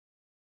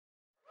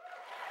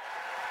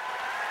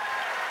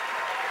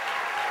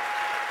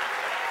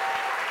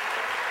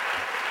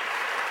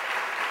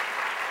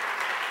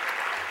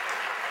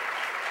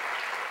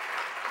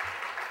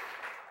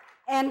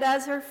And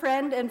as her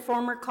friend and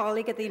former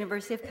colleague at the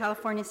University of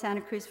California, Santa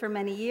Cruz for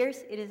many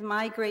years, it is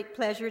my great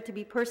pleasure to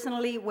be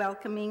personally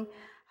welcoming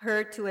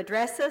her to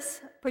address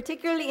us,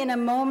 particularly in a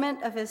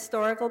moment of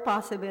historical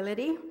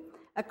possibility,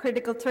 a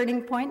critical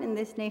turning point in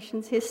this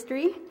nation's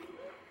history.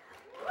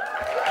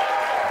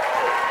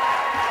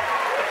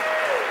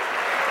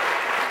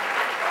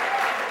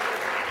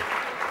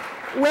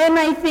 When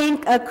I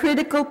think a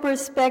critical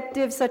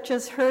perspective such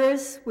as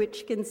hers,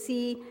 which can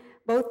see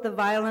both the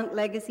violent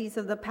legacies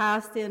of the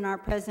past in our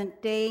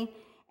present day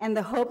and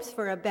the hopes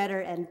for a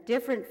better and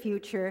different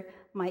future,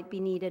 might be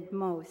needed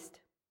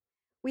most.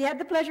 We had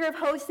the pleasure of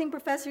hosting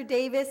Professor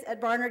Davis at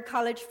Barnard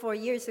College 4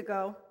 years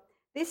ago.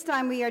 This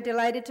time we are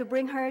delighted to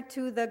bring her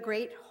to the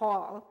Great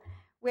Hall,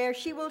 where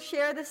she will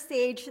share the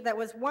stage that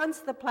was once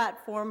the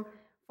platform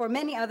for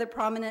many other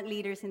prominent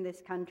leaders in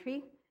this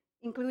country,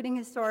 including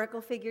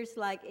historical figures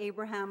like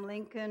Abraham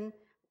Lincoln,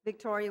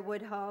 Victoria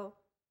Woodhull,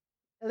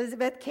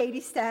 Elizabeth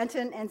Cady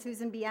Stanton, and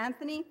Susan B.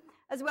 Anthony,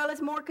 as well as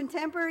more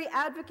contemporary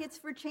advocates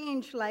for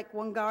change like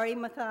Wangari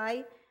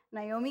Maathai,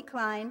 Naomi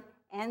Klein,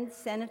 and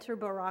Senator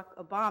Barack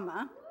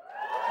Obama,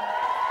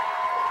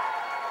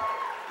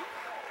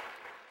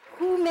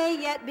 who may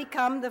yet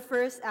become the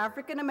first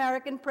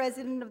African-American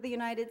president of the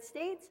United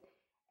States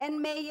and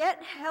may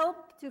yet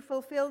help to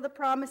fulfill the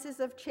promises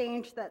of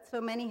change that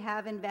so many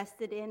have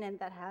invested in and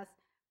that has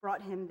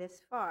brought him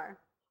this far.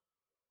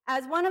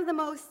 As one of the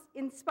most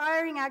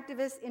inspiring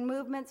activists in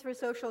movements for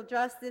social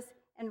justice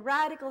and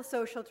radical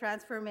social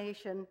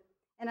transformation,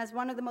 and as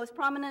one of the most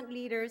prominent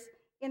leaders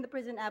in the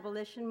prison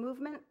abolition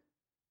movement,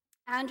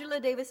 Angela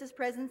Davis's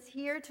presence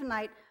here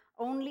tonight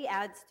only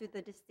adds to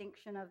the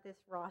distinction of this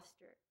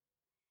roster.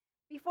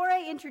 Before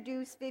I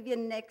introduce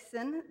Vivian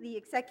Nixon, the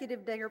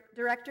Executive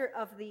Director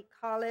of the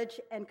College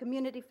and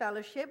Community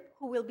Fellowship,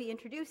 who will be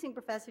introducing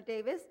Professor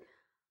Davis,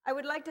 I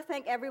would like to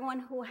thank everyone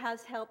who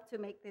has helped to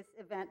make this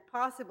event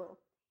possible.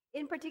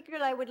 In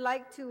particular, I would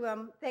like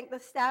to thank the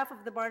staff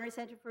of the Barnard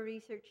Center for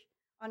Research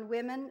on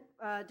Women,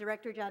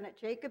 Director Janet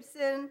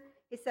Jacobson,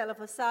 Gisela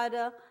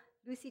Fosada,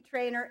 Lucy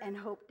Traynor, and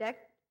Hope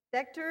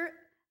Decter,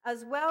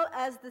 as well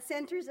as the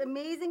center's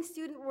amazing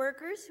student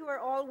workers who are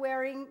all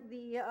wearing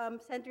the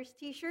center's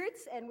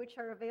t-shirts and which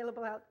are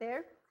available out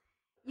there.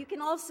 You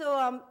can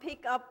also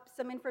pick up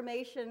some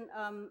information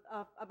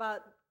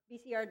about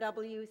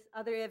BCRW's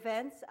other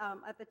events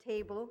at the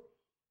table.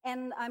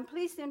 And I'm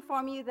pleased to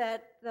inform you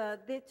that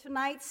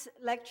tonight's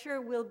lecture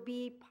will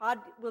be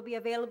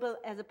available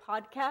as a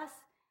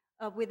podcast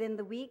within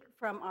the week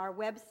from our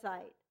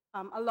website,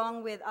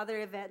 along with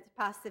other events,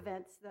 past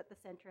events that the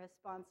center has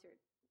sponsored.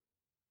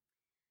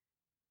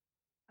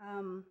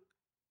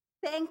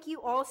 Thank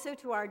you also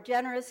to our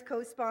generous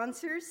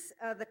co-sponsors,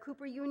 the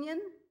Cooper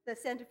Union, the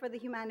Center for the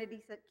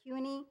Humanities at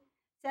CUNY,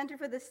 Center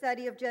for the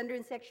Study of Gender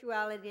and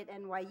Sexuality at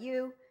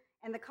NYU,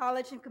 and the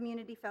College and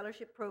Community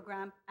Fellowship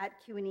Program at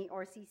CUNY,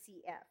 or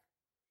CCF.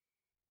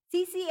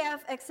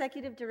 CCF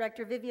Executive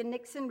Director Vivian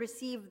Nixon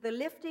received the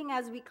Lifting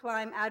As We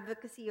Climb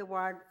Advocacy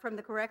Award from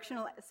the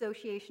Correctional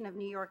Association of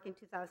New York in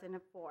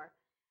 2004.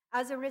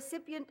 As a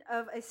recipient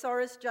of a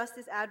Soros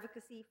Justice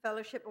Advocacy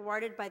Fellowship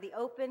awarded by the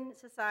Open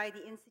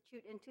Society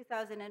Institute in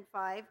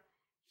 2005,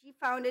 she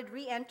founded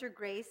Re-Enter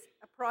Grace,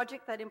 a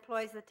project that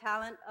employs the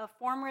talent of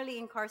formerly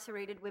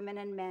incarcerated women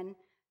and men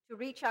to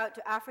reach out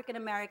to African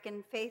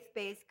American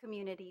faith-based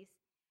communities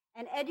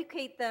and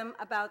educate them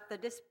about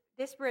the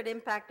disparate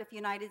impact of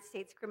United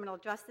States criminal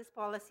justice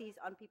policies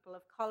on people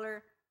of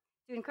color,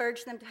 to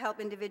encourage them to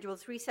help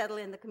individuals resettle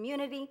in the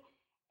community,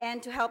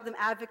 and to help them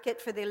advocate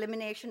for the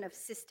elimination of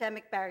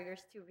systemic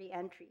barriers to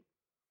reentry.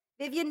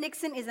 Vivian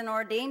Nixon is an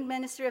ordained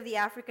minister of the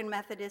African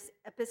Methodist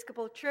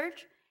Episcopal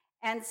Church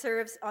and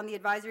serves on the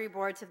advisory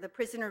boards of the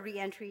Prisoner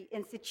Reentry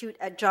Institute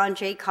at John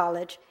Jay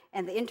College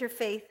and the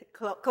Interfaith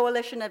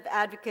Coalition of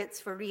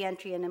Advocates for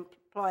Reentry and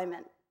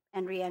Employment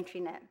and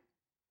ReentryNet.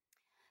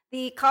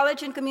 The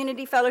College and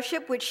Community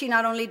Fellowship, which she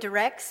not only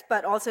directs,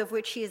 but also of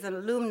which she is an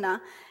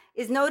alumna,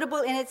 is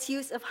notable in its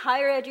use of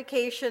higher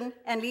education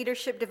and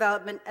leadership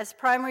development as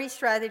primary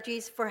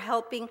strategies for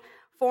helping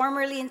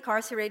formerly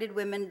incarcerated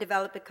women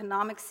develop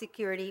economic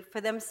security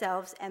for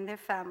themselves and their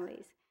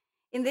families.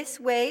 In this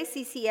way,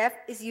 CCF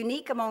is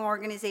unique among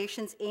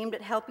organizations aimed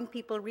at helping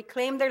people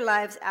reclaim their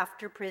lives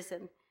after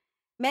prison.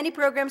 Many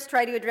programs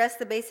try to address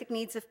the basic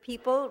needs of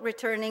people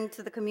returning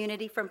to the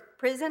community from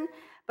prison,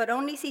 but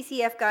only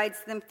CCF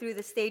guides them through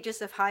the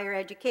stages of higher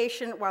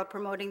education while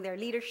promoting their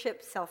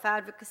leadership,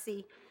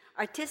 self-advocacy,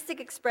 artistic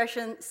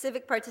expression,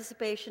 civic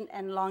participation,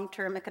 and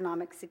long-term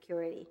economic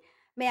security.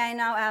 May I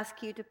now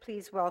ask you to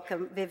please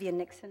welcome Vivian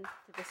Nixon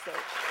to the stage.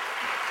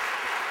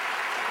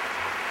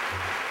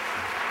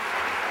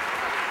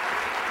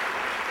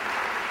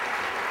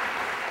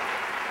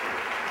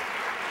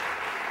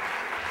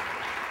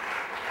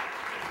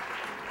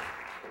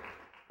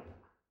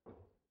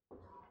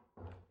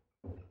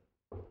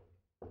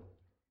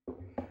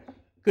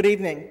 Good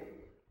evening.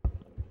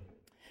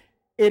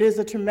 It is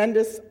a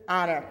tremendous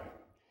honor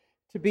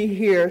to be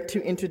here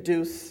to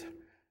introduce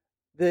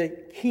the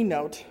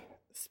keynote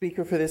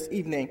speaker for this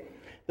evening,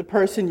 the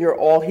person you're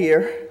all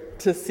here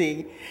to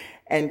see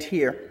and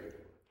hear.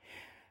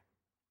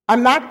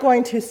 I'm not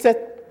going to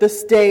set the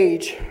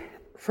stage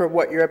for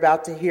what you're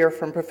about to hear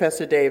from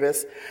Professor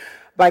Davis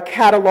by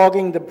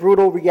cataloging the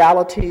brutal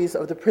realities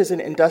of the prison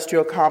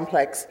industrial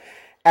complex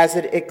as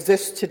it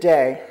exists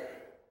today.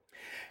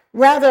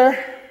 Rather,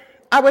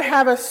 I would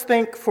have us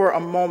think for a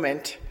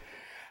moment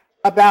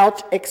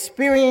about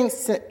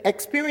experiencing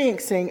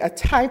a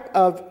type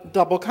of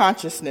double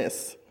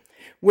consciousness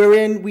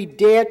wherein we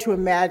dare to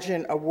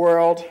imagine a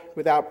world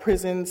without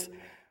prisons,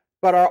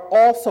 but are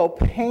also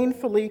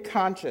painfully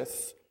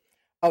conscious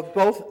of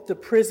both the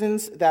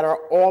prisons that are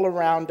all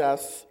around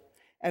us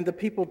and the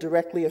people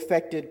directly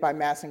affected by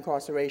mass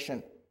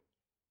incarceration.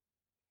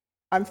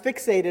 I'm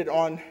fixated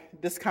on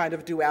this kind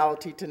of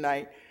duality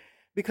tonight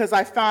because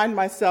I find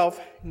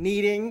myself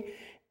needing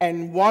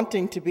and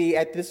wanting to be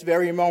at this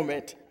very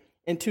moment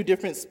in two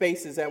different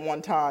spaces at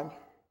one time.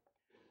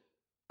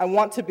 I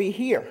want to be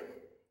here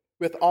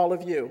with all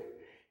of you,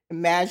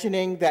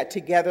 imagining that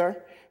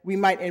together we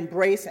might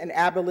embrace an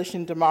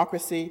abolition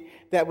democracy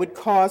that would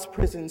cause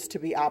prisons to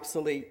be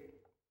obsolete.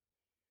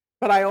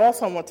 But I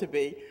also want to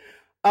be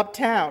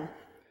uptown,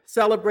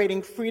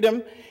 celebrating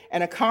freedom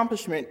and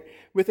accomplishment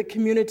with a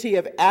community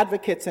of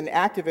advocates and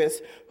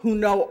activists who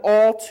know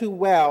all too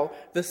well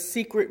the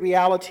secret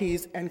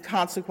realities and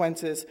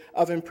consequences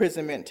of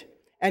imprisonment,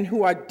 and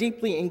who are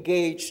deeply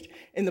engaged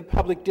in the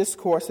public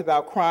discourse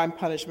about crime,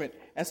 punishment,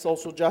 and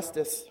social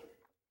justice.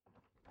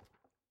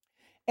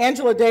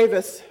 Angela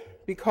Davis,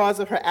 because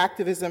of her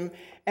activism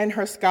and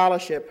her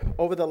scholarship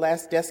over the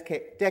last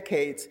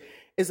decades,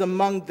 is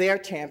among their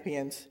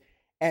champions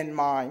and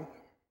mine.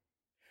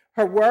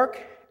 Her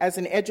work as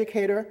an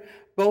educator,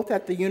 both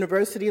at the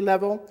university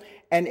level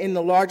and in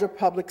the larger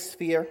public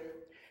sphere,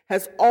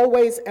 has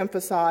always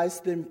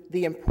emphasized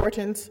the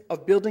importance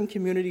of building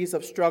communities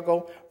of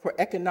struggle for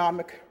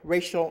economic,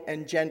 racial,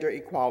 and gender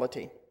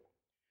equality.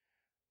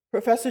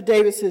 Professor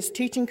Davis's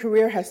teaching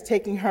career has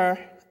taken her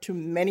to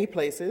many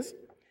places,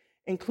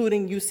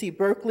 including UC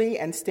Berkeley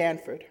and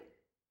Stanford.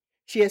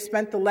 She has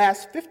spent the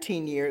last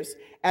 15 years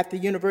at the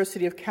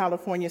University of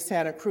California,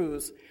 Santa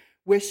Cruz,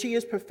 where she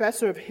is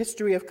professor of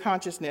history of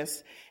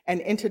consciousness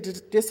and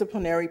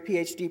interdisciplinary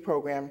PhD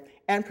program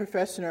and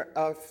professor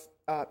of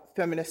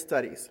feminist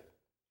studies.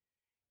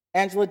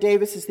 Angela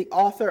Davis is the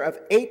author of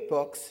 8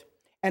 books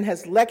and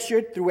has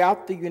lectured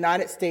throughout the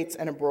United States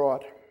and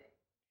abroad.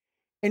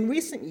 In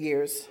recent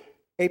years,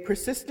 a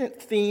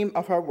persistent theme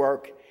of her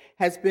work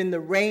has been the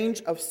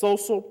range of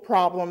social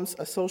problems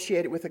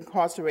associated with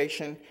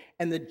incarceration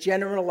and the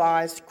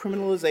generalized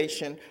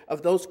criminalization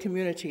of those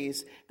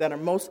communities that are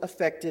most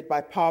affected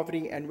by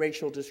poverty and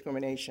racial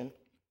discrimination.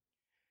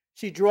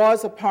 She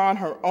draws upon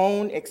her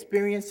own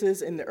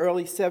experiences in the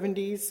early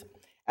 70s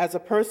as a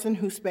person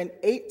who spent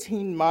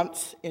 18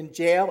 months in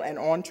jail and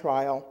on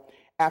trial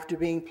after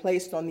being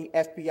placed on the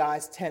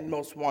FBI's 10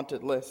 Most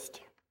Wanted list.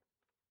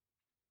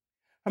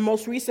 Her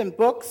most recent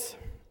books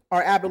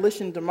are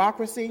Abolition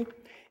Democracy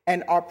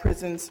and Are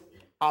Prisons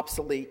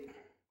Obsolete?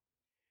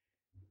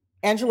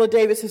 Angela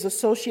Davis is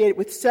associated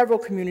with several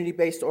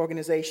community-based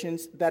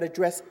organizations that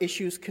address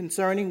issues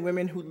concerning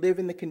women who live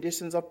in the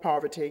conditions of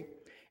poverty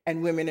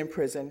and women in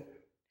prison.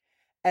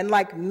 And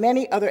like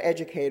many other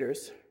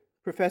educators,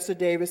 Professor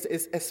Davis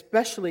is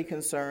especially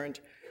concerned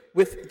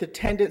with the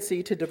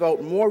tendency to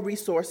devote more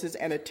resources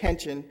and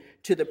attention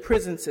to the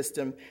prison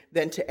system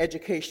than to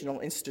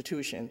educational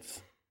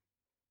institutions.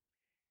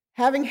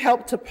 Having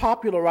helped to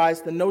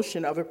popularize the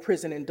notion of a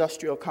prison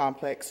industrial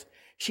complex,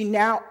 she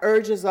now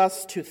urges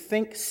us to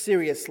think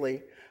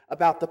seriously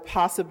about the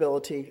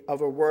possibility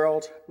of a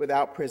world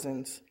without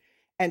prisons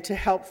and to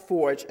help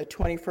forge a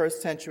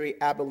 21st century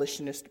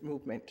abolitionist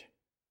movement.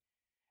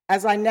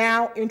 As I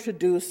now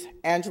introduce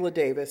Angela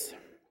Davis,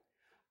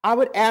 I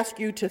would ask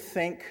you to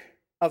think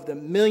of the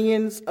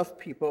millions of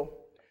people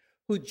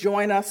who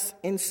join us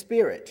in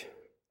spirit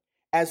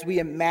as we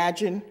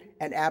imagine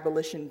an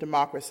abolition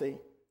democracy,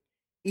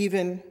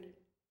 even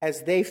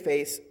as they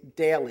face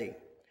daily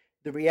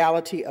the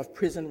reality of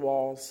prison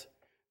walls,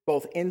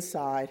 both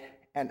inside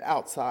and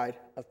outside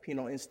of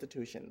penal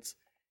institutions.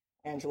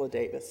 Angela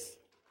Davis.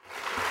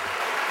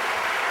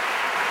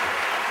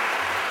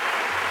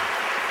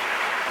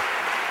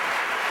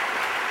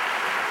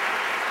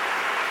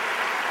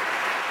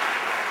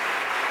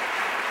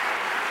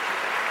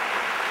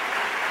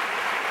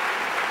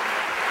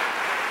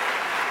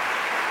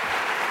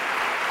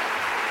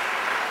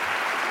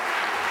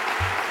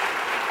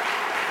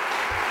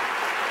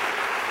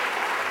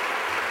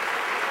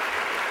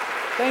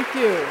 Thank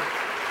you.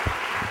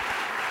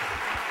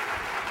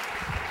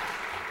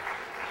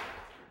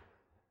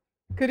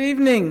 Good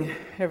evening,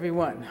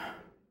 everyone.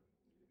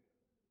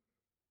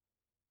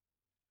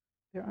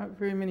 There aren't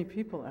very many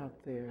people out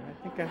there. I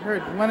think I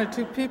heard 1 or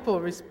 2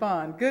 people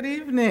respond. Good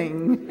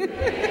evening.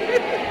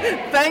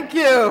 Thank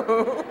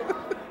you.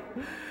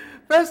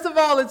 First of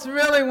all, it's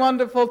really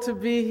wonderful to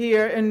be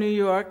here in New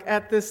York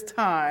at this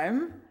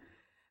time.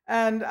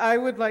 And I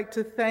would like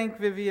to thank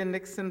Vivian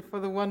Nixon for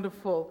the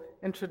wonderful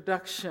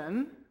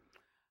introduction.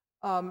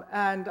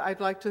 And I'd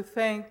like to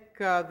thank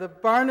the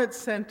Barnett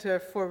Center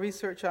for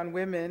Research on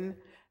Women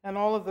and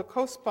all of the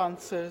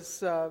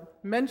co-sponsors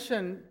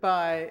mentioned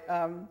by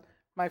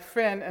my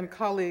friend and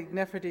colleague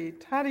Nefertiti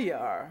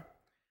Tadiar.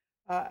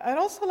 I'd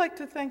also like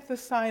to thank the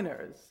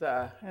signers,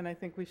 and I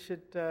think we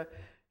should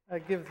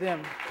give them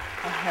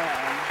a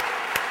hand.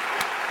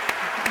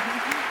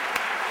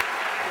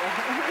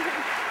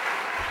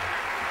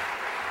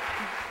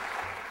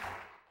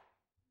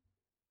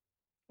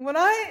 When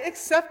I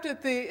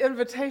accepted the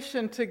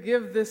invitation to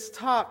give this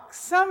talk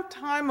some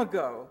time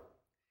ago,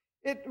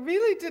 it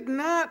really did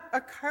not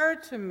occur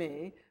to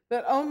me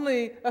that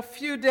only a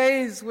few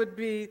days would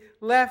be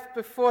left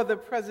before the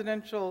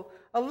presidential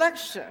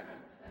election.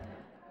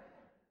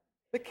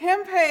 The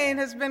campaign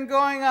has been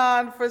going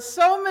on for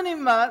so many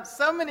months,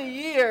 so many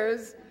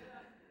years,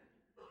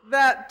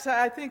 that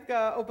I think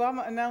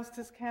Obama announced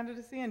his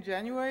candidacy in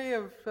January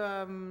of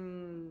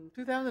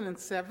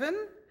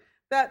 2007,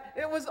 that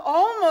it was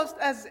almost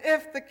as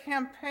if the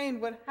campaign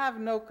would have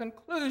no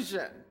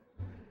conclusion.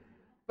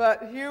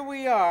 But here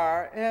we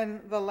are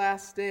in the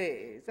last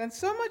days, and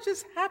so much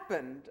has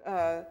happened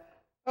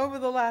over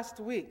the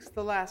last weeks,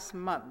 the last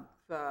month.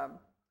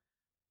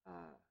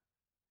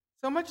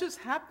 So much has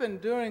happened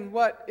during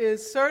what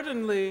is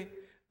certainly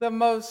the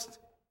most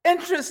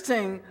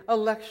interesting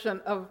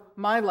election of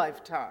my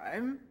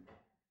lifetime.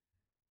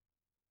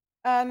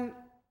 And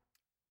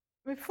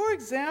for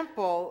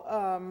example,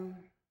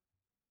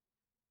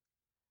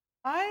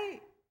 I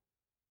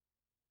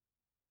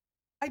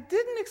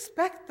didn't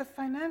expect the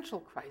financial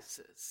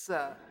crisis.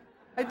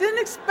 I didn't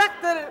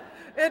expect that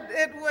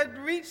it would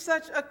reach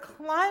such a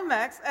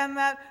climax and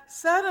that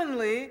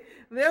suddenly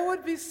there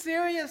would be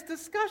serious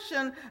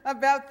discussion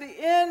about the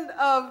end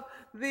of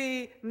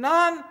the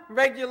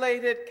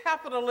non-regulated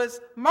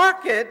capitalist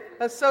market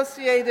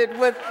associated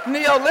with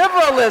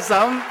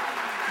neoliberalism,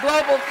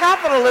 global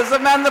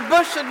capitalism, and the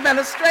Bush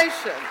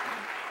administration.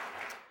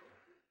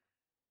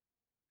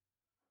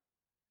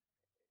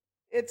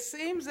 It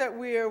seems that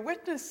we are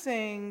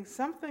witnessing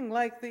something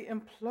like the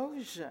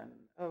implosion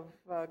of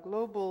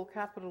global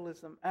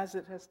capitalism as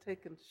it has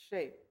taken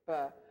shape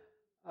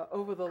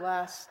over the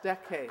last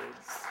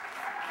decades.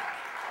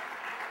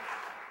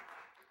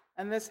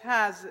 And this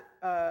has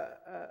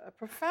a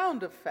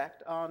profound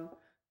effect on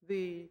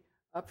the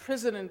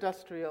prison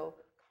industrial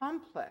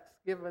complex,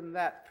 given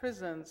that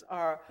prisons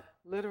are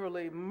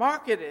literally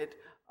marketed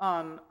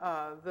on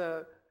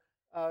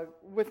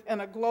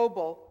within a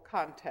global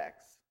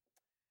context.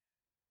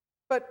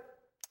 But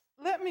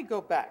let me go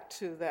back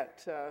to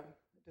that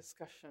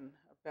discussion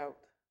about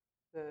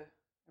the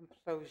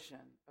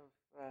implosion of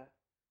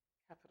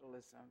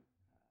capitalism.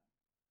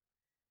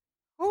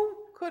 Who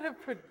could have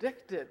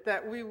predicted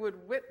that we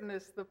would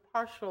witness the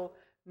partial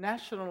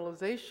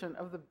nationalization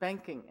of the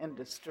banking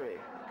industry?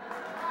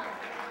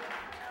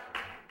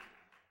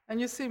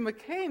 And you see,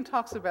 McCain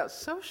talks about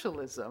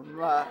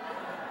socialism.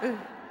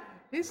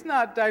 He's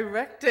not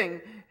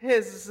directing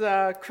his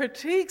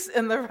critiques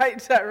in the right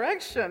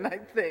direction, I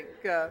think.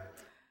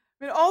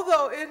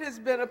 Although it has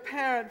been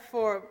apparent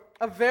for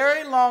a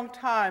very long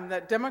time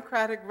that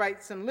democratic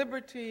rights and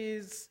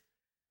liberties,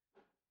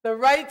 the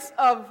rights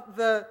of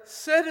the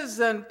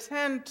citizen,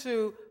 tend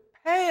to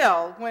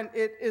pale when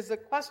it is a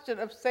question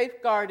of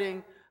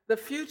safeguarding the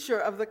future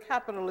of the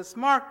capitalist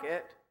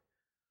market,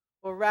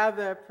 or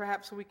rather,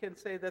 perhaps we can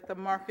say that the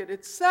market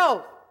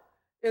itself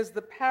is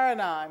the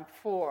paradigm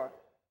for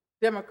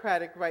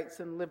democratic rights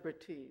and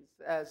liberties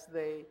as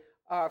they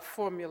are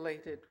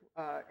formulated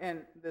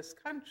in this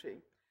country.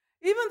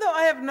 Even though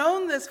I have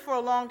known this for a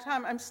long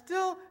time, I'm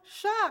still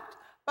shocked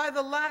by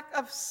the lack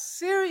of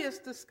serious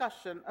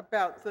discussion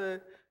about the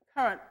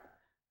current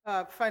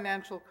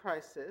financial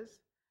crisis.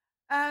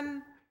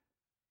 And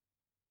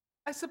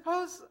I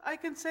suppose I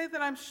can say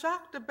that I'm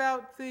shocked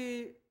about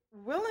the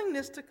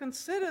willingness to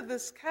consider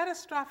this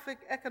catastrophic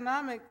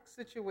economic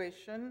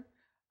situation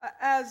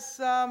as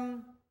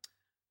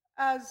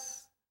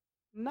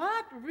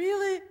not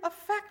really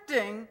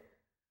affecting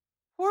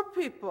poor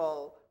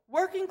people,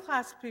 working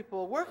class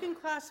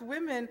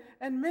women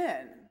and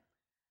men.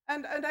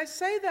 And I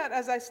say that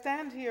as I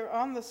stand here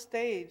on the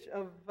stage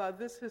of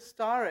this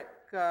historic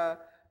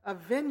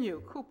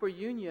venue, Cooper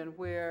Union,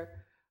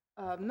 where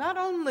not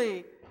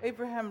only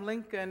Abraham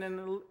Lincoln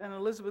and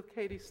Elizabeth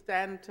Cady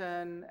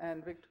Stanton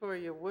and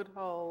Victoria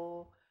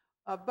Woodhull,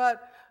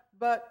 but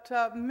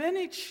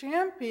many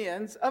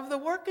champions of the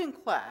working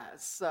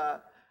class,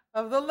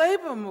 of the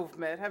labor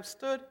movement, have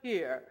stood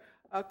here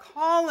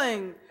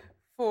calling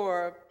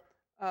for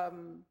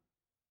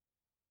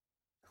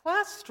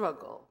class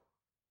struggle,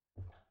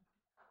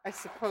 I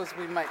suppose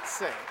we might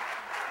say.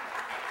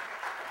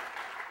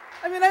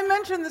 I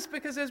mention this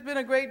because there's been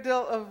a great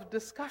deal of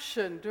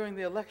discussion during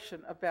the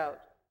election about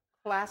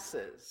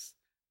classes,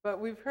 but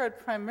we've heard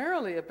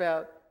primarily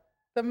about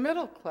the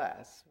middle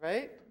class,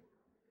 right?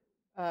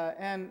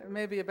 And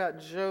maybe about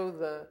Joe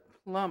the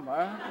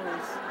plumber,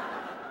 who's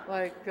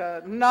like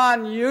a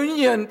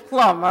non-union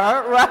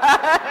plumber,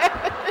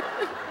 right?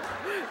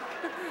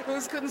 Who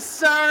was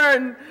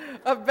concerned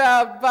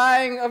about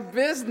buying a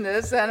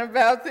business and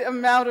about the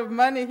amount of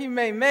money he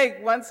may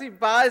make once he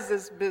buys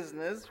this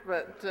business.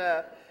 But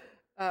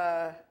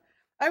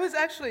I was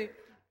actually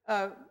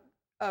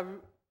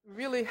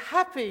really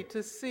happy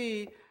to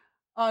see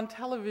on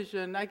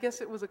television, I guess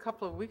it was a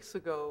couple of weeks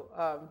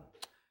ago,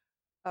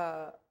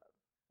 a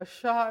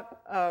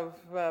shot of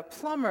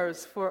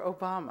plumbers for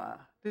Obama.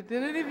 Did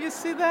any of you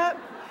see that?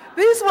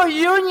 These were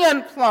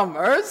union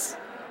plumbers,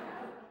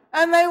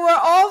 and they were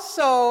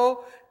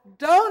also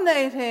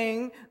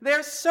donating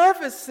their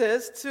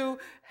services to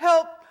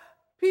help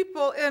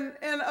people in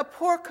a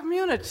poor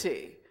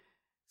community.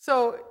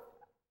 So,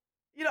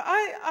 you know,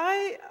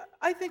 I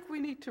think we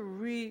need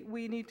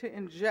to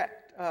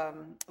inject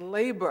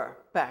labor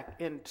back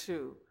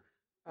into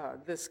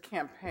this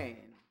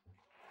campaign.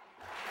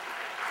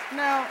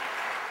 Now,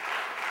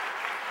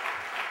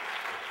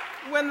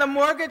 when the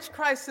mortgage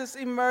crisis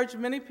emerged,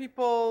 many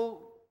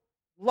people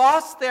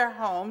lost their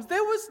homes.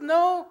 There was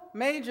no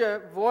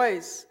major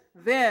voice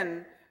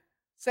then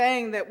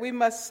saying that we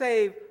must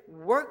save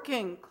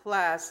working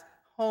class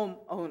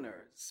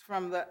homeowners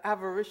from the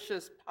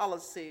avaricious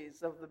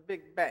policies of the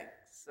big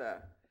banks.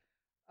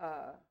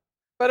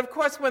 But of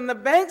course, when the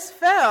banks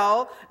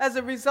fell as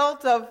a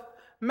result of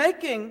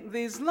making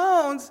these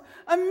loans,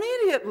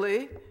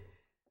 immediately,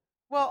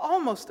 well,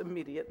 almost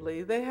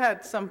immediately, they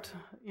had some,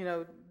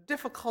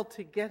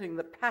 difficulty getting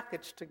the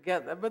package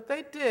together, but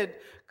they did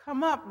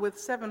come up with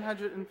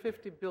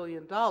 $750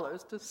 billion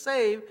to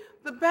save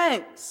the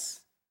banks.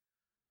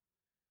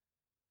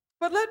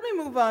 But let me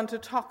move on to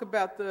talk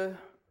about the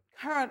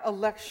current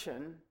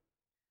election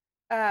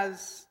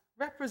as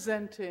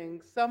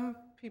representing, some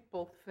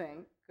people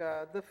think,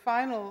 the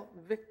final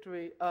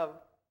victory of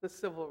the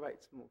civil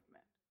rights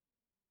movement.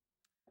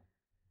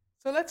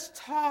 So let's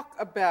talk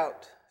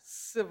about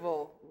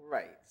civil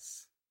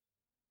rights.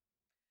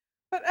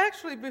 But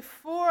actually,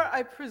 before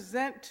I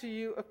present to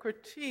you a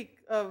critique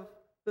of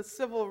the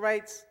civil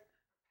rights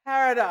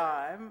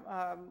paradigm,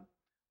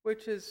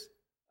 which is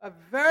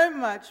very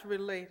much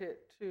related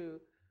to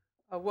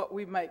what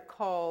we might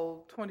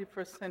call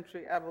 21st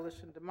century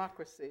abolition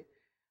democracy,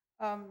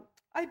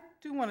 I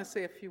do want to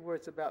say a few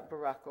words about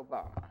Barack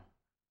Obama.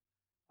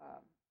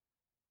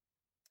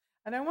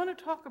 And I want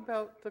to talk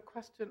about the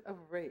question of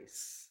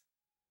race,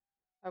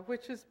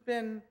 which has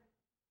been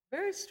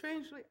very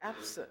strangely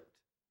absent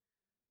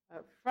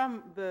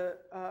from the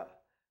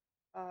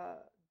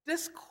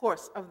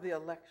discourse of the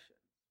election.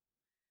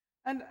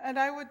 And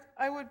I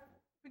would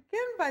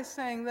begin by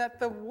saying that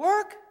the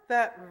work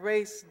that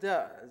race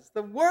does,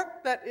 the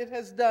work that it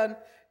has done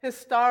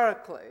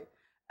historically,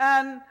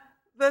 and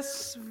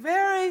this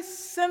very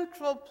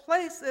central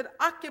place it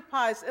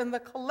occupies in the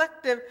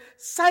collective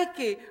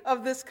psyche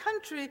of this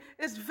country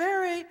is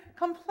very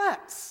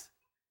complex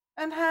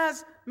and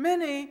has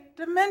many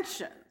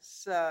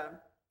dimensions.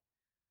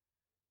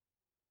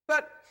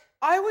 But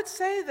I would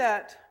say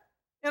that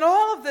in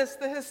all of this,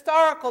 the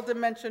historical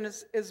dimension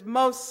is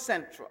most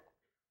central.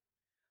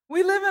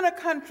 We live in a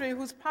country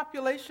whose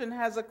population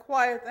has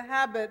acquired the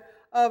habit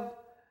of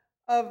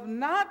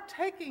not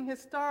taking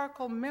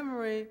historical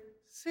memory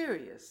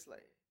seriously.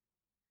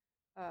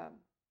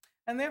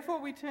 And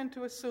therefore, we tend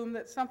to assume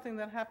that something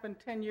that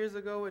happened 10 years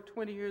ago, or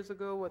 20 years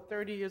ago, or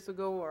 30 years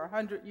ago, or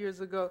 100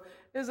 years ago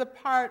is a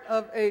part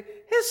of a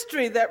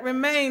history that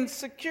remains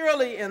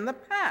securely in the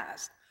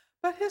past.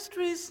 But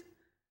histories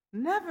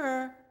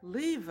never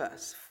leave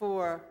us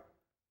for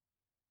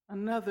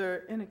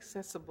another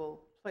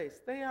inaccessible place.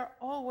 They are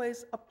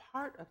always a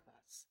part of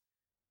us.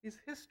 These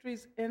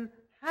histories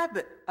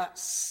inhabit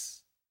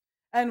us,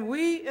 and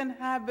we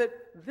inhabit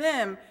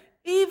them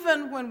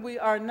even when we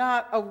are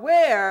not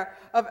aware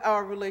of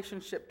our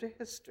relationship to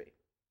history.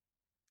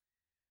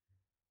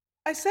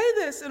 I say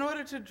this in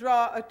order to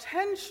draw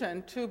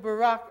attention to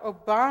Barack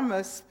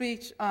Obama's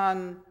speech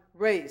on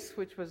race,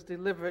 which was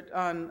delivered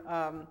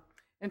on,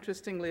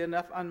 interestingly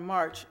enough, on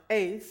March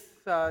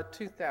 8th,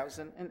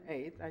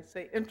 2008. I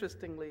say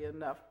interestingly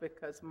enough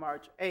because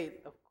March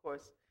 8th, of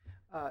course,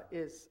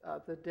 is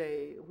the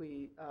day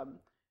we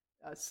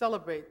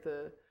celebrate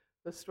the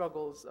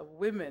struggles of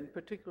women,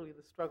 particularly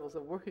the struggles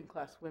of working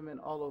class women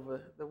all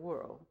over the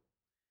world.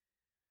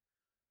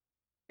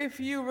 If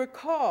you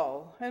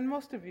recall, and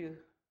most of you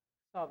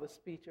saw the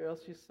speech, or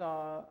else you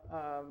saw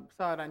it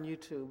on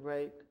YouTube,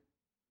 right?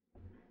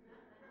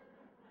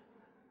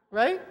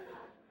 Right?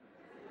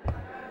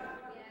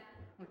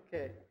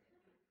 Okay.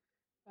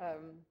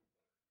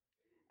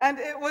 And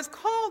it was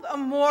called A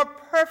More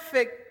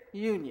Perfect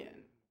Union.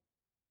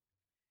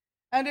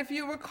 And if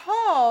you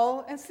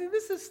recall, and see,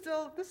 this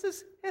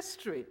is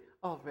history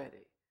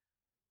already.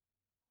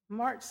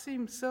 March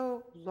seems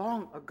so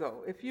long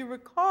ago. If you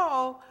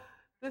recall,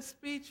 the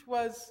speech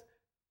was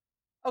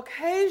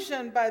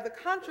occasioned by the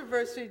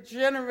controversy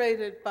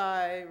generated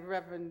by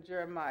Reverend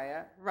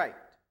Jeremiah Wright.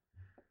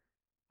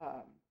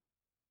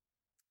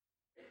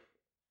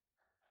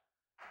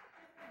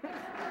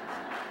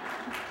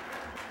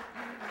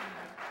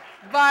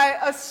 By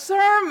a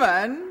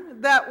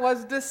sermon that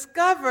was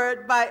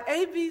discovered by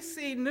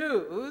ABC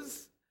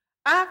News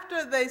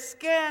after they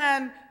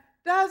scan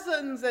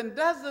dozens and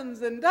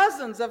dozens and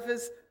dozens of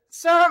his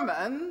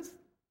sermons.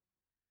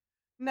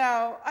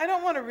 Now, I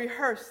don't want to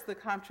rehearse the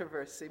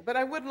controversy, but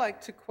I would like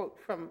to quote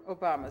from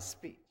Obama's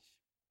speech.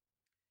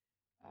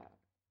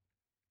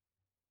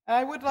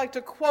 I would like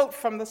to quote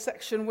from the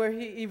section where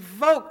he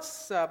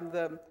evokes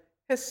the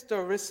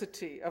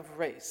historicity of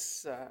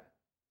race.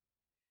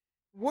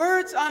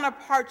 Words on a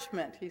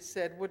parchment, he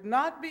said, would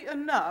not be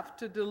enough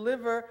to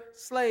deliver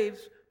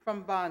slaves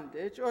from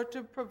bondage or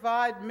to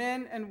provide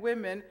men and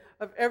women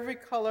of every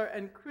color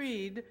and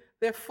creed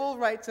their full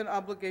rights and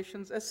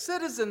obligations as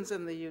citizens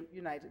in the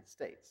United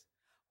States.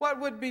 What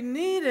would be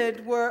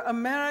needed were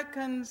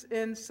Americans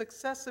in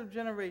successive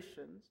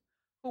generations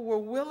who were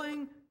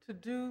willing to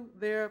do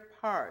their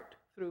part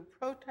through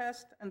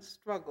protest and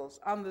struggles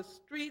on the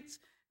streets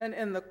and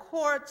in the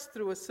courts,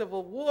 through a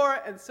civil war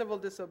and civil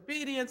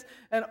disobedience,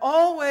 and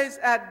always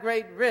at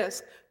great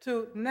risk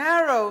to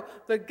narrow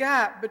the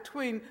gap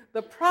between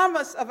the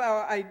promise of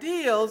our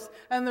ideals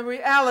and the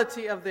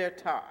reality of their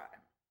time.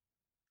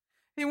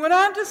 He went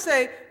on to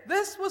say,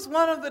 this was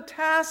one of the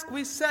tasks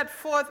we set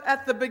forth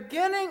at the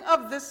beginning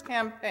of this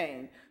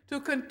campaign, to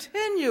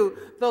continue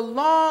the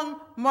long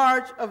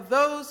march of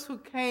those who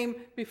came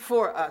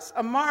before us,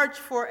 a march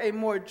for a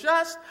more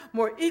just,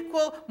 more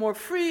equal, more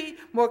free,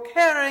 more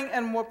caring,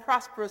 and more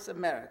prosperous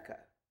America.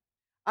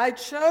 I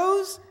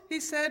chose,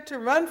 he said, to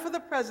run for the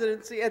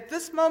presidency at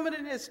this moment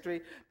in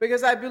history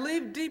because I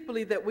believe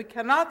deeply that we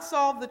cannot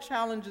solve the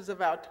challenges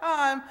of our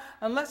time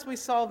unless we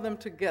solve them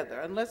together,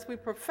 unless we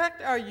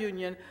perfect our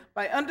union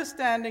by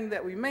understanding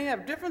that we may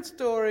have different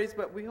stories,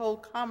 but we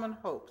hold common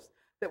hopes.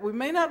 That we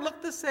may not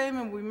look the same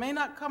and we may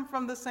not come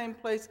from the same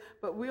place,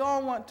 but we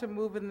all want to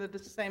move in the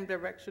same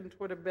direction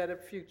toward a better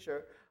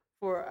future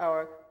for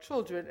our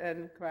children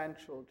and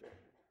grandchildren.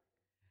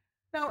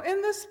 Now,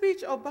 in this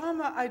speech,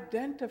 Obama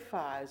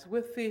identifies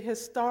with the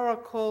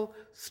historical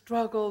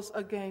struggles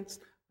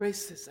against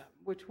racism,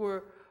 which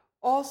were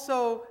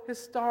also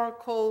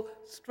historical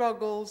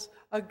struggles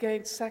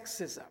against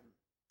sexism.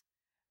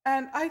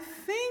 And I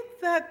think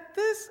that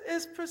this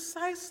is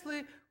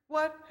precisely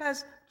what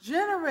has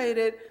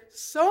generated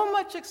so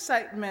much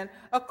excitement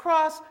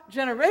across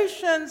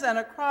generations and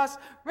across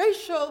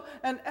racial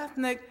and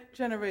ethnic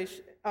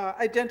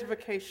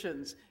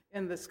identifications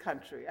in this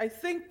country. I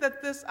think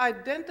that this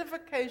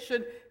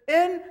identification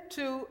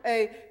into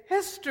a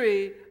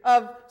history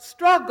of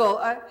struggle,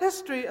 a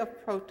history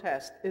of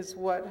protest, is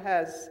what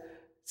has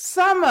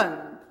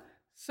summoned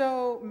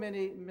so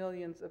many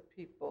millions of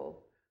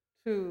people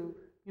to,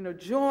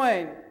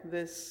 join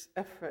this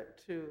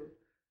effort to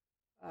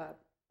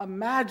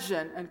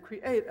imagine and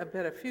create a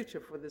better future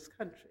for this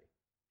country.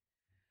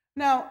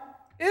 Now,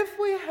 if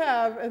we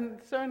have, and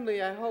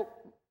certainly I hope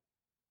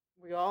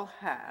we all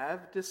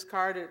have,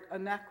 discarded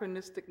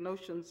anachronistic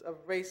notions of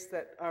race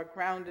that are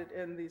grounded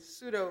in these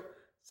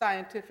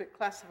pseudo-scientific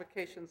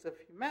classifications of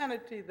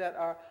humanity that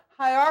are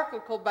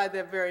hierarchical by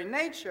their very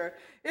nature,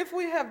 if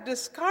we have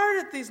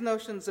discarded these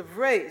notions of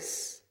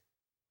race,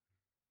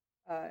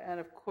 and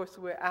of course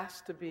we're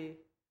asked to be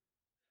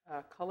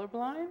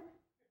colorblind,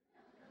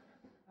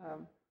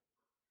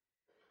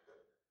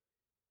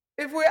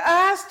 if we're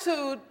asked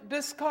to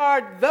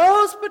discard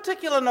those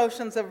particular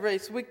notions of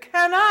race, we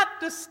cannot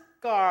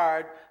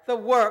discard the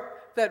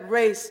work that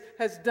race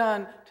has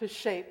done to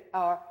shape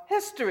our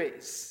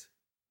histories.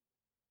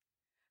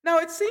 Now,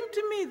 it seemed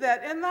to me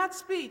that in that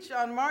speech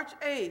on March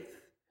 8th,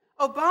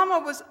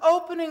 Obama was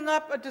opening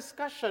up a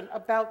discussion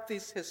about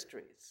these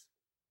histories.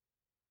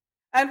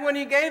 And when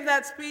he gave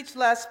that speech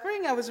last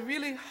spring, I was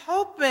really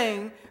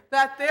hoping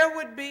that there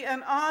would be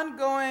an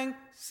ongoing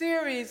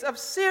series of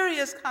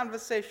serious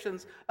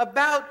conversations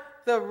about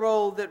the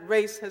role that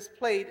race has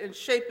played in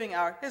shaping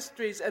our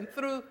histories, and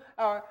through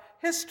our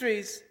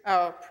histories,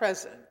 our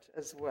present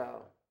as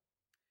well.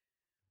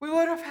 We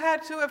would have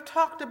had to have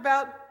talked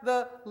about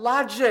the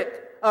logic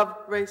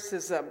of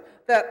racism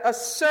that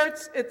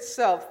asserts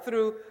itself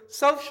through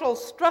social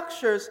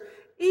structures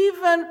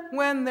even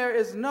when there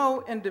is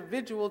no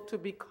individual to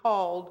be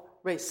called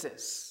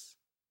racist.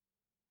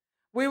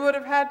 We would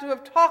have had to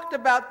have talked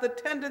about the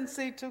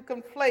tendency to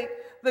conflate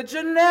the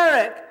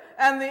generic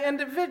and the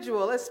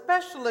individual,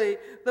 especially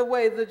the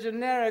way the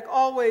generic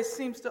always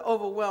seems to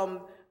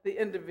overwhelm the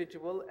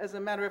individual. As a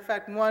matter of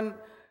fact, one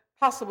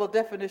possible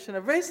definition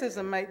of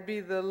racism might be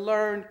the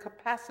learned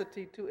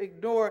capacity to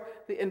ignore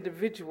the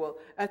individual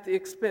at the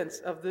expense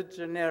of the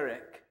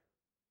generic.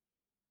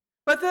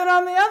 But then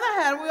on the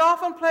other hand, we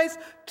often place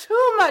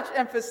too much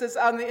emphasis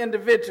on the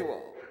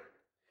individual.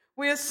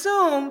 We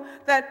assume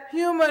that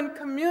human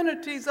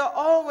communities are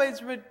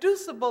always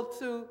reducible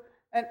to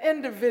an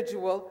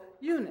individual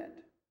unit.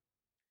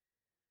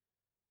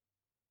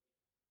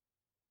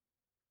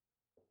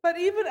 But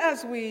even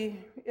as we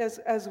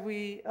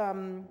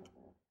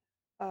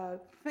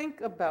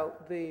think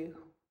about the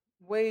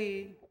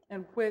way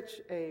in which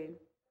a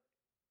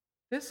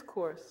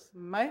discourse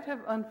might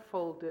have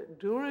unfolded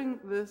during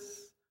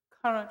this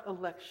current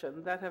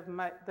election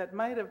that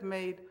might have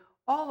made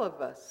all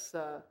of us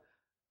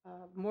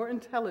more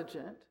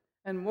intelligent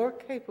and more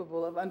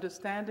capable of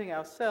understanding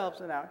ourselves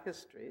and our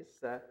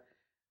histories.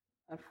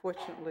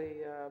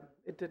 Unfortunately,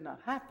 it did not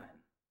happen.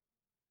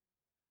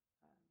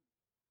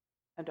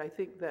 And I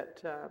think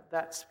that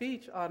that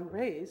speech on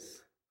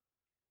race,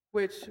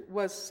 which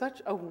was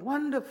such a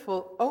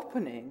wonderful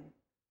opening,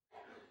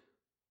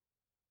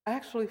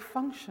 actually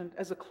functioned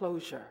as a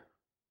closure,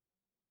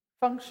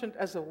 functioned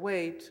as a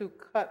way to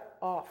cut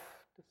off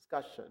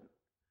discussion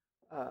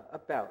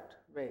about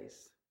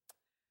race.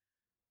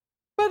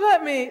 But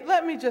let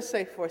me just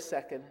say for a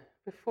second,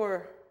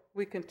 before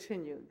we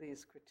continue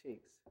these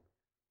critiques,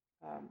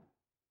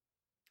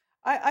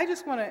 I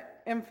just want to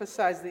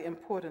emphasize the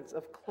importance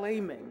of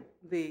claiming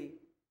the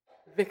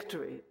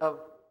victory of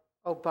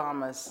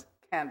Obama's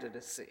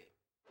candidacy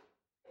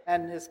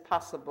and his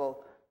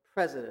possible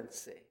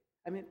presidency.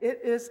 I mean, it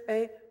is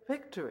a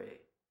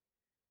victory.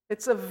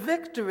 It's a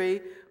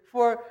victory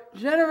for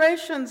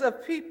generations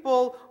of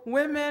people,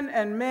 women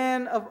and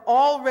men of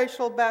all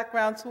racial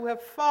backgrounds, who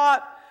have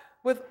fought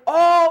with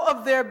all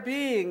of their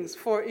beings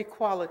for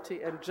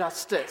equality and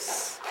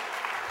justice.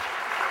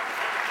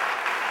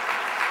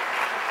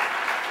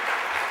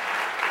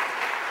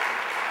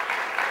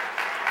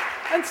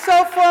 And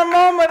so for a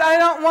moment,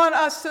 I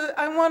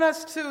want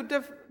us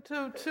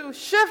to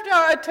shift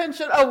our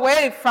attention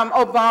away from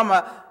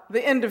Obama,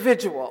 the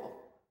individual,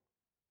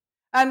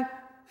 and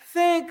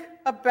think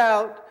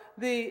about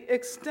the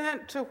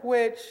extent to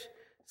which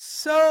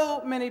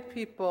so many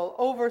people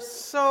over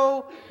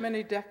so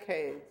many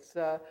decades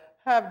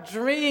have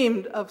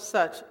dreamed of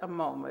such a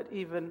moment,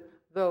 even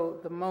though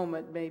the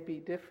moment may be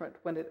different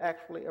when it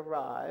actually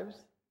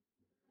arrives.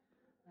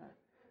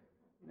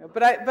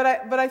 But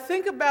I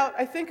think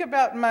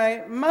about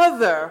my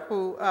mother,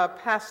 who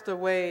passed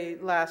away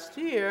last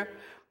year,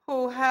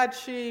 who, had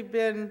she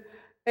been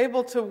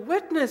able to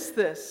witness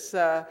this,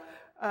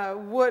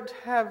 would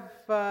have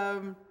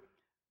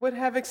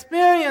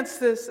experienced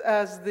this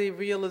as the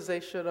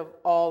realization of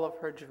all of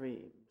her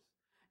dreams.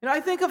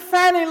 I think of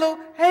Fannie Lou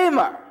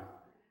Hamer,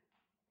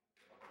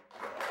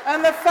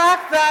 and the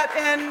fact that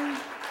in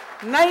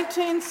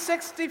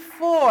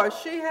 1964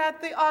 she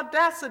had the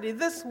audacity,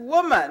 this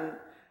woman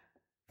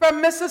from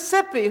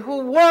Mississippi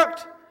who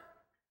worked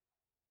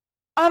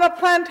on a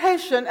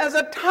plantation as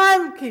a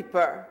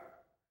timekeeper,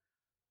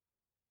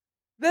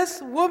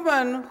 this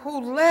woman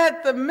who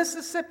led the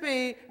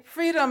Mississippi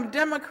Freedom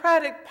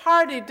Democratic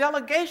Party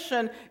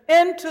delegation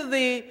into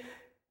the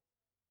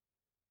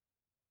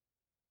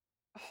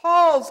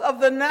halls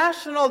of the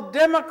National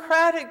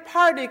Democratic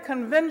Party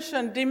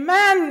convention,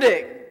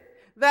 demanding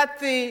that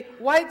the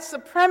white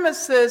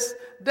supremacist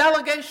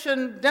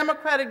delegation,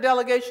 Democratic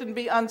delegation,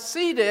 be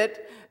unseated,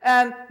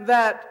 and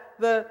that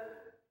the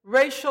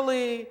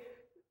racially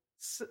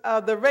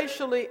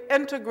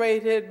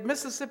integrated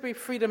Mississippi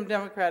Freedom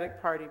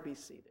Democratic Party be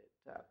seated.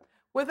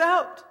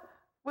 Without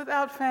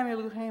Fannie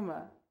Lou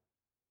Hamer,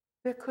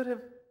 there could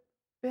have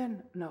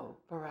been no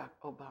Barack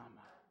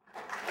Obama.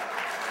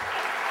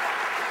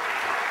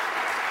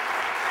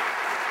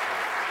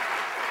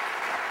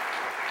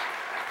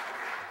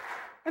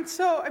 And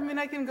so,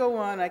 I can go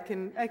on. I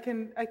can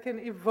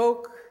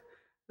evoke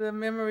the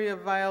memory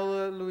of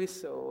Viola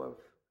Liuzzo, of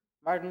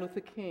Martin Luther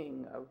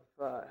King,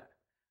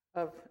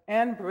 of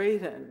Anne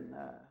Braden.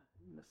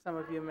 Some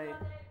of you may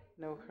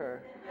know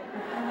her.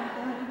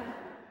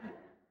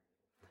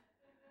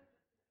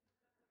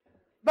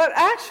 But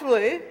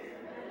actually,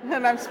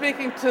 and I'm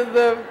speaking to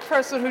the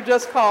person who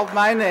just called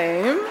my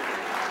name,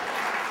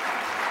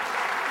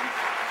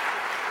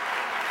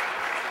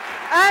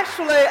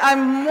 actually,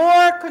 I'm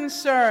more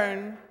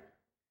concerned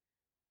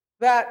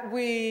that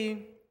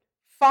we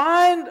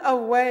find a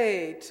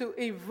way to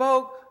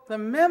evoke the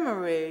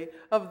memory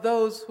of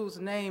those whose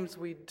names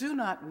we do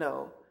not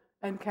know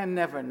and can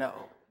never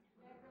know.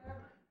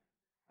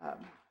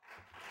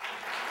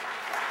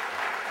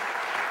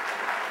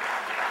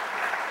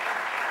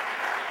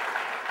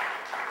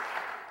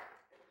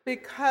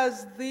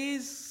 Because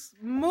these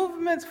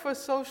movements for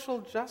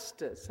social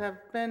justice have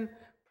been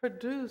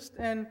produced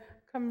in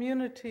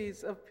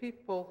communities of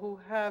people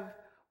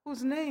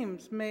whose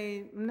names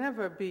may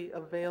never be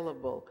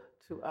available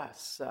to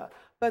us,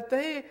 but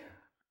they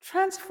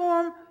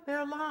transform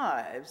their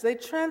lives. They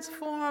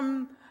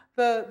transform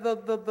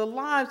the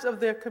lives of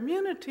their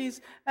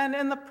communities, and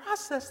in the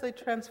process, they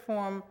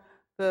transform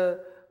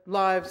the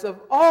lives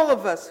of all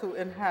of us who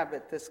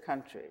inhabit this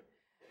country.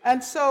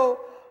 And so,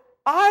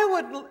 I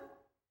would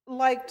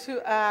like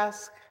to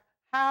ask,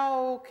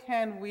 how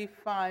can we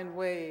find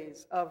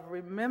ways of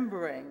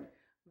remembering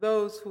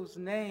those whose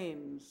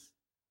names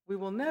we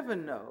will never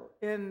know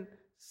in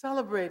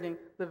celebrating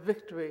the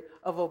victory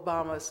of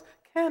Obama's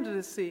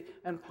candidacy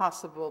and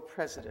possible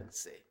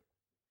presidency?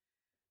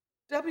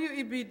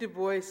 W.E.B. Du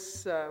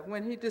Bois,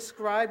 when he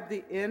described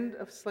the end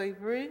of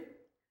slavery,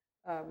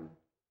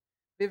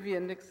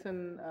 Vivian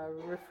Nixon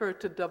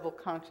referred to double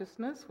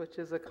consciousness, which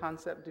is a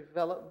concept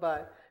developed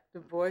by Du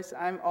Bois.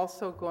 I'm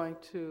also going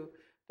to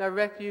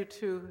direct you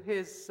to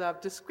his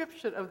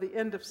description of the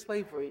end of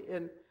slavery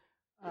in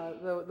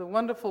the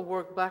wonderful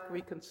work Black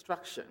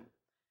Reconstruction.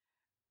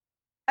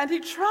 And he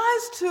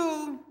tries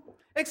to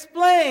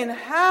explain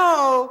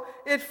how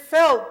it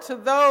felt to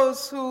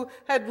those who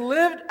had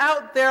lived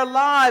out their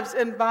lives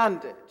in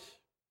bondage.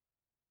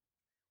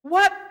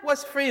 What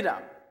was freedom?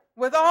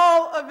 With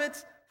all of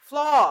its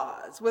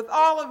flaws, with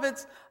all of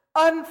its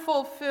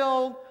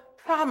unfulfilled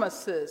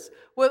promises,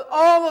 with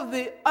all of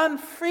the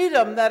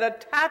unfreedom that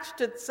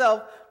attached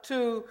itself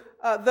to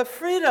the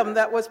freedom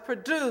that was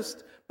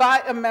produced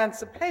by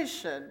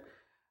emancipation.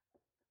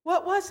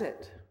 What was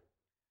it?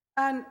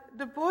 And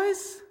Du Bois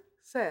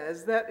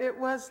says that it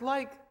was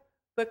like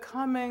the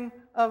coming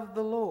of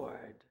the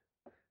Lord,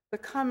 the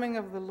coming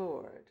of the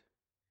Lord.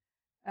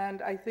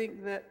 And I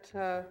think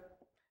that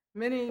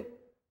many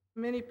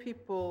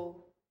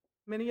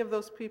of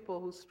those people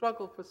who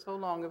struggled for so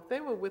long, if they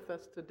were with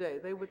us today,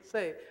 they would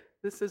say,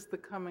 this is the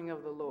coming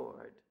of the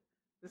Lord.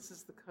 This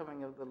is the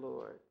coming of the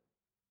Lord.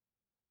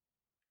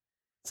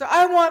 So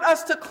I want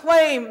us to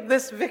claim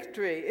this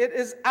victory. It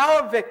is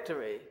our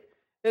victory.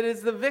 It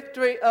is the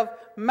victory of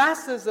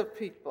masses of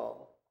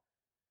people.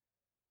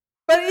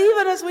 But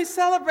even as we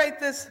celebrate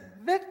this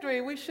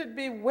victory, we should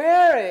be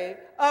wary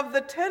of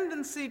the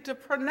tendency to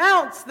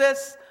pronounce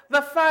this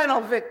the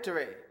final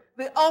victory,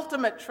 the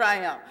ultimate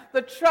triumph,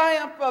 the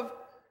triumph of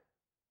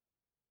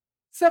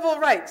civil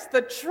rights,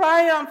 the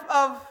triumph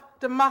of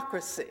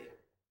democracy.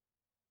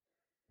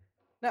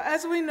 Now,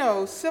 as we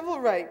know, civil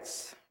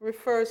rights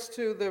refers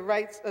to the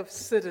rights of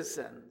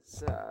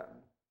citizens,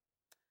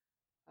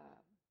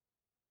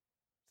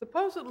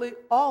 supposedly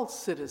all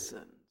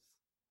citizens.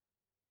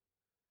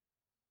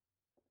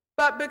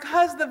 But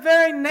because the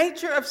very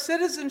nature of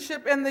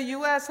citizenship in the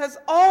U.S. has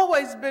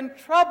always been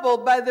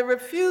troubled by the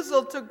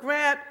refusal to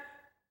grant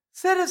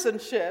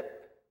citizenship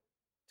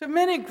to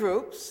many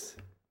groups,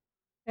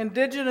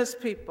 indigenous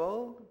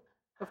people,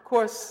 of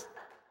course,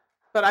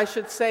 but I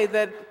should say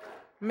that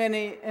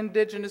many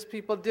indigenous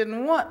people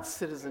didn't want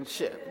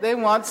citizenship. They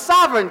want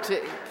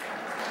sovereignty.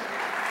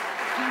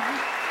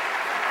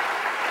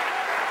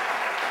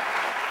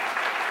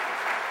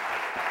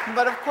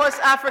 But of course,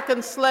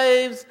 African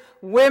slaves,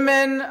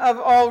 women of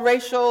all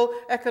racial,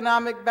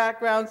 economic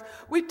backgrounds,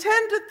 we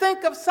tend to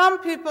think of some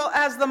people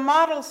as the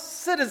model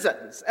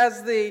citizens,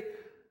 as the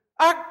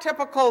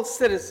archetypical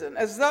citizen,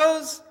 as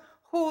those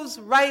whose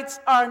rights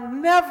are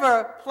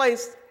never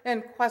placed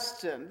in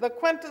question, the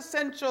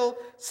quintessential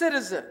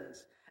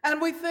citizens.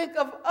 And we think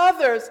of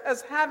others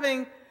as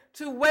having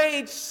to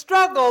wage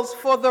struggles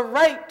for the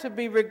right to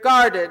be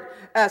regarded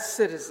as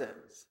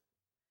citizens.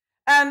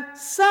 And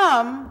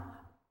some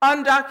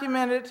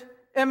undocumented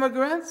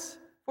immigrants,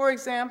 for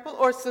example,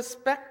 or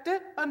suspected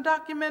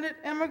undocumented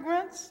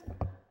immigrants,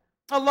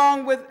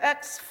 along with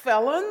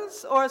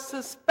ex-felons or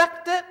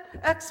suspected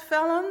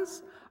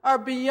ex-felons, are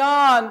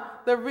beyond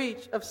the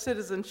reach of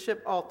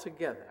citizenship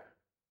altogether.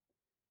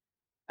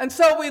 And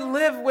so we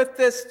live with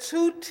this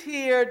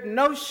two-tiered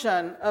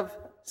notion of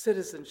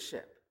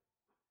citizenship.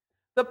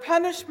 The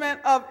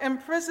punishment of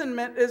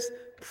imprisonment is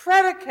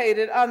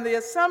predicated on the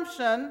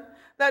assumption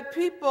that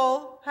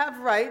people have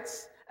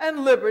rights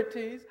and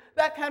liberties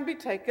that can be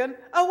taken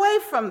away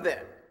from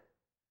them.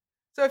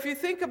 So if you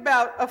think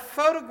about a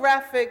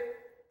photographic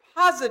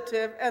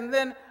positive and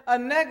then a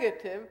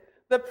negative,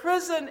 the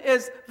prison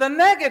is the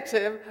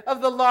negative of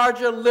the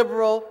larger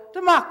liberal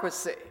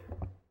democracy.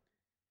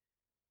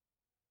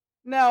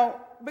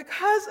 Now,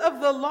 because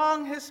of the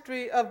long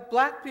history of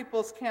Black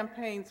people's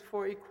campaigns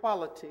for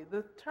equality,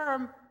 the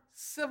term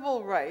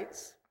civil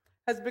rights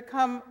has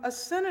become a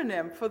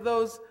synonym for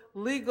those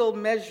legal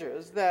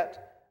measures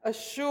that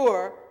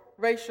assure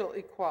racial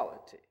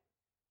equality.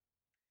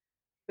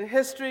 The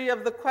history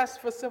of the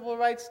quest for civil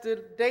rights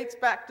dates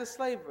back to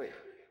slavery.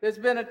 There's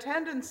been a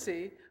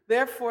tendency,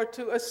 therefore,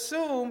 to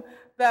assume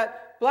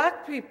that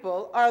Black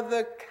people are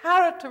the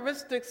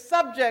characteristic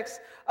subjects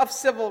of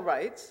civil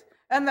rights,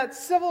 and that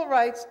civil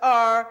rights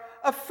are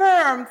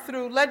affirmed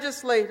through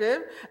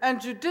legislative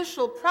and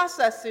judicial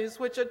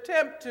processes which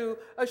attempt to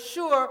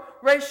assure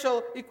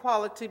racial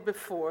equality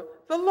before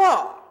the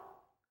law.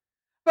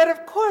 But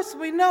of course,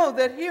 we know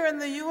that here in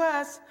the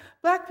U.S.,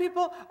 Black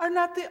people are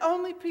not the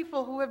only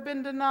people who have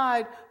been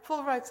denied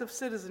full rights of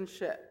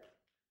citizenship.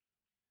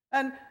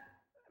 And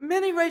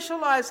many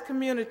racialized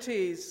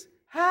communities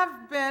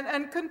have been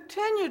and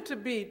continue to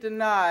be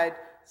denied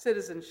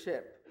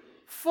citizenship.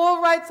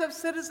 Full rights of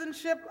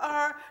citizenship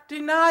are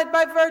denied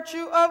by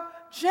virtue of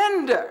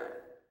gender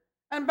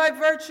and by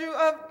virtue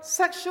of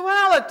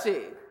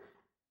sexuality.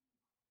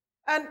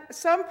 And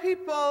some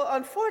people,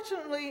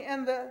 unfortunately,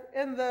 in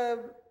the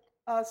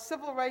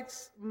civil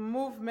rights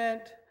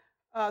movement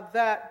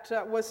that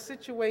was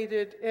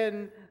situated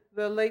in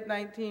the late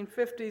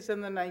 1950s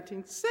and the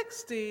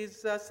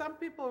 1960s, some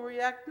people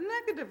react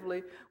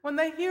negatively when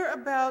they hear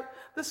about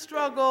the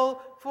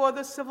struggle for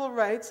the civil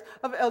rights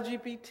of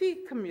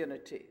LGBT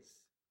communities.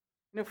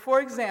 You know,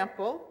 for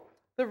example,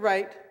 the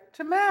right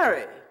to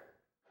marry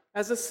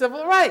as a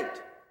civil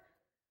right.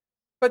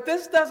 But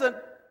this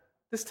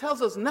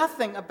tells us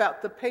nothing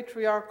about the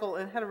patriarchal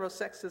and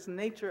heterosexist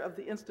nature of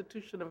the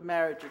institution of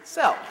marriage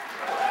itself.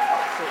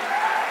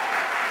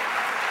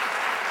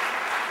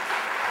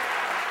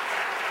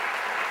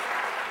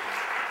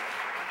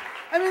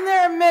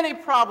 many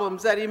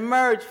problems that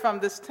emerge from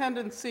this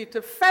tendency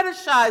to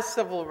fetishize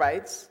civil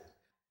rights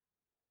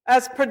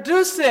as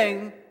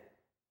producing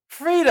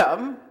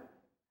freedom.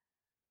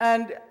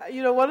 And,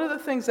 one of the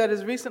things that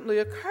has recently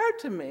occurred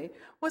to me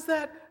was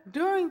that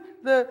during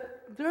the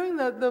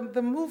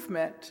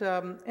movement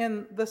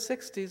in the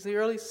 60s, the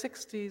early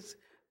 60s,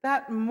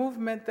 that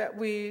movement that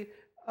we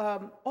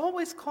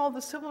always called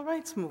the Civil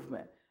Rights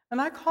Movement.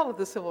 And I call it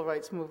the Civil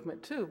Rights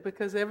Movement, too,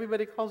 because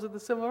everybody calls it the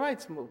Civil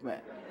Rights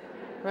Movement,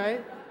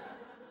 right?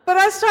 But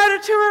I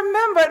started to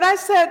remember, and I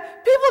said,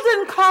 people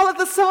didn't call it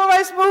the Civil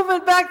Rights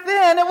Movement back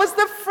then. It was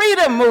the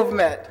Freedom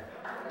Movement.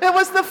 It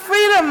was the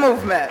Freedom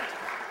Movement.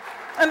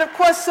 And of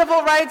course,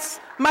 civil rights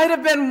might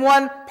have been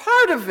one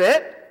part of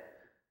it,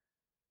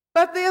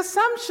 but the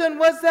assumption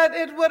was that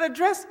it would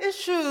address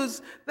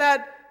issues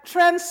that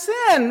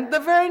transcend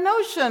the very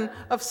notion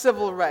of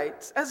civil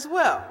rights as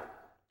well.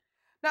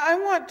 Now, I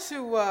want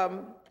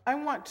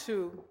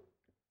to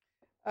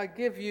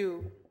give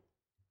you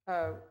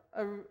an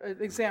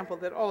example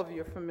that all of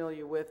you are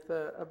familiar with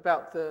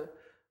about the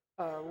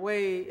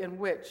way in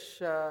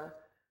which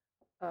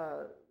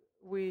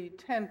we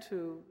tend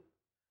to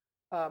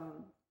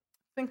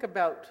think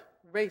about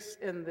race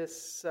in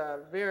this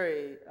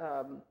very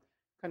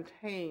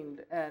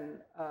contained and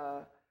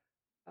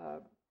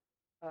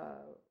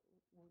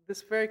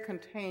this very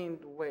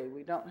contained way.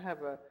 We don't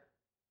have a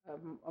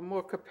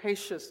more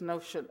capacious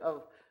notion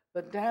of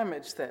the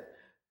damage that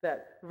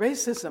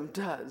racism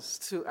does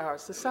to our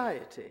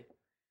society.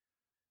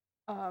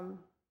 And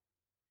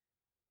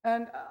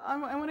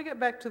I want to get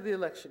back to the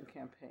election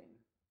campaign,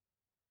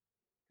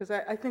 because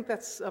I think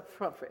that's up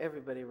front for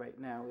everybody right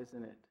now,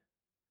 isn't it?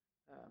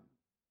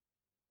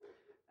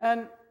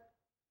 And,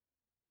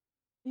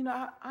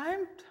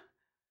 I'm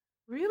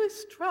really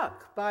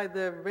struck by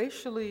the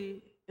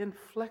racially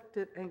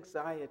inflected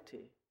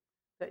anxiety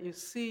that you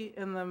see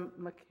in the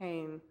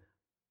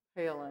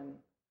McCain-Palin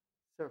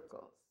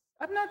circles.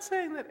 I'm not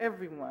saying that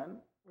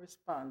everyone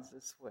responds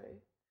this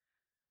way,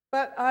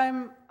 but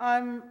I'm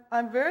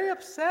very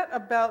upset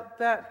about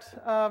that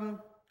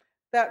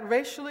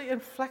racially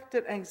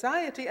inflected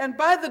anxiety, and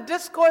by the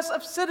discourse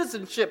of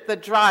citizenship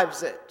that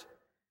drives it.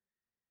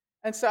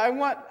 And so I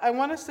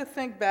want us to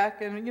think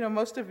back, and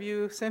most of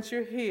you, since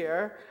you're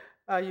here,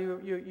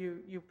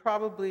 you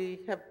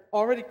probably have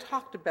already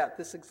talked about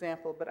this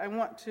example, but I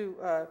want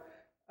to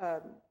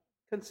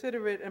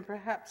consider it and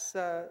perhaps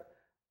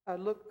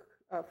look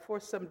for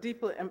some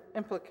deeper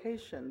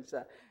implications.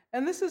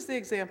 And this is the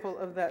example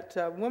of that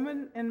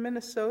woman in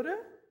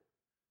Minnesota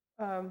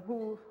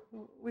who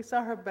we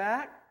saw her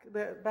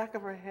the back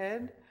of her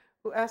head,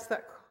 who asked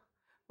that.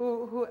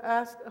 Who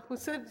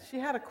said she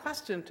had a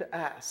question to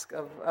ask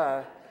of,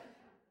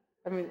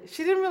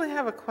 she didn't really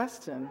have a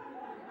question.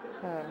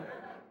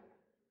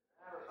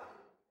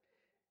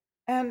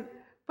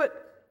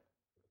 But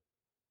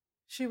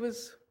she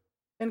was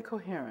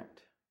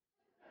incoherent.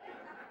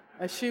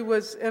 She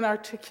was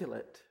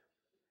inarticulate.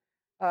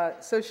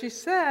 So she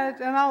said,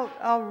 and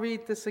I'll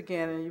read this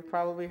again, and you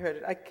probably heard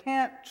it. I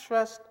can't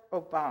trust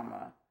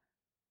Obama.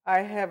 I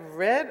have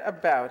read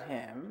about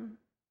him.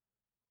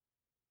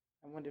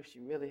 I wonder if she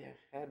really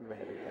had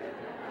read it.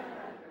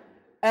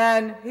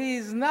 And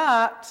he's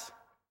not,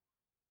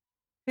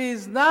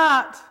 and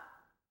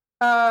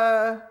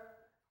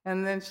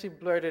then she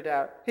blurted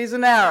out, he's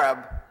an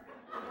Arab.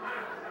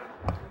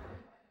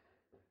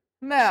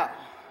 Now,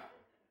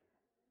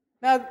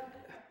 that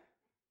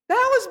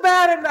was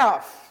bad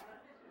enough.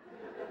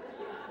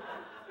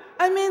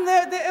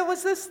 It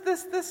was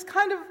this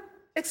kind of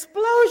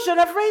explosion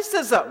of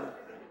racism.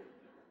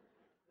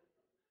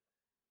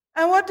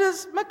 And what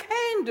does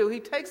McCain do? He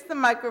takes the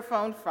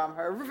microphone from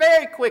her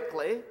very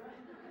quickly.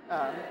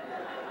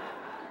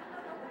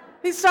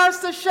 He starts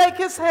to shake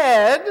his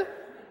head,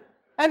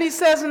 and he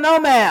says, "No,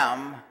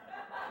 ma'am."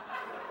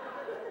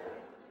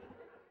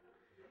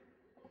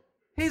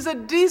 He's a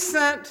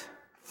decent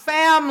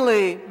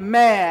family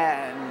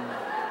man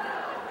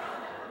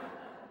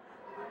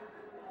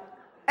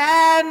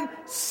and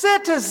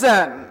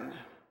citizen.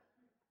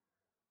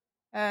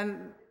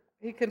 And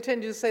he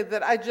continues to say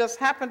that I just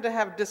happen to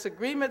have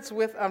disagreements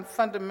with on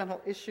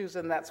fundamental issues,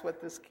 and that's what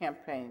this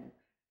campaign is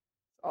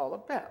all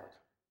about.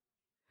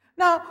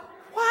 Now,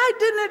 why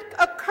didn't it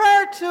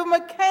occur to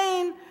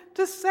McCain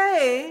to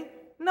say,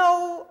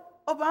 no,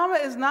 Obama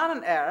is not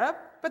an Arab,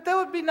 but there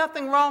would be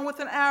nothing wrong with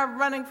an Arab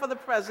running for the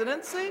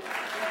presidency?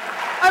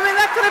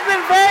 That could have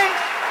been very,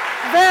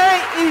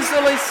 very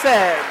easily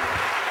said.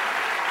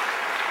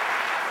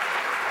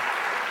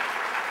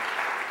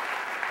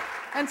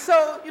 And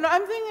so,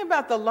 I'm thinking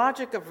about the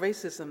logic of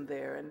racism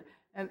there,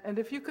 and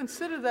if you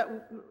consider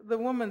that the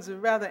woman's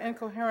rather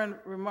incoherent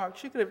remark,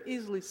 she could have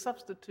easily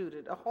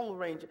substituted a whole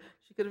range.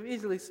 She could have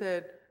easily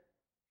said,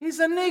 he's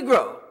a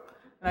Negro.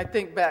 And I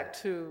think back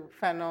to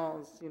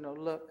Fanon's,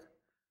 look,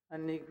 a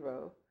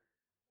Negro.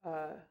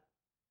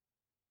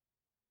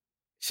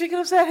 She could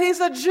have said, he's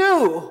a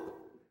Jew,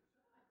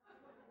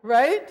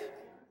 right?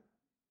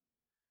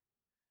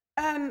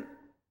 And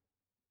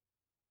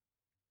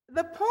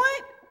the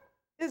point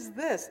is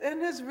this. In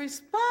his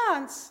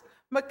response,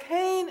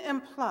 McCain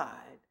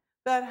implied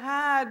that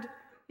had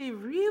he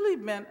really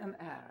been an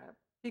Arab,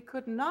 he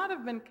could not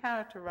have been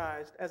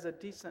characterized as a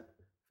decent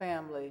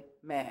family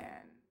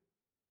man.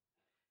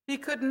 He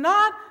could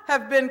not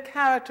have been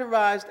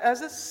characterized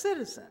as a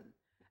citizen.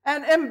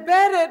 And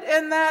embedded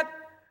in that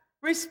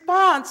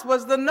response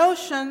was the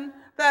notion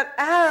that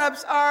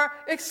Arabs are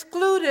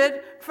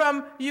excluded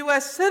from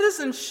U.S.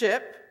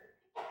 citizenship,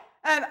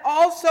 and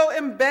also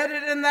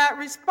embedded in that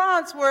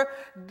response were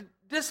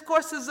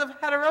discourses of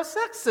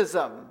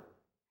heterosexism.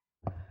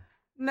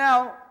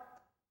 Now,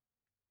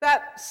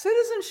 that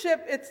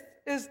citizenship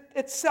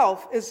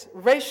itself is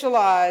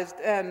racialized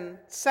and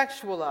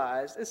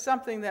sexualized is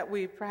something that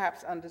we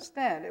perhaps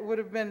understand. It would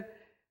have been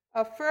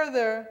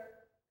further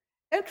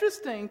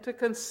interesting to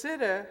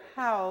consider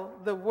how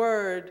the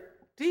word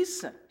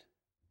decent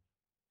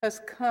has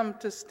come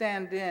to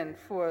stand in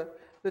for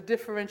the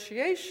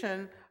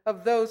differentiation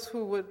of those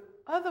who would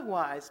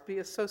otherwise be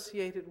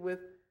associated with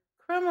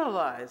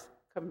criminalized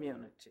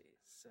communities.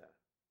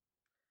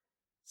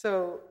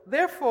 So,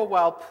 therefore,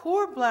 while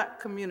poor black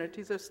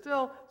communities are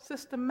still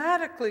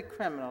systematically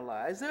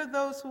criminalized, there are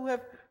those who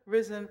have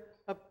risen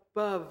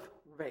above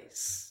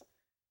race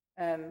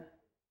and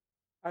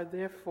are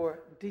therefore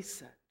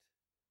decent.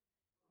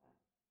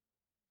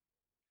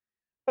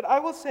 But I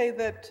will say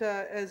that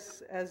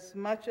as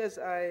much as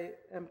I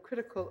am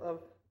critical of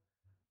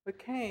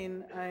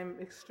McCain, I'm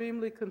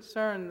extremely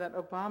concerned that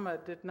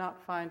Obama did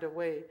not find a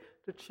way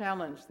to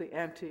challenge the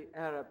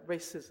anti-Arab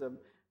racism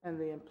and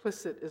the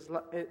implicit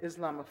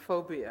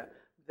Islamophobia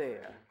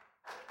there.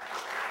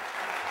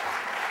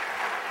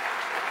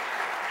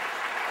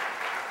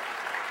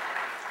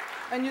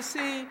 And you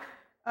see,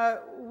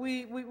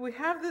 we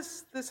have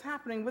this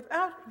happening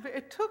without,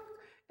 it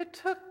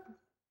took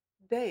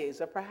days,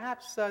 or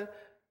perhaps a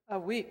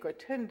week or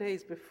 10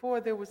 days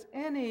before there was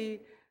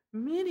any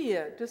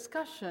media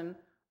discussion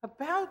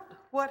about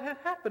what had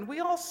happened. We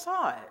all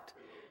saw it.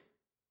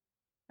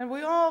 And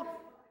we all,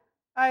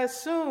 I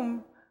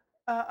assume,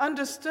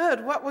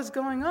 understood what was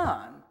going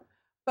on.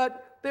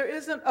 But there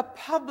isn't a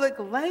public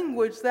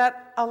language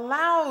that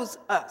allows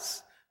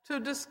us to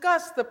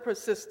discuss the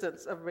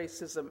persistence of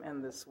racism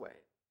in this way.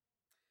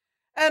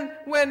 And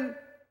when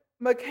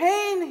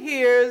McCain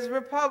hears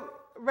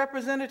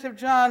Representative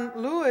John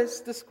Lewis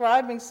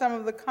describing some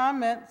of the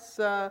comments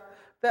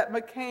that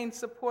McCain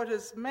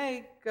supporters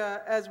make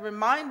as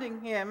reminding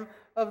him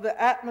of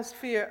the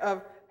atmosphere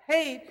of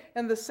hate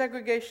in the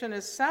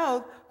segregationist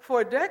South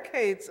 4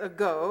 decades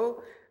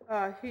ago,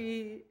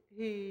 he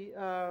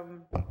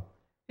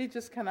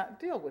just cannot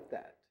deal with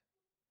that.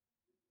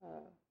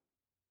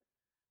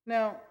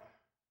 Now,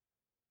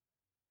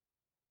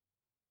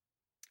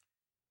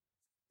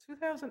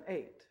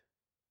 2008,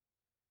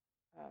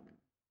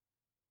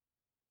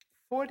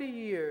 40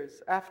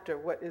 years after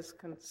what is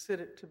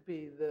considered to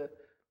be the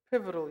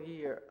pivotal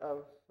year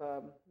of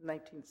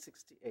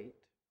 1968.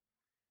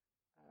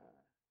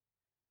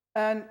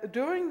 And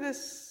during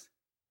this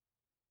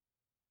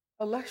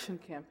election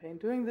campaign,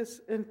 during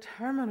this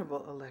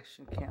interminable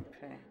election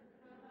campaign,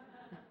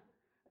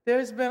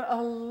 there's been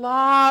a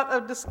lot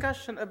of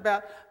discussion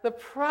about the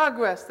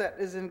progress that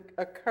is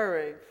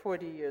occurring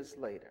 40 years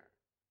later.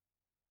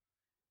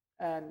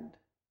 And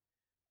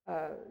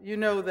you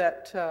know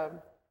that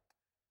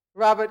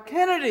Robert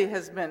Kennedy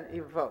has been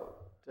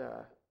evoked.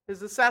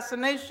 His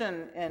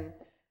assassination in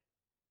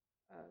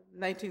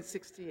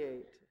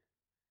 1968.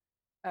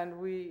 And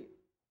we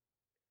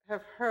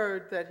have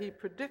heard that he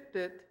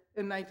predicted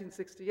in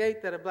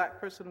 1968 that a black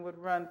person would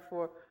run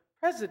for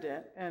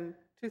president in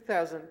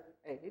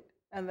 2008,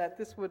 and that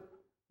this would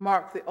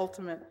mark the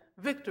ultimate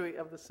victory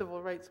of the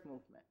civil rights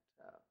movement.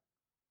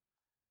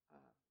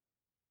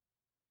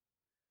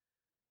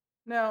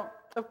 Now,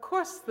 of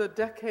course, the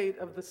decade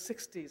of the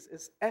 60s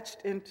is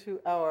etched into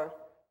our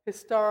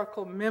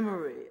historical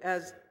memory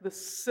as the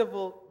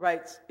civil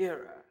rights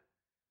era.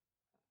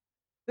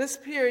 This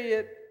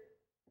period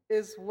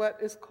is what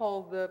is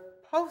called the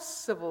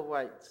post-civil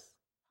rights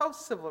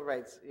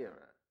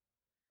era,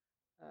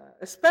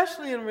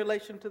 especially in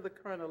relation to the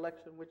current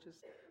election, which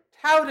is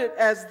touted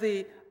as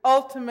the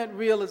ultimate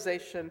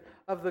realization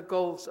of the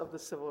goals of the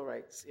civil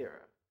rights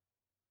era.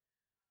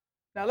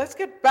 Now let's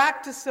get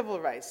back to civil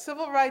rights.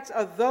 Civil rights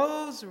are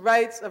those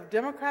rights of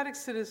democratic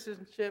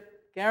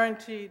citizenship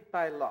guaranteed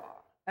by law.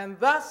 And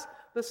thus,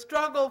 the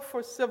struggle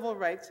for civil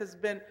rights has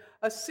been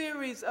a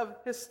series of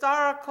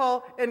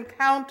historical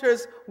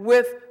encounters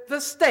with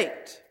the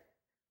state,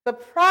 the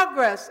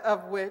progress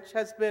of which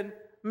has been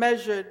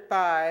measured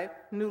by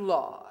new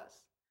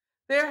laws.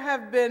 There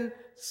have been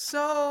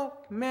so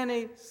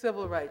many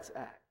civil rights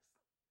acts,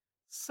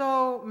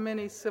 so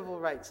many civil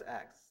rights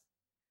acts.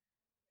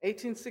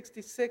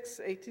 1866,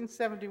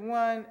 1871,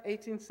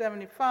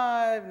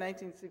 1875,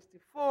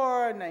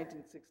 1964,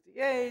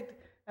 1968,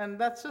 and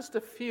that's just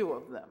a few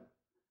of them.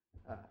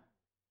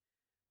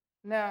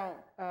 Now,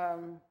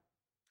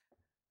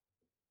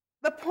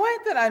 the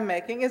point that I'm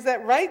making is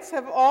that rights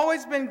have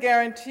always been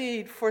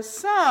guaranteed for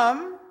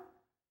some,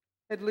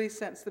 at least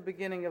since the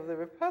beginning of the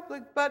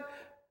Republic, but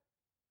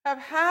have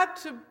had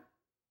to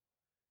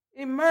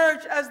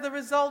emerge as the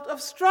result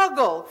of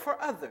struggle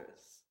for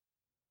others.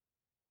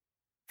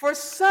 For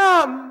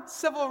some,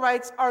 civil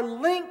rights are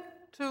linked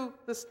to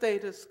the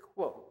status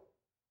quo.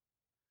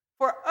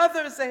 For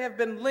others, they have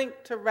been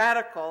linked to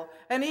radical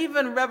and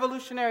even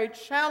revolutionary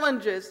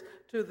challenges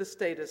to the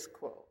status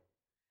quo.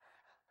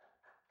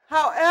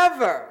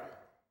 However,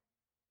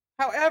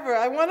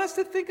 I want us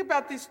to think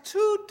about these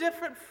two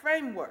different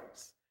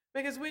frameworks,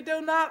 because we do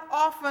not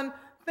often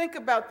think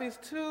about these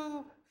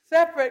two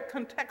separate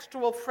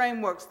contextual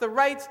frameworks, the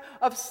rights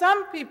of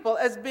some people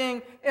as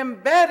being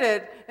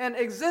embedded in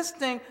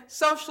existing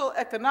social,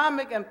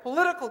 economic, and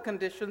political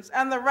conditions,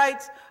 and the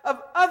rights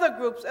of other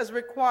groups as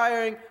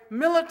requiring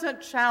militant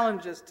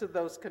challenges to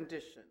those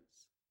conditions.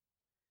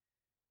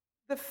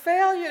 The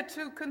failure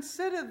to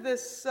consider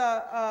this,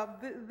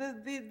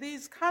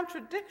 these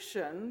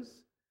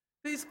contradictions,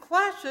 these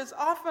clashes,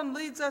 often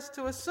leads us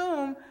to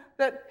assume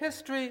that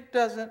history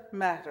doesn't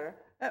matter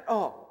at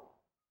all.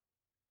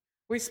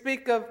 We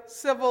speak of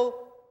civil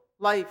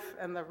life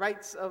and the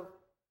rights of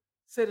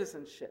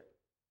citizenship.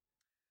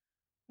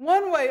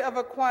 One way of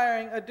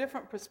acquiring a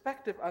different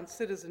perspective on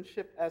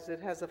citizenship as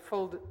it has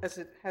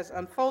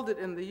unfolded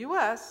in the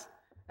U.S.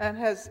 and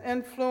has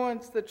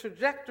influenced the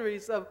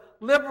trajectories of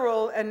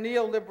liberal and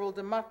neoliberal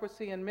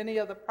democracy in many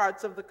other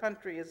parts of the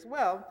country as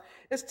well,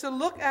 is to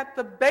look at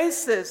the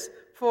basis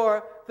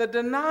for the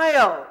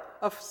denial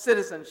of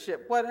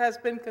citizenship, what has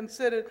been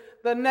considered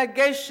the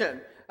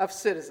negation of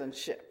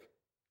citizenship.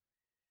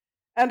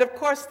 And of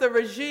course, the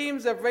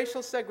regimes of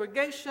racial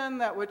segregation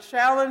that were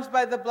challenged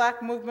by the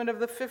Black movement of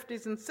the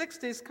 50s and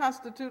 60s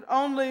constitute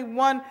only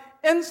one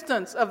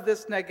instance of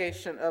this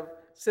negation of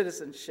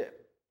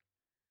citizenship.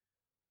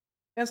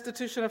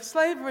 Institution of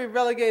slavery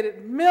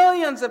relegated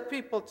millions of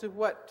people to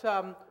what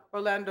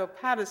Orlando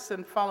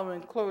Patterson,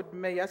 following Claude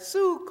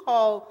Meillassoux,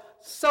 called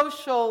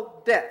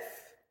social death.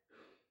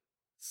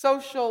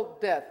 Social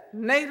death,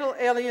 natal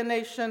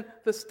alienation,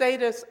 the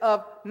status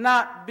of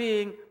not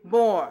being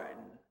born.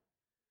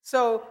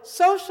 So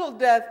social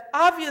death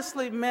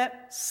obviously meant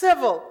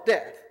civil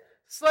death.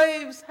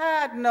 Slaves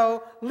had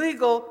no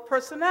legal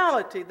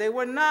personality. They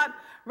were not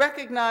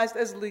recognized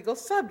as legal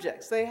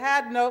subjects. They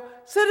had no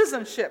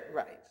citizenship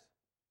rights.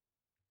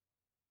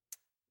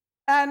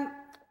 And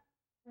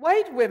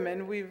white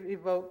women, we've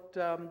evoked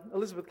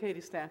Elizabeth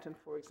Cady Stanton,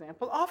 for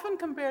example, often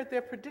compared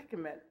their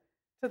predicament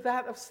to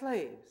that of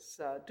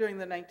slaves during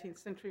the 19th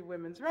century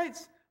women's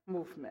rights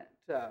movement.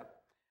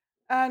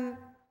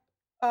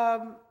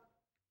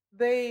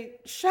 They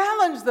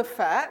challenged the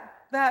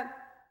fact that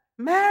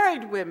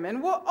married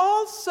women were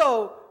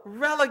also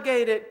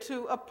relegated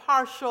to a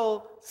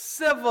partial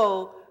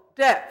civil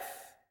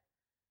death.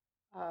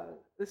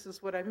 This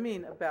is what I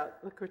mean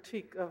about the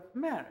critique of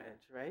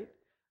marriage, right?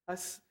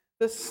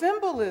 The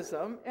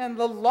symbolism and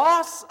the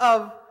loss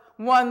of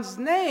one's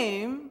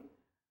name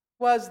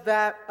was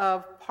that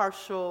of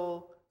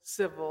partial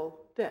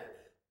civil death.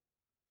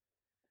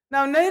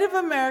 Now, Native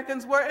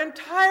Americans were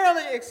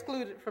entirely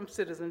excluded from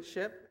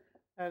citizenship.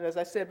 And as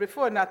I said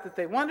before, not that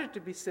they wanted to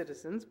be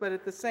citizens, but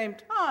at the same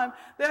time,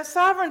 their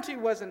sovereignty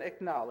wasn't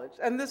acknowledged.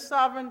 And this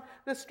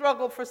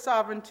struggle for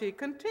sovereignty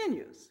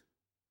continues.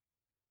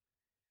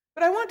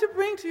 But I want to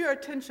bring to your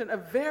attention a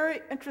very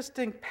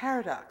interesting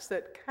paradox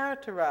that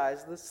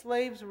characterized the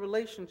slave's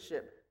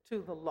relationship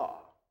to the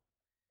law.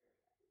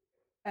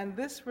 And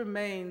this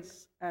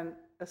remains an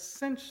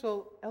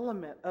essential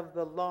element of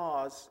the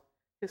law's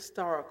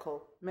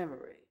historical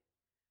memory.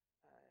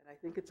 I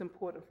think it's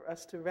important for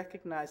us to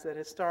recognize that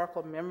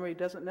historical memory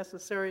doesn't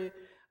necessarily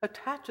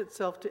attach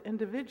itself to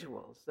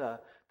individuals,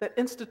 that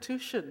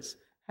institutions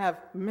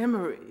have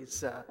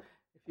memories.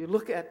 If you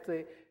look at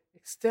the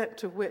extent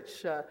to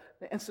which the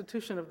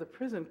institution of the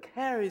prison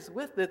carries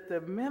with it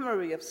the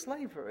memory of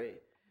slavery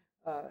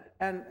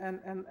and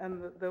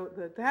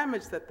the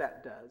damage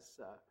that does.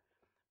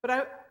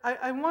 But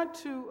I want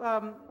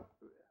to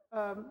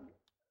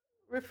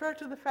refer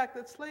to the fact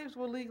that slaves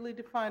were legally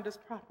defined as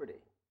property.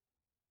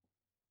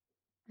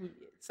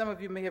 Some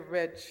of you may have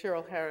read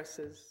Cheryl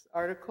Harris's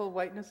article,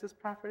 Whiteness is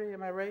Property,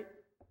 am I right?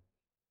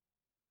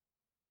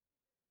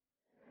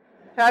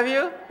 Have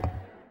you?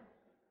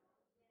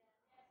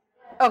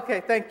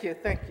 Okay, thank you.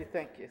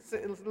 So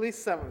at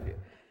least some of you.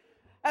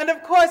 And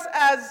of course,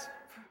 as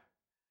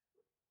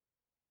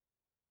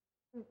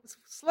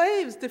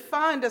slaves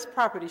defined as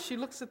property, she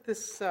looks at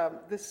this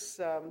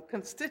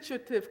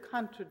constitutive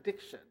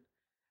contradiction.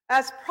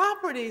 As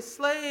property,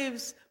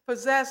 slaves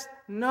possessed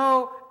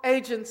no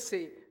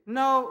agency,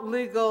 no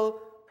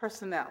legal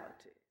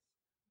personality.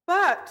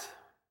 But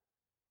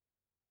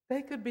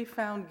they could be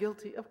found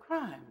guilty of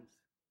crimes.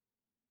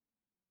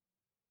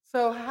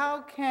 So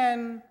how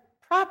can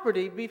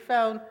property be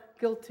found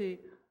guilty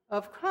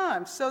of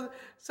crimes? So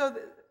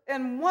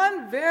in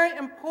one very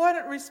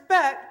important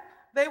respect,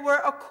 they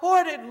were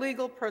accorded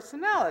legal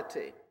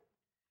personality.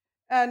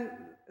 And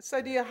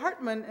Saidiya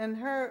Hartman, in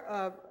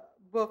her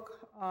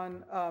book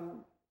on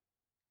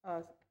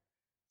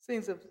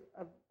Scenes of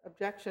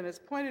Objection, has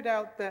pointed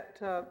out that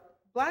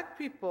Black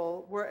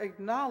people were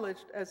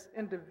acknowledged as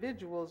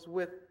individuals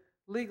with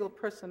legal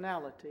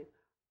personality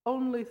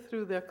only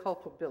through their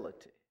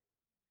culpability.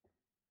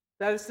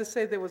 That is to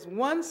say, there was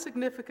one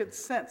significant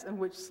sense in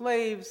which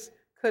slaves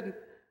could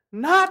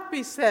not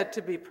be said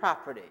to be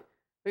property,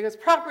 because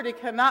property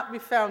cannot be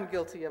found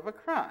guilty of a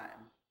crime.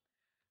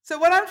 So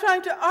what I'm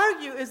trying to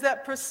argue is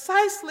that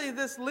precisely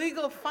this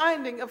legal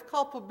finding of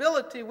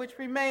culpability, which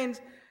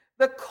remains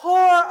the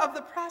core of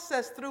the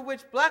process through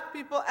which Black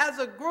people as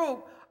a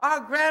group are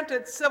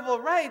granted civil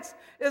rights,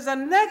 is a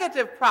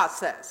negative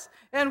process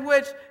in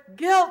which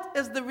guilt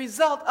is the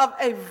result of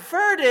a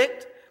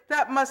verdict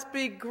that must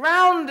be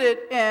grounded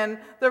in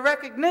the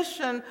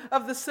recognition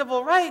of the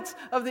civil rights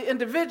of the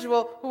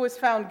individual who is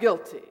found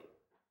guilty.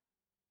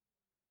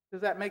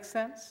 Does that make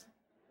sense?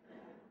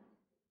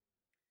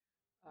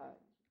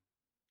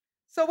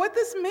 So what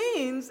this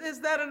means is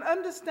that an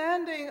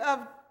understanding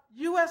of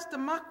U.S.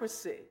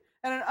 democracy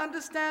and an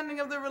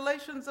understanding of the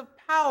relations of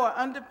power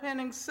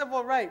underpinning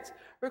civil rights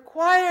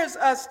requires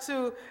us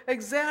to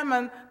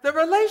examine the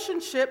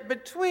relationship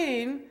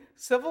between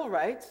civil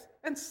rights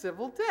and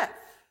civil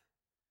death,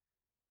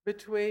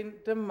 between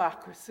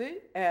democracy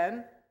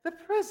and the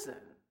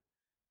prison,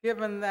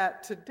 given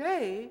that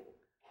today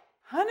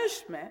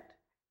punishment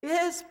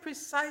is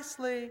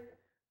precisely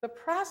the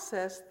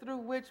process through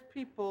which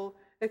people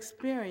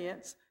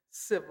experience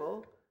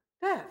civil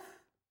death.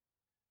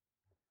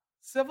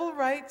 Civil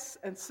rights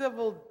and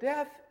civil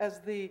death as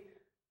the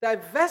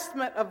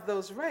divestment of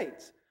those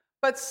rights.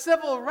 But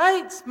civil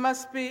rights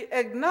must be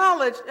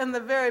acknowledged in the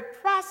very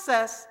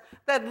process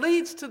that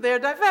leads to their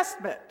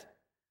divestment.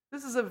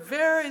 This is a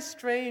very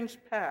strange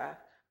path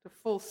to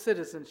full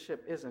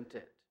citizenship, isn't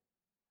it?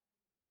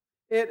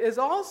 It is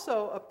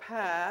also a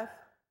path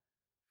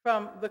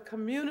from the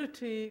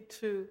community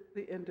to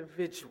the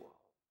individual.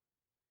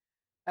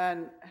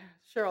 And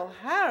Cheryl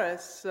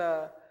Harris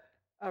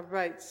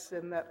writes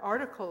in that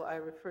article I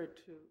referred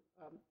to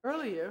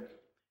earlier,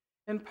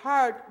 in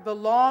part, the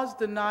law's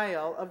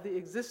denial of the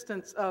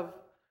existence of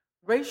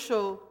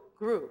racial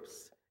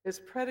groups is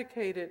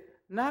predicated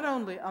not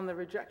only on the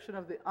rejection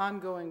of the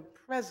ongoing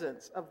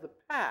presence of the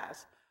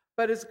past,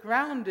 but is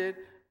grounded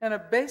in a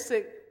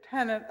basic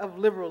tenet of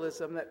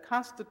liberalism that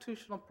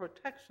constitutional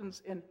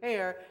protections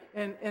inhere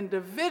in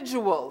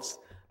individuals,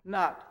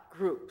 not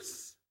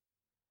groups.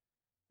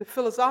 The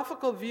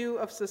philosophical view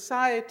of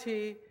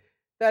society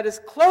that is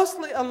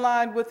closely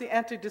aligned with the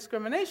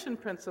anti-discrimination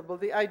principle,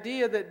 the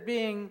idea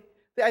being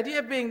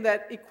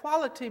that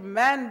equality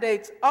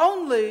mandates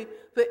only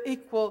the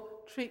equal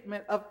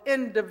treatment of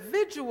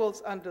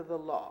individuals under the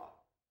law.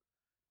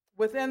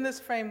 Within this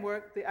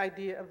framework, the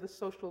idea of the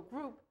social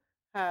group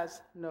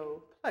has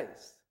no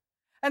place.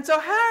 And so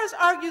Harris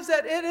argues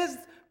that it is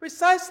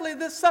precisely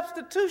this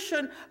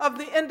substitution of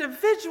the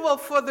individual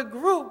for the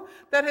group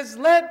that has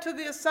led to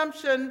the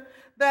assumption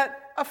that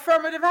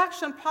affirmative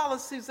action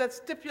policies that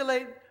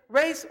stipulate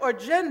race or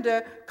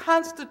gender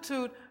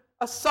constitute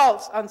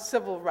assaults on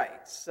civil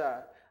rights.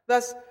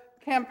 Thus,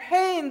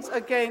 campaigns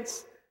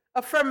against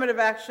affirmative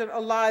action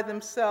ally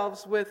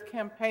themselves with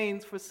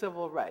campaigns for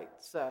civil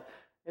rights.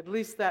 At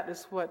least that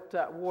is what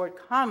Ward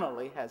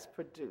Connolly has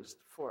produced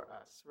for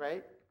us,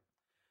 right?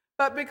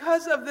 But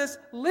because of this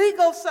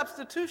legal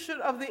substitution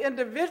of the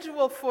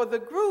individual for the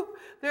group,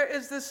 there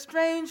is this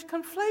strange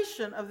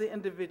conflation of the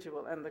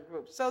individual and the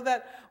group, so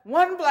that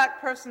one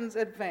Black person's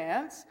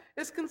advance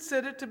is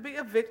considered to be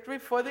a victory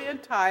for the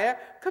entire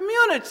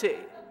community.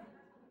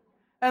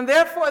 And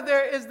therefore,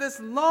 there is this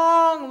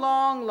long,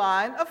 long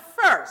line of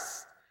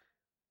firsts,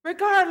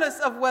 regardless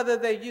of whether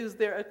they use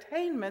their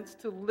attainments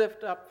to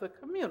lift up the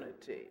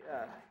community.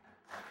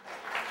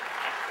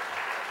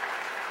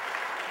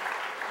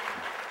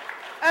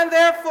 And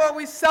therefore,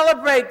 we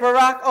celebrate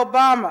Barack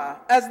Obama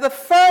as the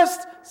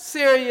first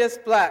serious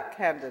Black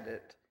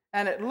candidate.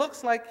 And it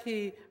looks like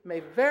he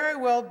may very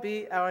well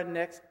be our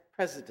next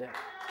president.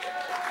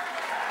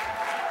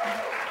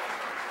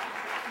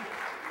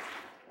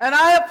 And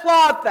I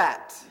applaud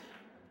that.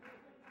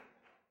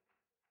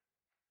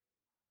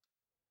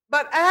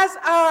 But as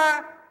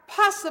our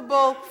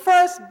possible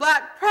first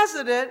Black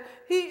president,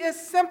 he is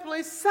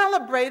simply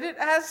celebrated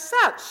as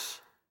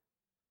such.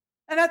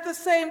 And at the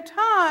same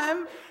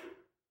time,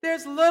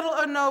 there's little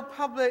or no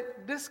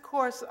public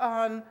discourse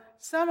on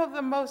some of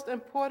the most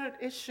important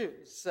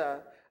issues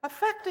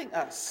affecting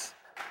us.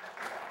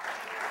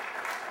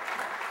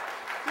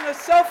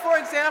 So for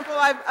example,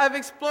 I've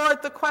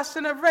explored the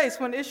question of race.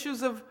 When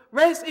issues of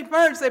race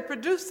emerge, they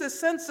produce this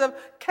sense of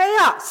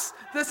chaos,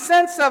 this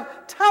sense of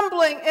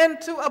tumbling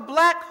into a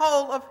black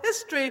hole of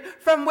history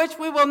from which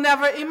we will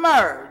never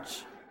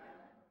emerge.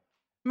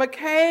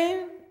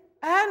 McCain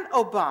and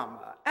Obama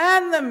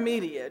and the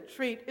media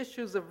treat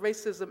issues of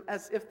racism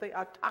as if they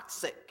are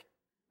toxic,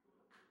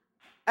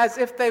 as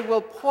if they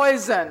will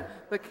poison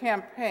the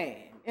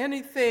campaign,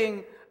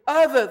 anything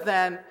other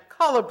than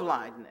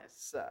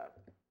colorblindness.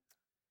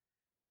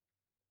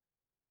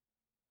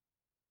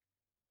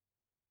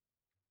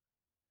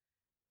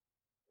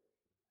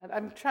 And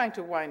I'm trying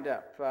to wind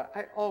up.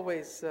 I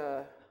always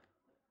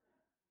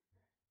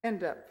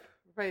end up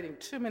writing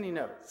too many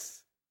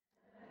notes.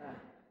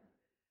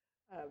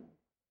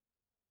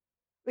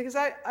 Because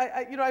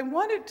I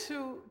wanted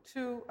to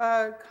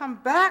come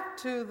back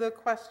to the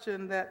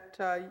question that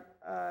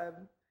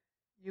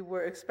you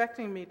were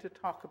expecting me to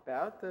talk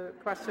about, the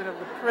question of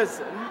the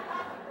prison,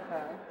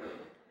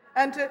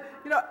 and to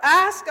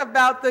ask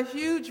about the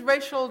huge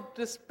racial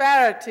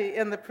disparity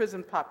in the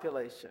prison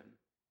population.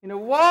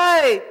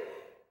 Why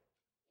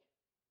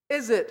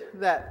is it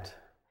that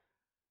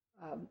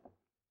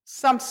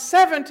some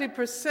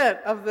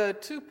 70% of the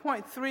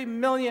 2.3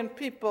 million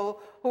people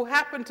who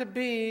happen to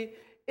be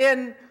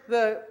in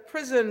the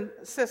prison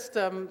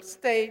system,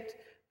 state,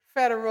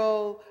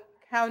 federal,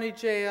 county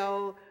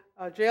jail,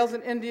 jails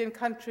in Indian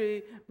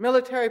country,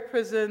 military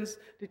prisons,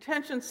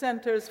 detention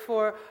centers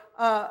for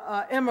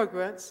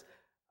immigrants,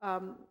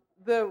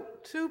 the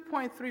 3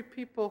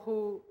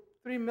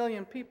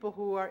 million people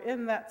who are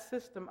in that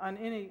system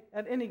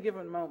at any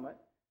given moment,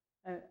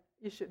 and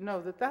you should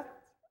know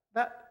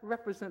that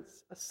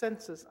represents a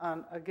census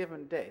on a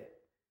given day.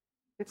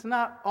 It's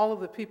not all of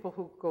the people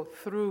who go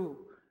through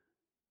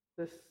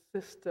the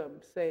system,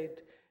 say,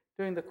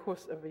 during the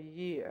course of a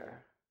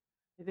year.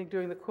 I think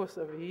during the course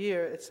of a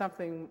year, it's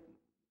something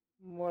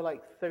more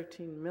like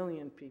 13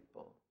 million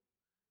people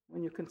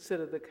when you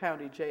consider the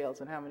county jails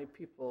and how many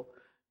people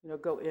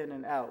go in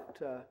and out.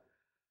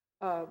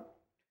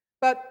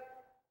 But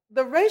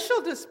the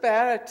racial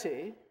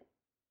disparity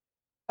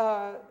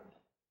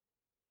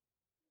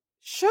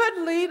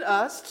should lead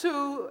us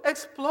to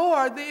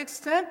explore the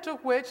extent to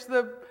which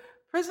the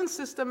prison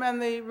system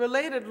and the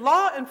related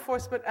law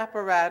enforcement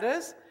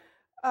apparatus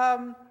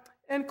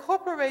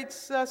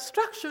incorporates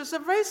structures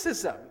of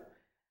racism.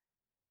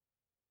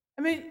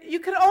 I mean, you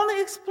can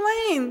only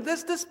explain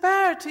this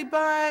disparity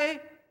by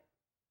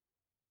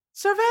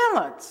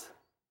surveillance.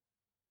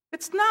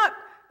 It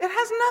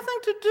has nothing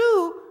to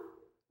do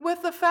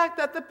with the fact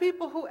that the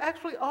people who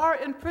actually are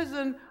in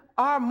prison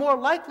are more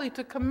likely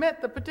to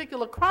commit the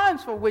particular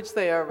crimes for which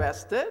they are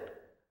arrested.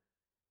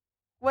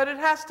 What it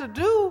has to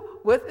do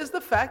with is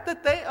the fact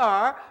that they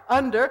are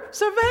under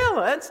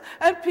surveillance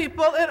and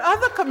people in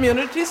other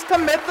communities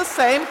commit the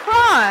same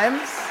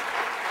crimes,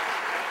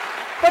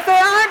 but they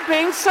aren't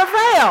being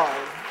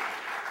surveilled.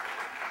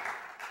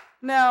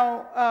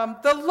 Now,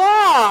 the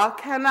law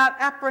cannot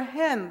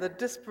apprehend the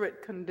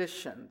disparate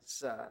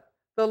conditions.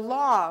 The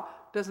law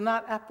does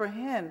not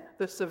apprehend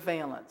the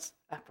surveillance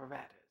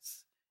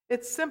apparatus.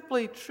 It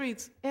simply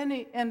treats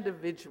any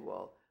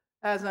individual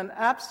as an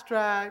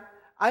abstract,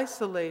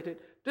 isolated,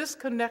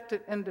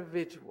 disconnected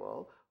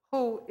individual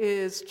who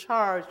is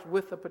charged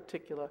with a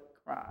particular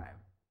crime.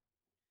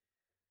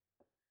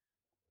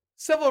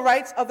 Civil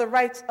rights are the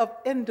rights of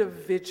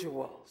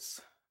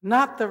individuals,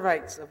 not the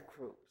rights of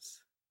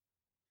groups.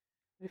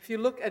 If you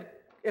look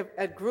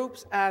at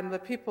groups and the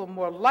people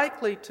more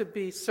likely to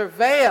be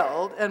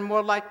surveilled and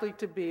more likely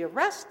to be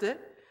arrested,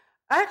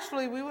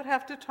 actually we would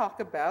have to talk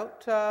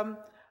about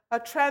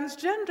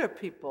transgender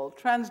people.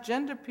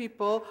 Transgender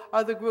people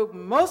are the group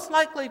most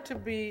likely to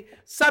be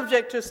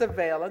subject to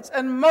surveillance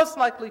and most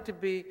likely to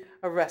be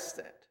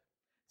arrested.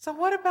 So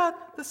what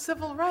about the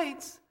civil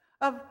rights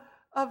of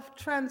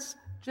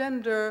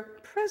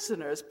transgender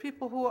prisoners,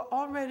 people who are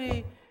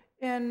already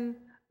in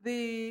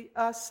the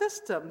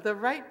system, the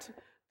right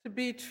to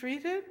be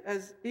treated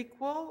as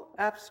equal,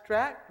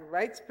 abstract,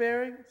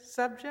 rights-bearing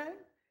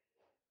subject?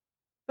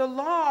 The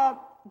law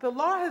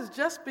has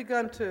just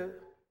begun to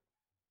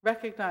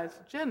recognize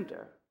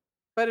gender,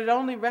 but it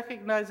only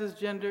recognizes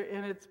gender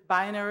in its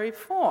binary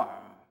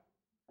form.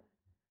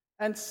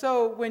 And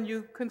so when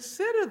you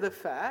consider the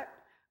fact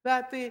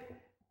that the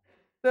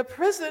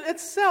prison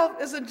itself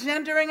is a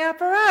gendering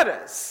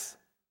apparatus,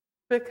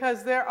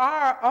 because there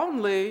are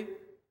only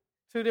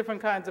two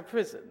different kinds of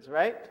prisons,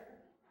 right?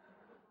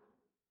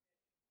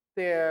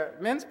 There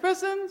are men's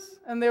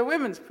prisons and there are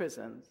women's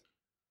prisons.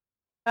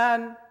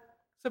 And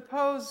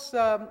suppose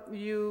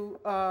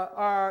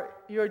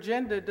your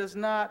gender does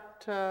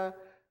not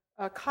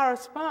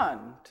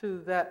correspond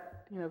to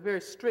that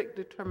very strict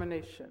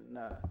determination.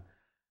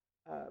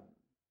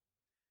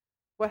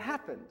 What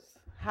happens?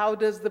 How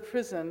does the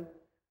prison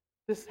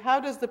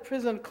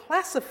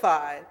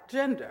classify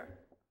gender?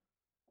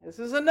 This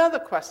is another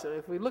question.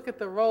 If we look at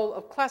the role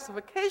of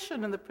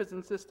classification in the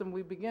prison system,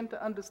 we begin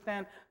to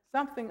understand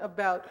something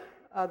about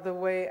the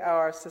way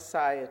our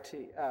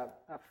society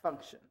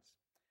functions.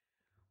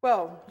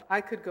 Well,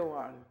 I could go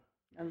on.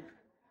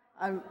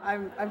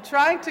 I'm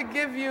trying to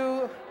give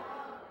you...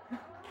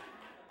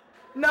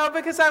 No,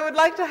 because I would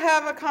like to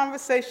have a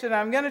conversation.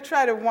 I'm going to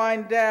try to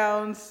wind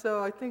down,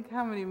 so I think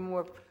how many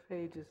more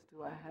pages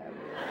do I have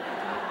here?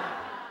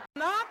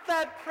 Not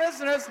that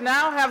prisoners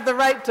now have the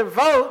right to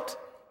vote.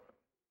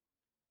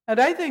 And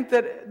I think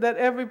that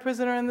every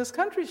prisoner in this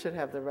country should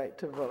have the right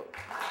to vote.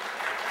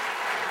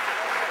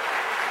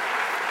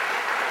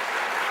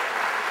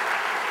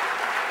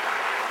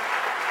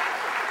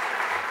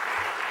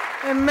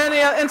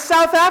 In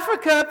South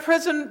Africa,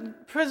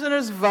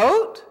 prisoners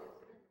vote.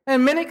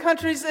 In many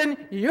countries in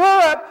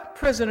Europe,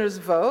 prisoners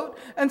vote,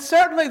 and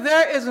certainly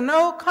there is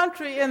no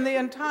country in the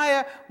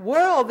entire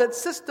world that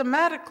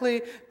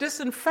systematically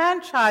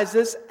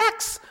disenfranchises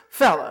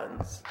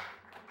ex-felons.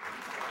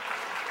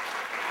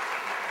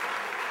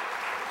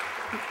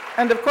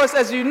 And of course,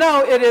 as you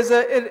know, it is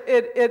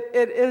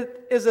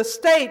a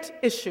state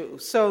issue.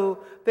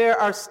 So there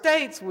are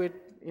states,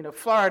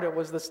 Florida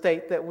was the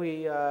state that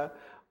we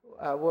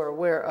were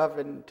aware of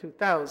in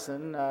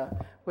 2000,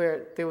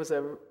 where there was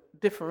a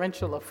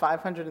differential of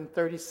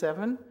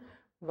 537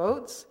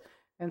 votes,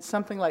 and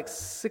something like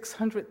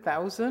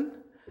 600,000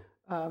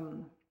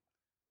 former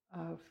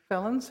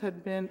felons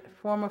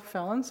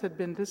had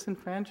been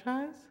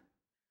disenfranchised.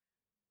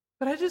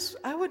 But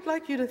I would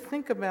like you to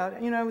think about,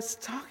 I was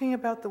talking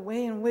about the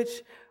way in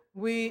which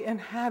we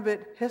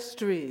inhabit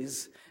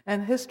histories,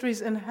 and histories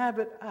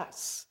inhabit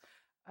us.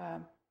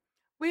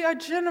 We are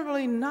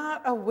generally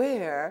not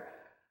aware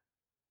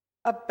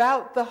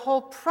about the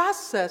whole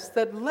process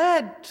that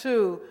led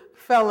to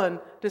felon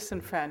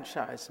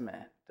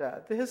disenfranchisement,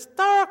 the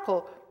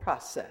historical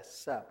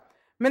process.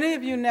 Many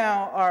of you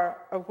now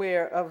are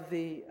aware of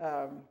the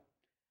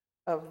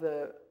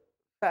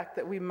fact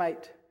that we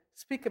might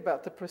speak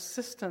about the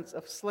persistence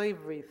of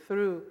slavery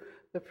through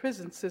the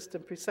prison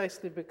system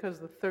precisely because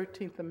the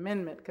 13th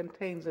Amendment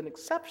contains an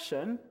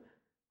exception,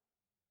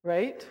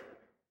 right?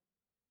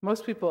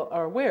 Most people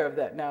are aware of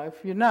that now.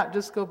 If you're not,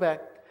 just go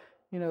back,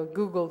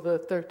 Google the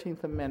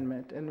 13th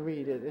Amendment and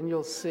read it, and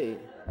you'll see.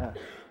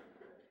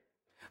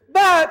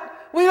 But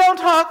we don't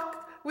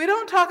talk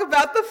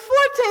about the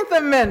 14th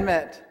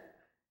Amendment,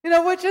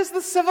 which is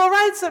the Civil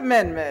Rights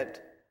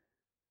Amendment.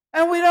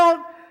 And we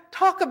don't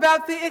talk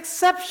about the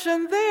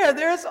exception there.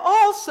 There is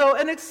also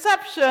an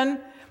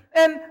exception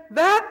in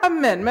that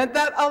amendment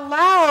that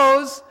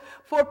allows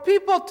for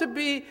people to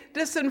be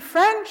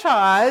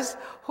disenfranchised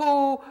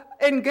who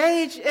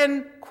engage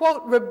in,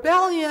 quote,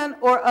 rebellion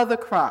or other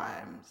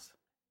crimes.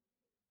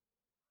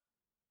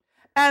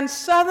 And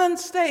southern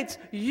states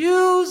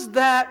use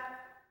that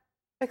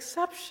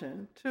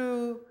exception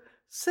to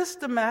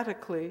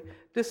systematically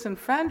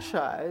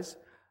disenfranchise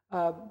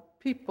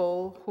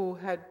people who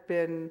had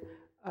been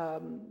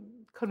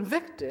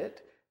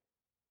convicted,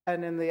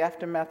 and in the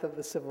aftermath of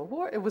the Civil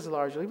War, it was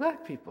largely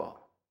black people.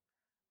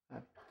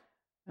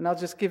 And I'll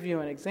just give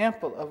you an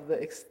example of the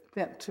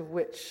extent to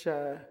which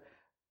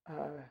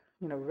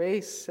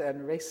race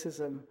and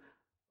racism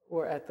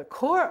were at the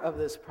core of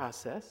this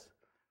process.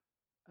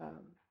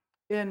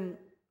 In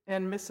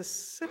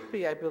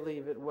Mississippi, I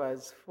believe it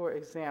was, for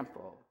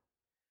example,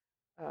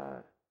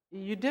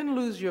 you didn't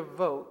lose your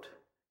vote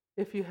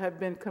if you had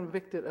been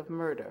convicted of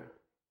murder.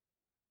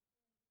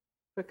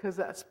 Because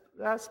that's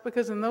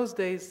because in those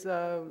days,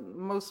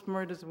 most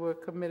murders were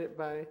committed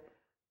by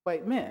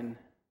white men.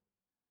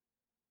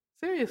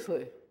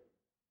 Seriously.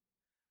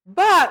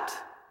 But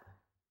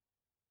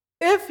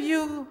if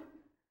you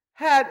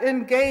had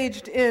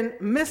engaged in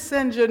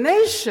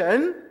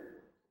miscegenation,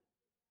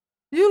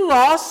 you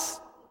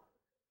lost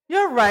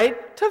your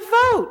right to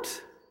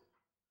vote.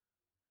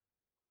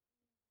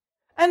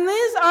 And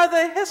these are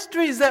the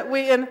histories that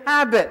we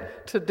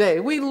inhabit today.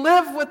 We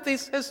live with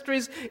these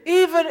histories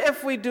even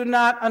if we do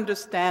not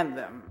understand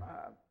them.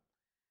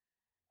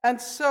 And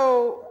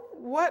so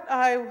what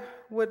I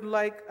would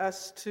like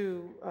us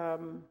to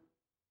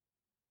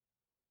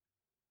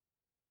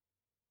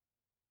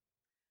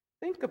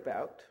think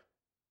about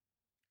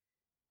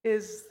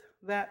is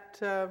that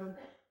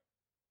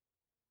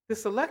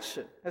this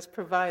election has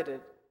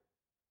provided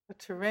a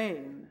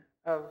terrain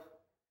of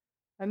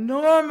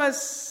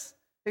enormous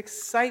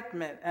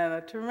excitement and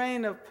a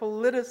terrain of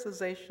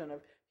politicization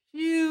of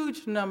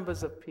huge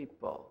numbers of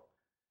people,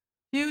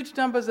 huge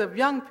numbers of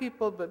young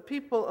people, but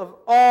people of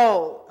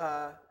all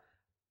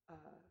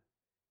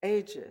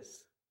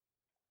ages.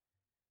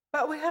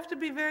 But we have to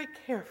be very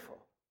careful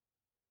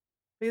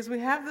because we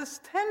have this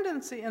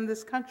tendency in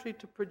this country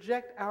to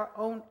project our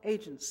own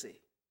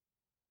agency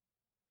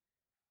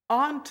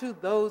onto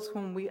those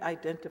whom we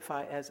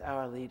identify as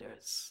our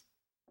leaders.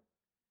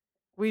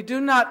 We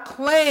do not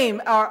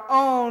claim our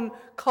own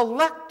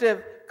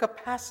collective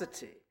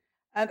capacity.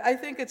 And I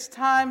think it's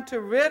time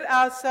to rid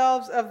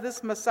ourselves of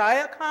this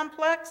Messiah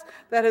complex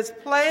that has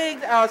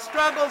plagued our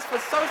struggles for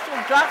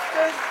social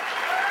justice.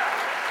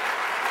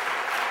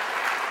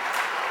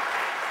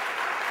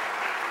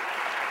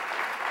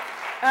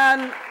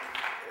 And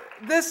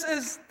this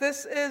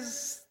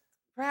is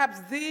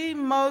perhaps the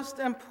most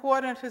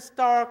important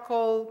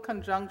historical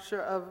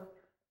conjuncture of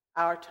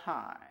our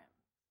time.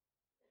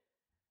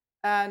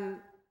 And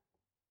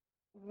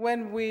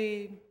when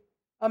we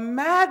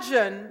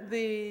imagine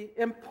the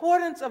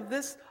importance of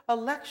this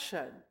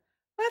election,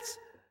 let's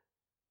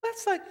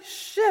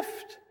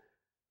shift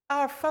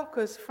our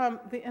focus from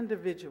the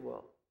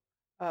individual,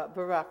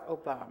 Barack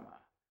Obama.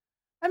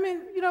 I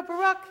mean,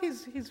 Barack,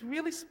 he's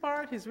really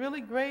smart, he's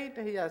really great,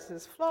 he has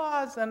his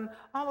flaws and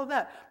all of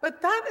that.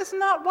 But that is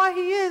not why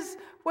he is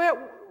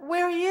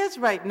where he is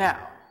right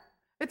now.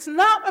 It's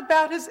not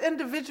about his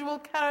individual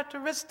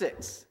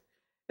characteristics.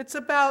 It's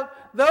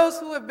about those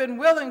who have been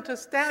willing to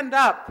stand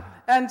up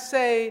and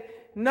say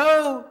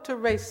no to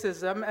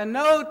racism and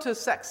no to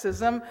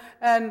sexism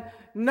and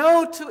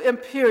no to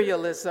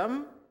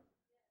imperialism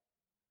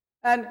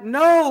and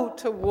no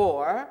to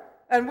war.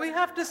 And we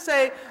have to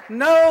say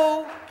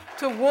no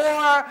to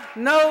war,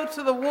 no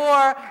to the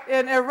war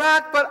in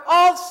Iraq, but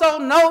also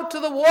no to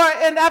the war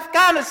in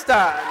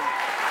Afghanistan.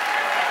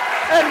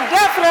 And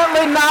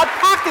definitely not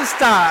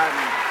Pakistan.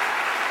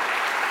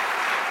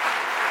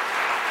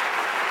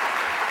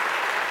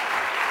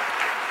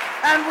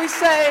 And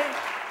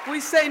we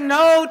say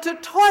no to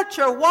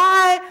torture.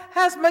 Why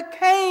has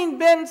McCain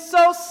been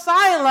so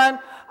silent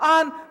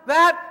on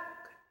that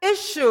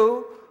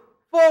issue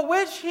for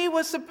which he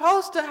was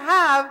supposed to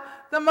have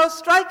the most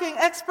striking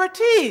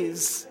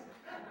expertise?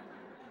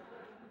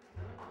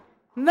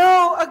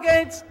 No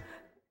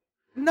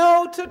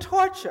to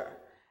torture.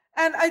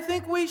 And I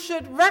think we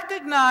should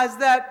recognize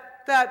that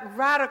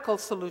radical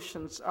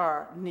solutions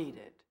are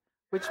needed,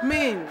 which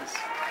means,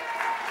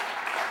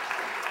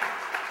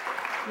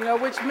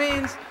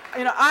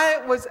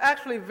 I was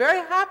actually very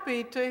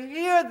happy to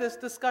hear this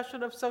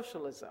discussion of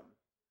socialism.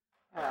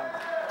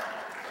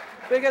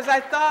 Because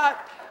I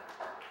thought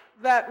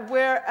that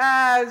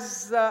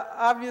whereas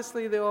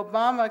obviously the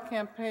Obama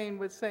campaign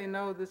would say,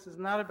 no, this is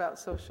not about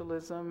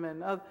socialism,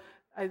 and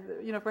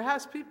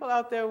perhaps people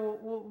out there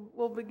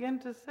will begin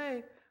to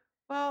say,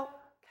 well,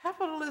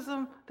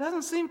 capitalism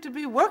doesn't seem to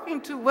be working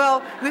too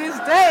well these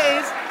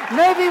days.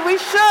 Maybe we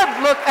should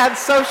look at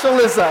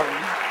socialism.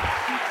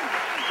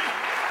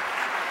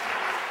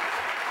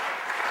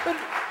 But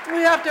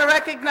we have to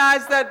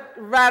recognize that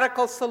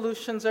radical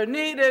solutions are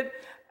needed,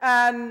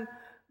 and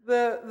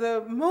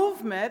the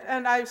movement,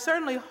 and I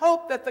certainly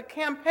hope that the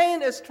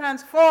campaign is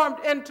transformed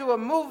into a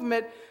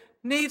movement,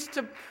 needs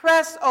to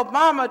press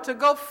Obama to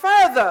go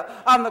further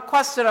on the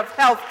question of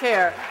health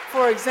care,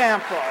 for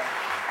example,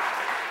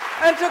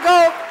 and to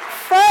go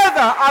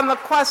further on the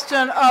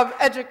question of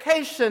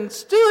education.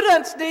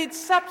 Students need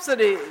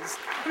subsidies.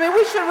 I mean,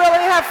 we should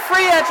really have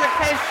free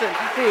education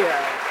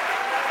here.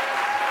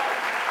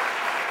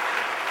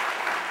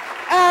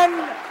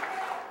 And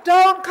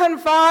don't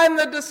confine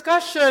the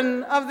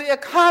discussion of the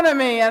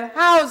economy and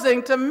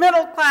housing to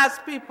middle-class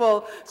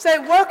people. Say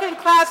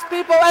working-class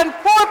people and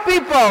poor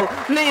people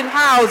need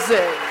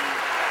housing.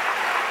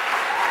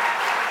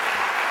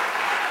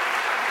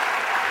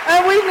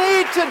 And we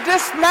need to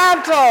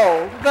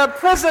dismantle the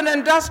prison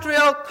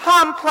industrial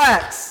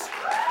complex.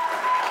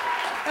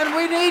 And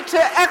we need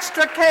to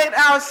extricate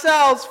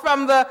ourselves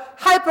from the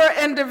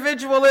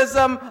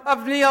hyper-individualism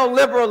of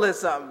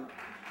neoliberalism.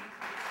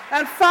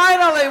 And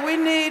finally, we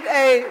need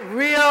a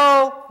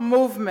real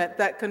movement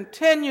that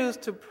continues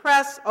to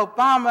press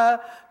Obama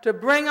to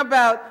bring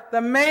about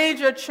the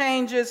major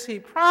changes he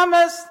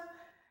promised,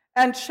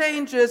 and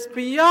changes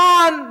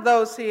beyond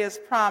those he has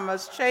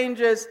promised,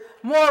 changes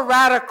more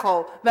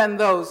radical than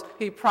those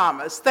he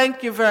promised.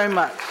 Thank you very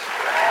much.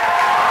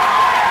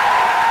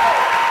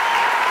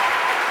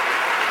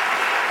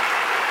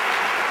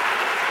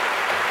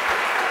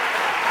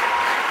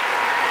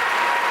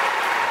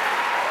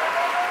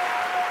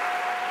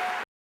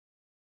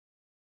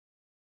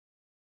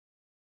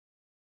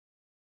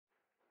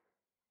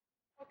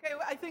 Okay,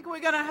 I think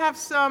we're going to have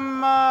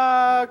some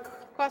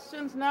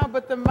questions now,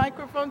 but the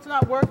microphone's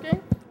not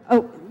working.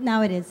 Oh,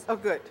 now it is. Oh,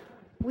 good.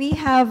 We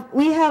have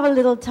a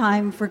little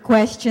time for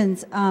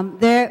questions.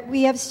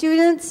 We have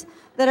students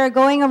that are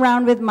going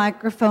around with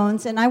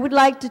microphones, and I would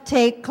like to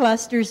take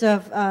clusters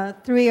of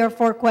 3 or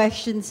 4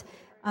 questions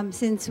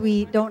since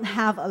we don't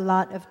have a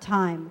lot of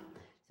time.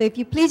 So if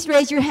you please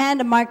raise your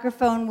hand, a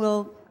microphone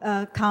will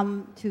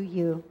come to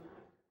you.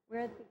 Go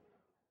ahead.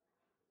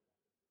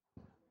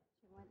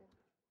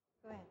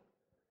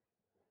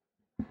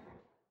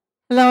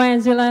 Hello,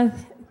 Angela.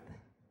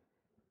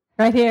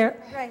 Right here.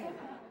 Right here.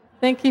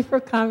 Thank you for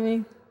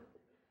coming.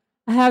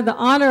 I have the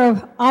honor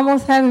of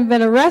almost having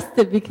been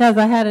arrested because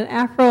I had an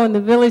afro in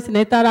the village and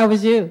they thought I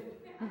was you.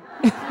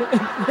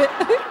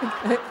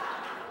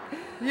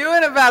 You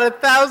and about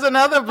 1,000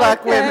 other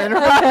black women,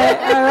 right?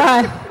 Okay, all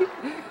right.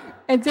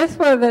 And just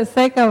for the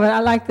sake of it, I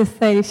like to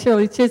say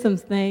Shirley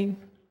Chisholm's name.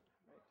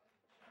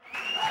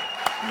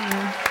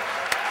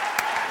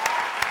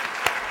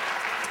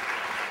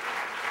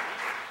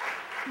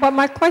 But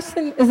my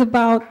question is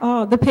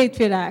about the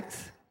Patriot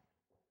Acts.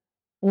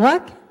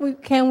 What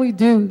can we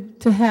do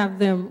to have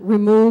them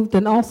removed?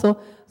 And also,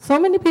 so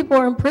many people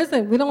are in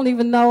prison. We don't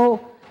even know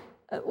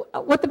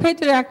what the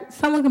Patriot Act,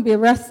 someone can be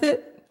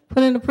arrested,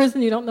 put in a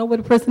prison, you don't know where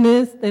the prison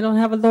is, they don't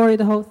have a lawyer,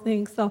 the whole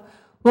thing. So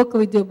what can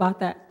we do about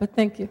that? But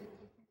thank you.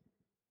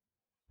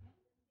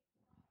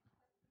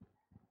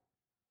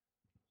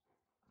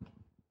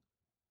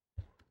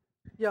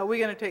 Yeah,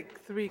 we're going to take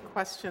 3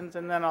 questions,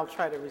 and then I'll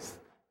try to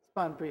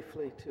respond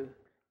briefly to.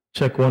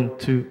 Check 1,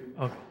 2.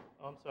 Okay.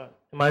 Oh, I'm sorry.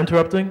 Am I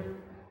interrupting?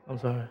 I'm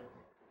sorry.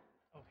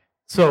 Okay.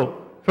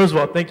 So, first of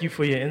all, thank you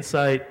for your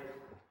insight,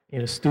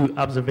 astute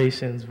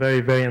observations.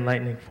 Very, very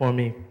enlightening for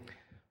me.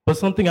 But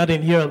something I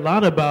didn't hear a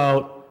lot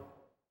about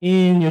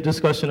in your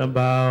discussion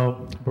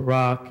about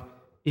Barack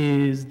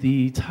is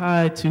the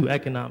tie to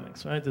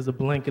economics, right? There's a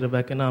blanket of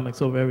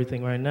economics over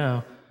everything right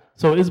now.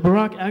 So is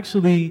Barack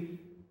actually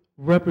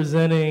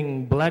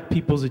representing black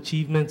people's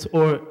achievements,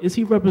 or is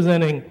he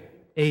representing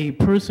a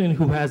person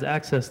who has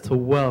access to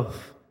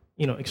wealth,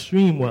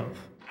 extreme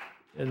wealth,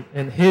 and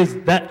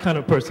that kind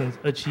of person's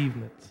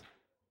achievements?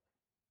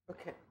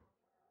 Okay.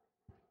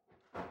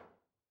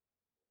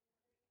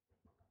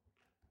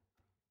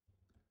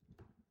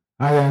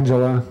 Hi,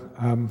 Angela.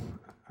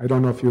 I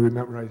don't know if you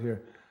remember right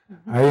here.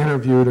 I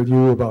interviewed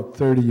you about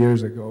 30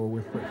 years ago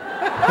with.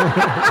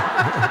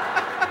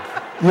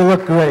 You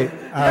look great.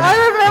 I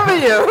remember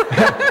you.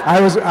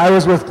 I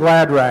was with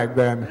GladRag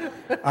then.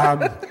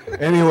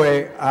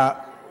 Anyway,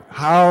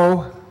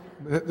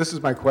 this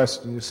is my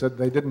question. You said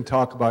they didn't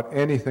talk about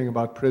anything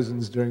about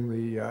prisons during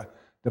the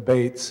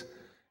debates,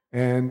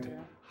 and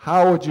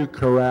how would you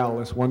corral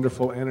this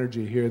wonderful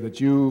energy here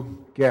that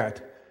you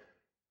get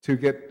to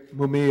get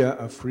Mumia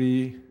a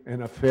free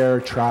and a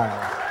fair trial?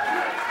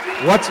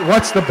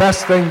 What's the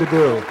best thing to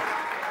do?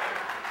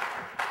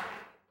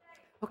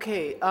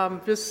 Okay, I'm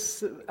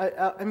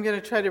going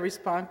to try to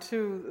respond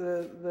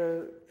to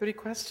the three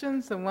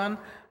questions. The one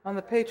on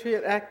the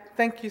Patriot Act,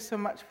 thank you so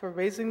much for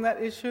raising that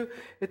issue.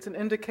 It's an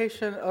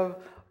indication of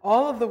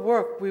all of the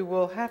work we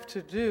will have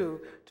to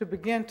do to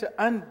begin to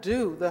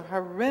undo the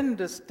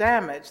horrendous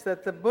damage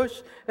that the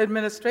Bush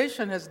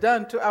administration has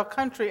done to our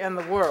country and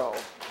the world.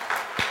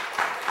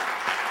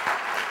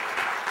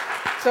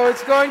 So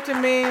it's going to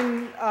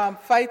mean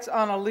fights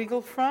on a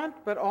legal front,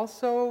 but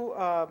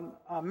also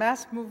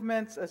mass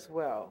movements as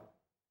well.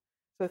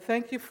 So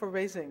thank you for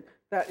raising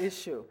that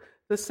issue.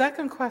 The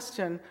second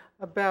question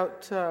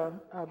about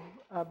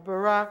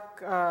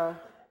Barack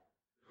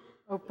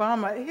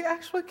Obama, he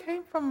actually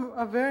came from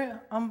a very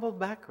humble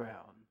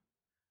background.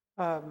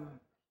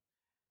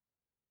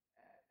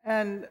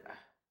 And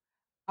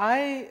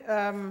I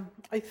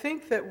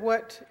think that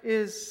what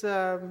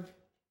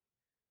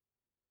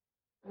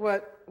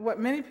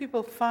many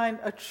people find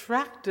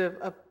attractive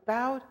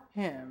about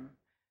him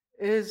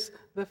is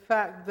the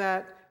fact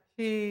that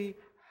he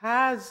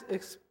has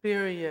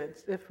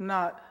experienced, if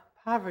not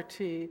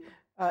poverty,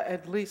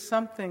 at least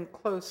something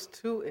close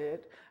to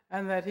it,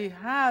 and that he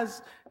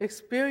has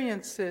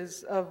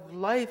experiences of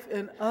life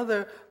in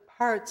other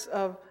parts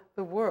of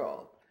the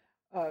world.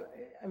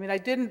 I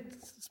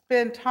didn't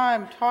spend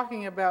time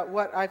talking about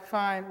what I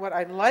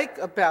like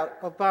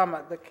about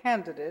Obama, the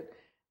candidate,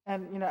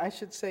 and I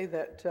should say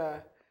that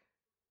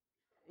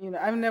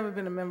I've never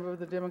been a member of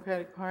the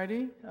Democratic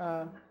Party.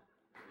 I'm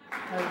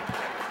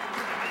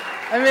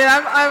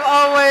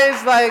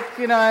always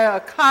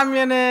a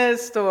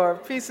communist or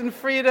peace and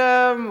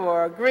freedom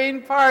or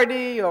Green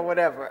Party or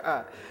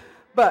whatever.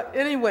 But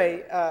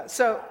anyway,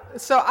 so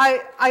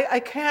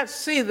I can't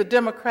see the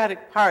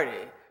Democratic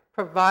Party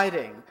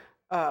providing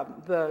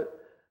the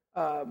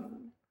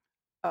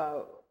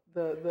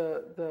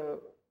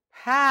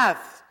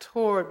path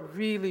toward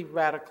really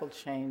radical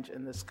change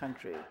in this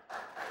country,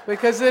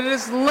 because it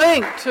is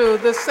linked to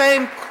the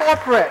same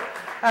corporate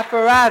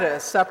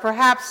apparatus.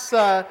 Perhaps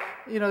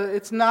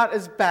it's not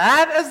as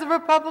bad as the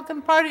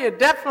Republican Party. It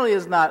definitely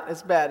is not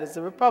as bad as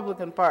the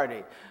Republican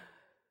Party.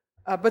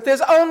 But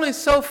there's only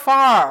so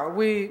far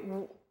we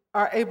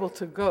are able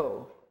to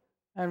go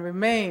and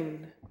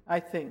remain, I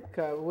think,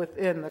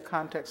 within the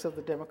context of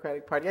the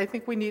Democratic Party. I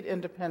think we need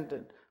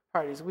independent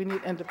parties. We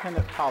need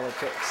independent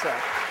politics.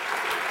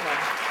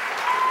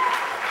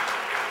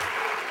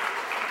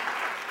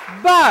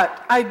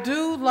 But I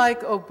do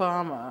like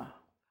Obama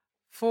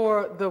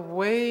for the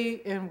way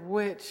in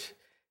which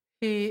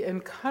he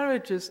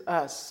encourages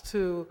us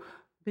to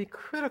be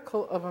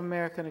critical of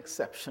American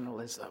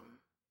exceptionalism.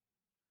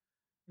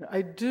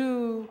 I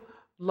do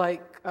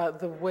like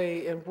the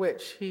way in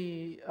which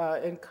he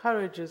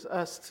encourages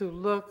us to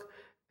look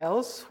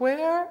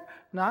elsewhere,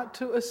 not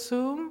to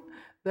assume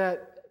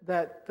that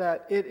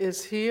it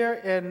is here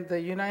in the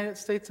United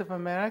States of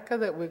America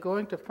that we're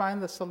going to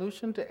find the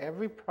solution to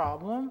every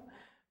problem.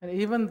 And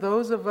even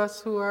those of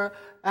us who are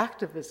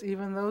activists,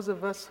 even those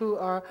of us who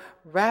are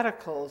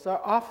radicals,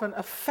 are often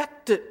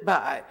affected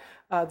by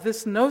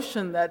this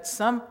notion that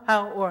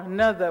somehow or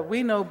another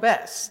we know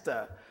best.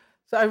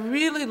 So I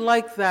really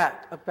like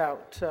that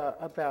about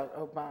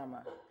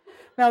Obama.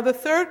 Now, the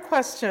third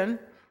question,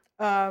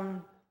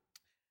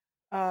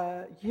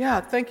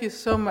 thank you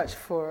so much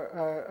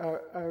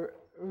for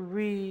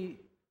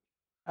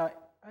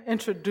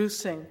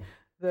introducing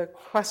the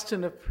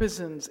question of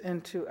prisons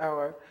into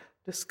our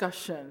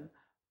discussion,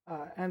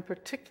 and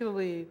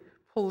particularly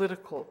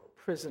political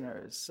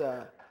prisoners.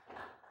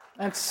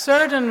 And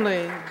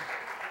certainly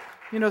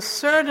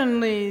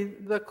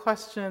the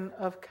question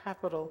of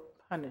capital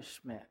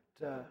punishment.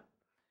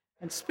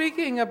 And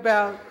speaking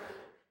about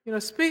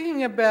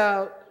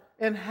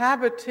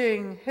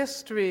inhabiting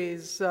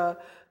histories,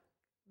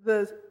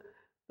 the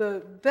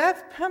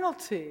death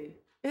penalty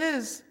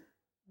is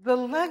the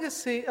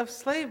legacy of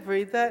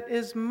slavery that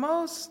is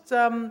most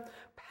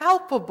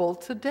palpable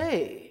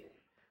today.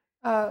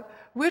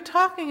 We're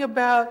talking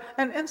about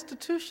an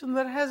institution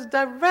that has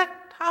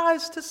direct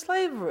ties to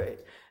slavery.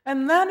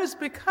 And that is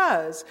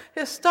because,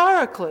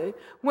 historically,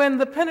 when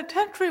the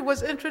penitentiary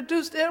was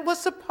introduced, it was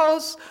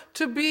supposed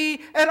to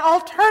be an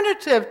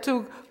alternative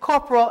to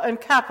corporal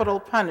and capital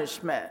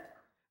punishment.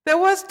 There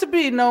was to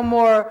be no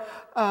more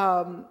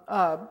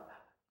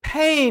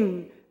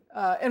pain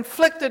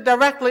inflicted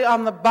directly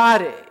on the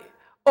body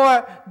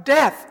or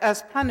death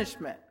as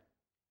punishment.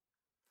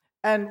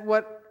 And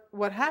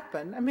what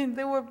happened,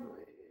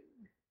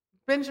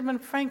 Benjamin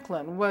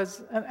Franklin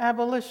was an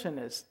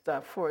abolitionist,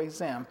 for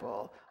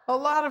example. A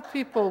lot of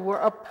people were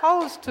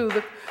opposed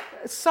to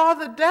saw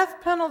the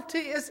death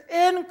penalty as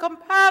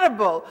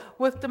incompatible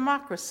with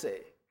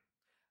democracy.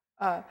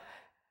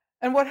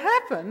 And what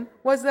happened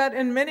was that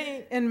in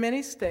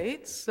many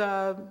states,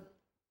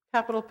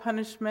 capital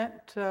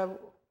punishment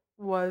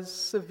was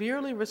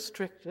severely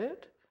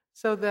restricted,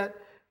 so that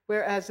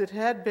whereas it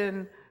had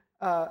been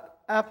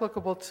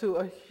applicable to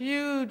a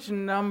huge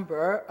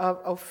number of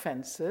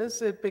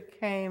offenses, it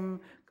became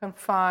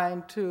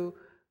confined to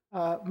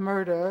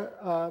murder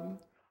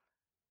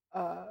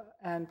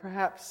and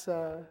perhaps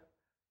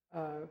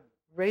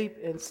rape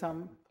in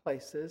some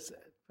places,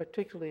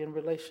 particularly in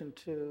relation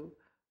to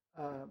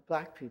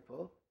black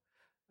people.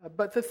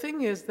 But the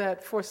thing is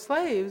that for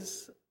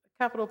slaves,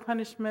 capital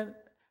punishment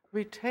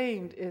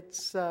retained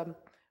its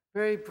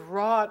very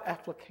broad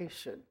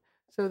application,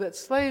 so that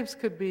slaves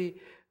could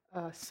be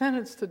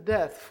sentenced to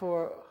death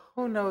for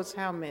who knows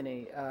how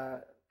many,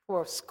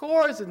 for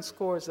scores and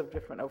scores of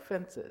different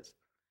offenses.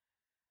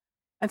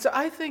 And so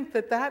I think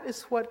that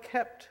is what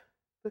kept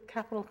the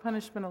capital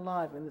punishment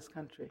alive in this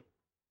country.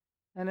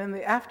 And in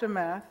the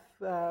aftermath,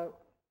 the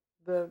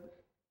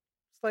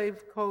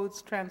slave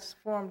codes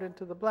transformed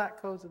into the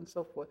black codes and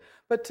so forth.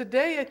 But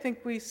today I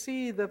think we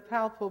see the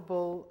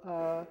palpable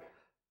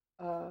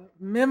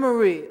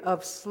memory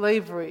of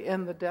slavery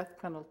in the death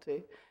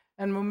penalty.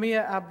 And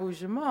Mumia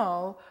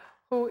Abu-Jamal,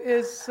 who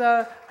is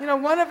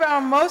one of our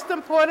most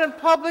important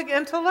public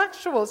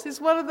intellectuals. He's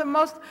one of the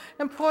most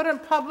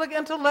important public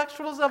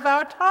intellectuals of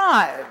our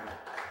time.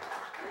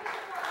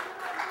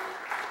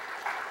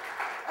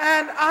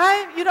 And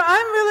I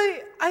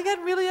get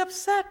really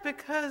upset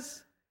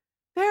because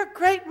there are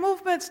great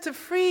movements to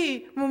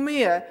free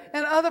Mumia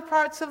in other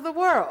parts of the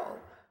world.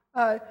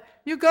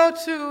 You go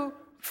to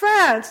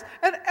France,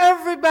 and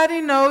everybody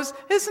knows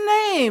his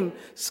name.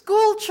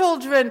 School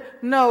children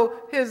know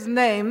his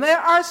name. There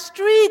are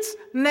streets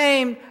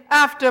named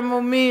after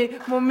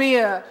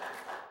Mumia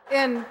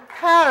in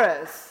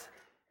Paris.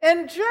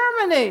 In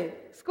Germany,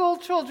 school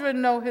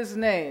children know his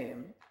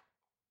name.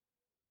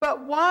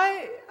 But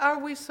why are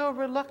we so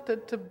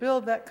reluctant to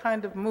build that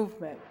kind of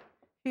movement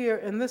here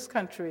in this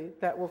country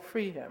that will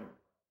free him?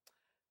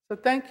 So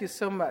thank you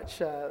so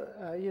much.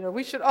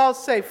 We should all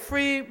say,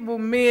 free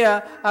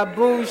Mumia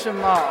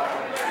Abu-Jamal.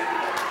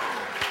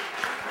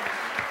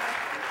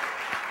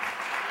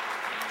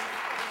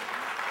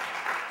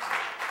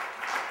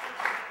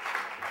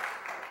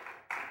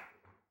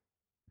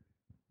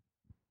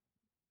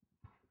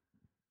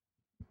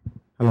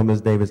 Hello,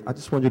 Ms. Davis. I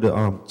just want you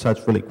to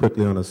touch really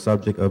quickly on the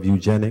subject of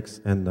eugenics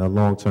and the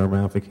long-term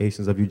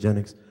ramifications of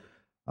eugenics.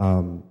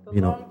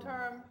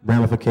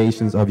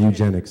 Ramifications of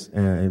eugenics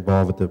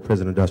involved with the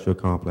prison industrial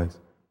complex.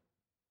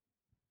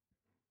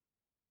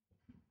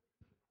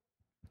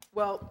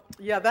 Well,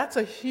 yeah, that's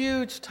a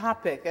huge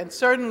topic, and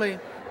certainly,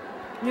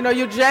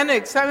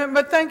 eugenics.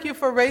 But thank you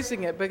for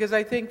raising it, because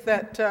I think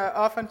that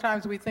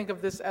oftentimes we think of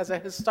this as a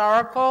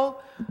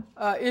historical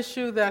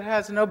issue that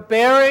has no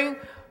bearing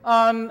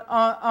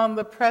on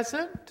the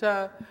present.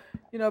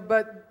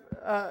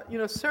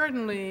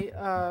 Certainly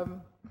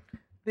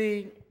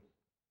the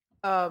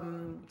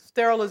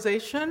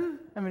sterilization.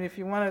 If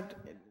you want to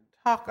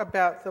talk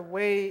about the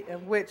way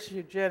in which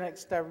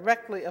eugenics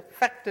directly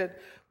affected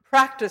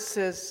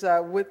practices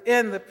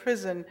within the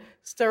prison,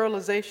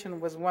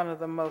 sterilization was one of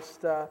the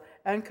most,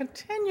 and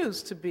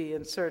continues to be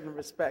in certain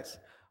respects,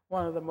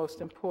 one of the most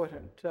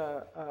important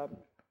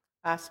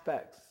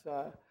aspects.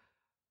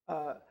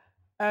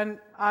 And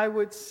I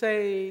would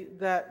say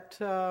that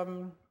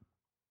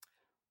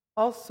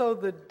also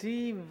the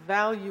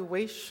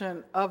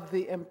devaluation of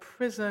the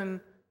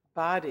imprisoned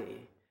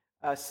body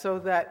so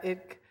that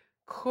it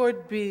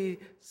could be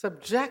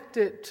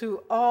subjected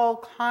to all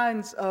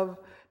kinds of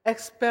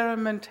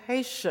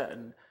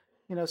experimentation,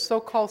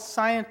 so-called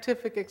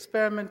scientific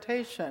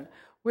experimentation.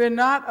 We're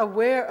not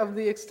aware of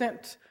the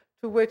extent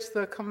to which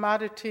the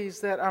commodities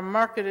that are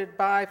marketed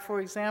by, for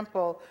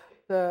example,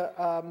 the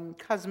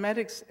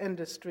cosmetics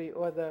industry,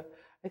 or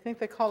I think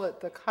they call it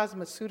the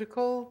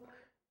cosmeceutical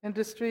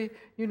industry.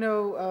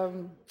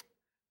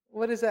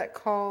 What is that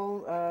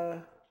called?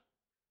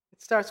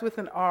 It starts with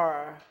an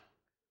R.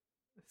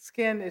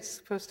 Skin, it's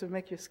supposed to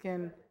make your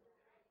skin.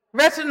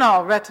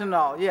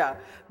 Retinol, yeah.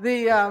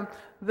 The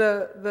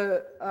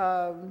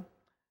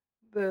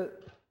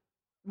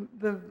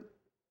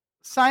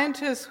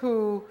scientists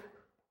who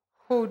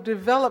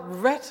developed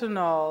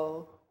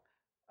retinol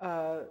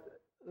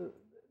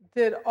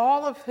did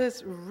all of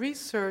his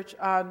research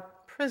on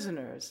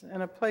prisoners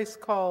in a place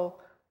called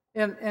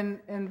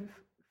in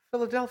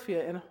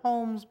Philadelphia, in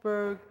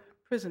Holmesburg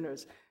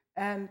prisoners.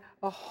 and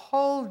a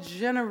whole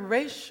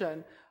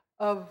generation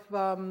of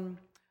what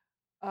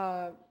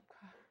are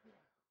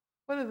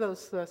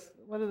those?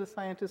 What are the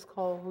scientists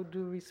called who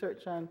do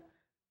research on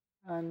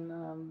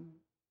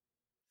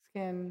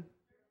skin?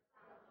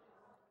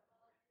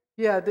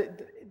 Yeah,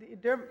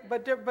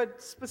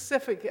 but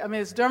specific. I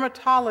mean, it's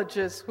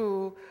dermatologists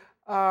who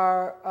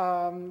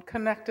are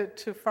connected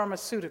to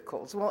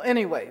pharmaceuticals. Well,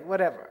 anyway,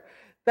 whatever.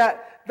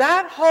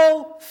 That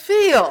whole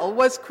field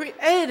was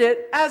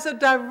created as a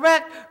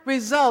direct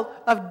result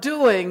of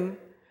doing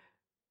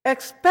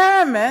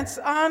experiments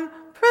on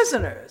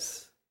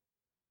prisoners.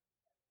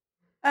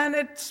 And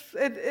it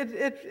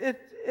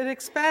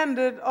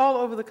expanded all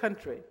over the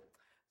country.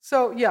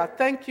 So, yeah,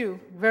 thank you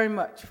very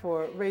much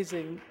for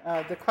raising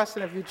the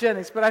question of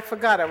eugenics, but I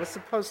forgot I was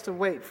supposed to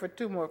wait for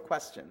 2 more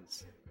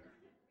questions.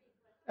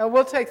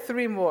 We'll take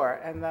 3 more,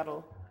 and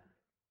that'll...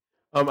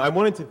 I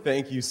wanted to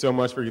thank you so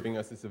much for giving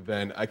us this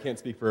event. I can't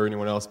speak for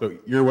anyone else,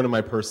 but you're one of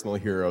my personal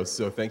heroes,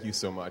 so thank you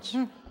so much.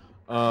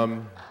 I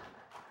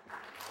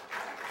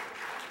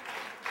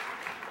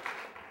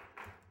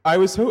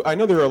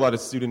know there are a lot of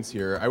students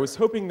here. I was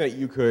hoping that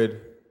you could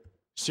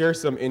share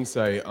some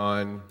insight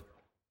on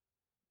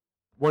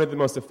one of the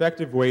most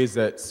effective ways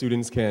that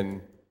students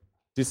can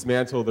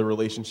dismantle the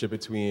relationship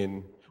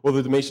between, well,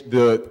 the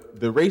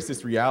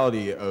racist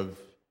reality of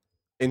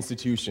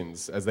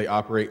institutions as they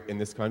operate in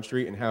this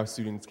country, and how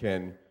students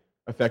can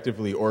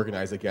effectively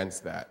organize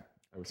against that.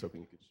 I was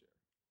hoping you could share.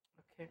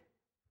 Okay.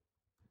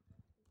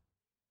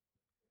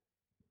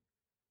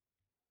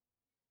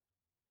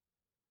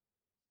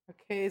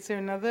 Okay, is there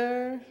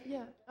another?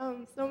 Yeah,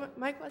 so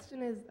my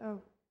question is,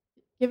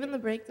 given the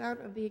breakdown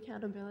of the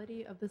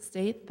accountability of the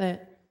state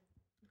that,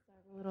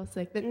 I'm a little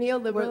sick, that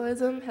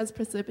neoliberalism has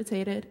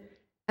precipitated,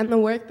 and the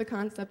work the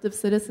concept of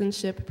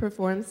citizenship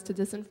performs to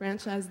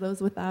disenfranchise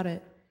those without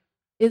it,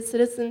 is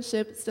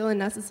citizenship still a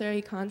necessary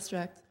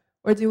construct,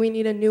 or do we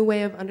need a new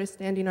way of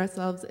understanding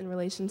ourselves in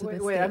relation to the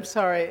state? Wait, I'm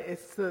sorry,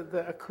 it's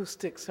the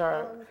acoustics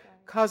are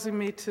causing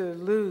me to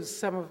lose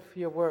some of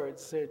your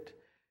words.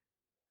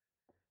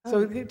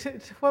 So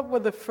what were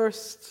the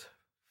first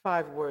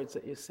 5 words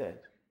that you said?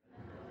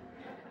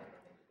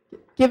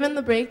 Given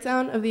the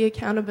breakdown of the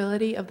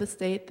accountability of the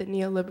state that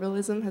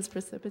neoliberalism has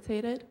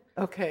precipitated,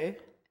 okay,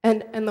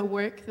 and the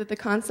work that the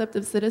concept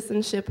of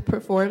citizenship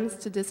performs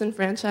to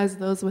disenfranchise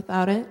those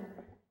without it,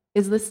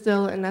 is this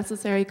still a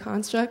necessary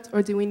construct,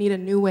 or do we need a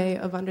new way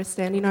of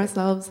understanding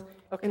ourselves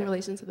in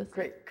relation to the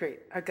state?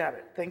 Great, I got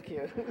it, thank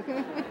you.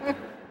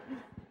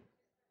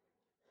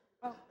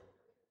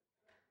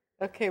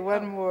 Okay,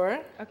 one more.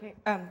 Okay,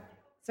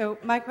 so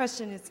my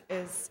question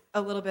is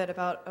a little bit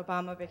about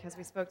Obama, because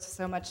we spoke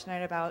so much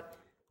tonight about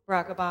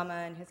Barack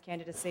Obama and his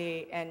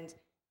candidacy and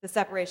the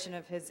separation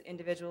of his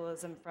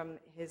individualism from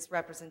his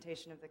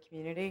representation of the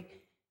community.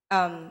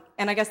 And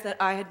I guess that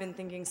I had been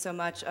thinking so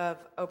much of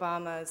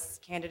Obama's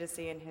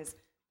candidacy and his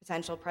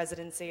potential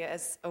presidency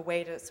as a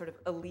way to sort of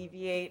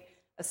alleviate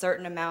a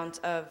certain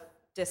amount of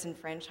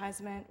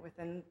disenfranchisement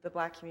within the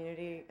Black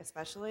community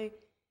especially,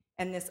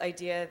 and this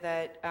idea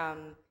that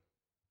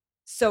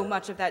so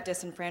much of that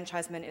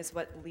disenfranchisement is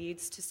what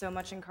leads to so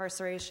much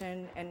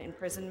incarceration and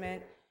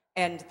imprisonment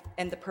and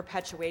the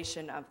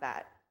perpetuation of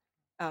that.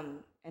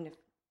 And if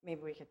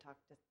maybe we could talk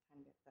just a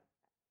tiny bit about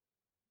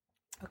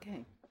that.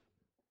 Okay.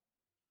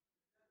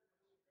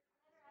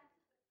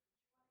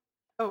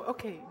 Oh,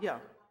 okay, yeah.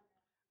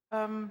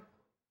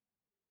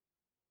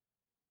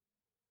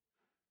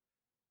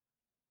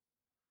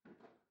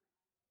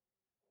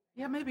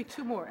 Yeah, maybe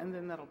 2 more, and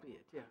then that'll be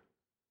it, yeah.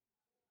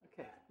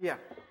 Okay, yeah.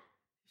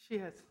 She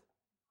has...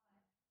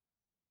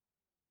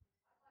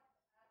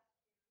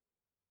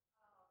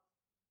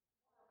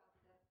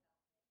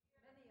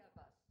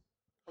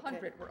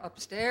 100 were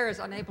upstairs,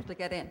 unable to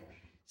get in.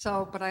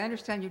 So, but I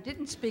understand you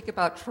didn't speak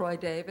about Troy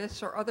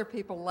Davis or other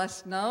people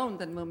less known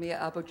than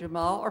Mumia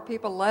Abu-Jamal or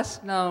people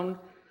less known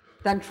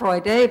than Troy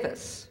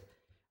Davis,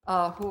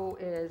 who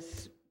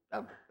is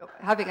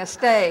having a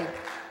stay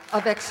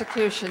of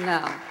execution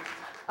now.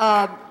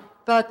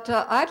 But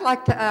I'd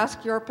like to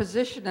ask your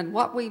position and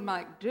what we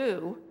might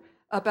do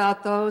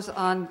about those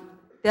on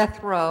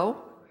death row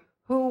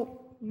who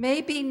may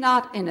be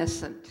not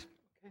innocent.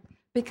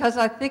 Because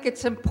I think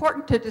it's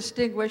important to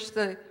distinguish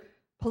the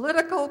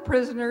political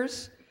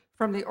prisoners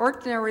from the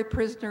ordinary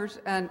prisoners,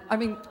 and I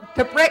mean,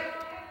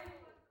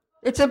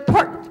 it's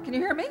important, can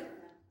you hear me?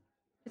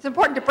 It's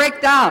important to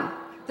break down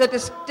the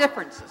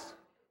differences.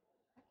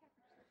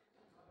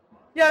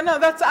 Yeah, no,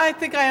 I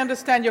think I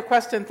understand your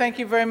question. Thank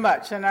you very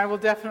much, and I will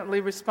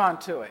definitely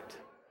respond to it.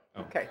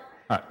 Oh. Okay.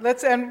 All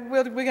right.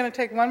 We're going to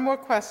take one more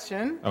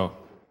question. Oh,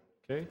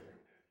 okay.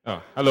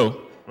 Oh,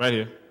 hello, right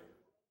here.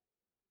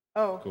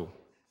 Oh. Cool.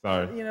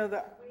 Sorry. You know,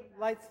 the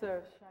lights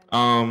are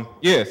shining.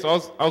 Yeah,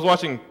 so I was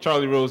watching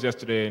Charlie Rose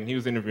yesterday, and he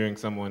was interviewing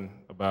someone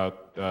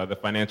about the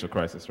financial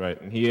crisis, right?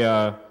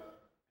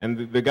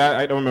 And the guy,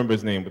 I don't remember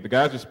his name, but the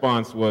guy's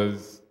response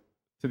was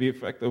to the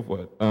effect of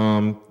what?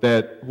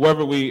 That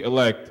whoever we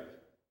elect,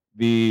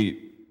 the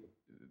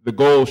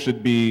goal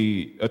should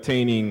be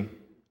attaining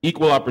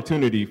equal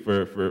opportunity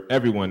for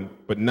everyone,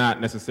 but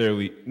not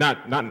necessarily,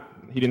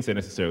 he didn't say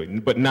necessarily,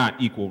 but not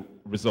equal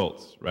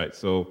results, right?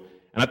 So,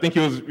 and I think he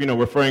was,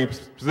 referring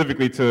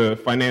specifically to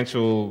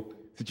financial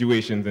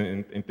situations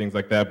and things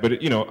like that, but,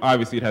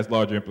 obviously it has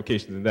larger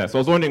implications than that. So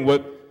I was wondering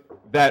what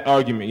that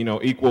argument,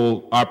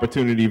 equal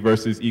opportunity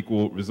versus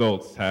equal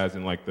results has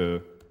in like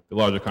the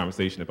larger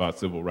conversation about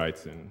civil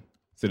rights and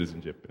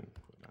citizenship.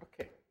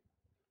 Okay.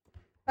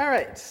 All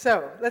right,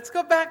 so let's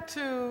go back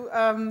to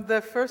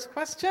the first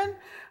question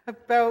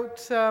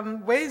about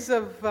ways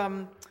of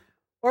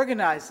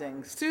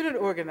organizing, student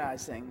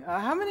organizing.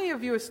 How many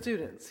of you are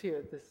students here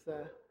at this?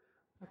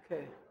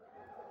 Okay.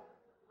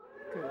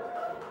 Good.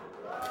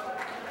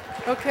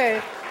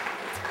 Okay.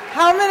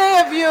 How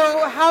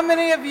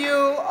many of you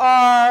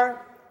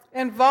are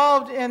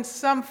involved in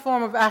some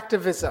form of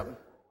activism?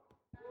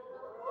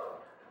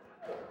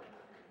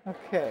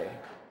 Okay.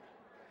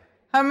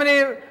 How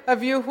many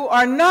of you who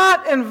are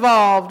not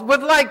involved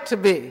would like to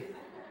be?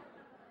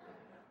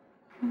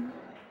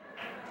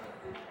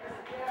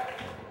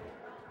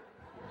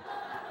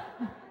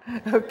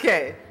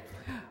 Okay.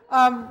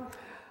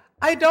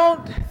 I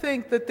don't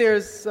think that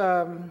there's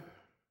a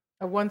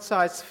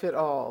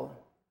one-size-fits-all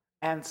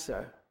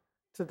answer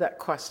to that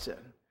question.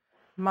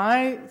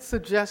 My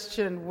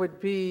suggestion would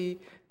be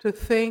to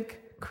think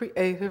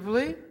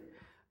creatively,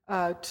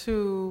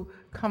 to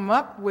come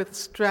up with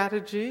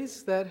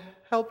strategies that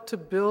help to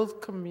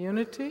build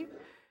community.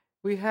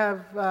 We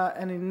have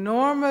an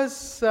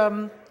enormous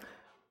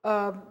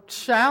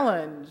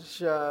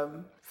challenge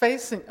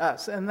facing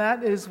us, and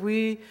that is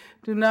we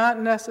do not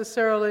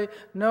necessarily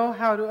know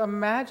how to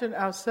imagine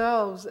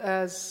ourselves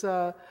as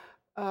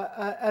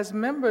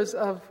members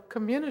of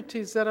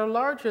communities that are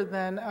larger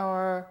than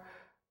our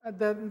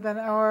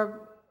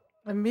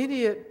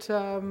immediate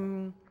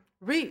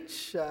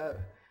reach.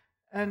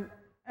 And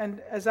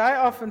as I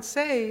often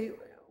say,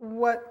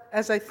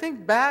 as I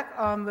think back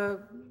on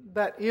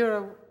that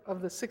era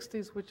of the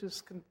 60s, which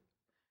is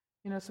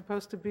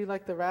supposed to be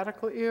like the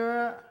radical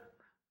era,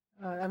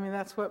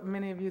 that's what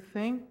many of you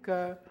think.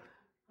 There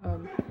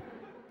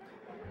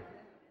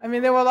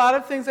were a lot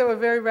of things that were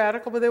very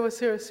radical, but there were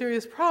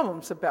serious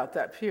problems about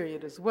that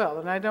period as well,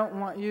 and I don't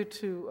want you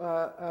to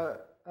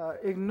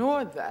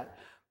ignore that.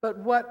 But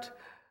what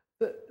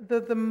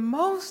the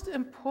most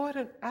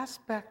important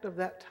aspect of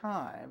that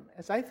time,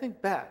 as I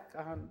think back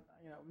on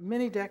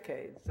many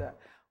decades,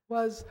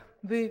 was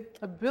the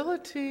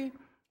ability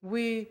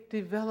we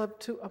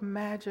developed to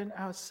imagine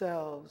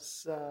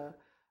ourselves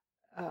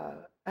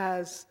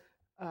as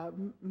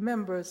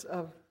members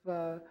of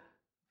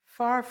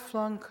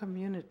far-flung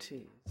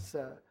communities,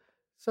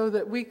 so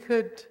that we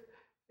could,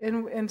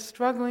 in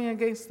struggling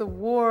against the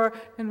war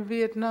in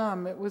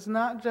Vietnam, it was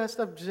not just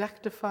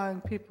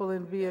objectifying people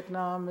in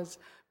Vietnam,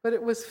 but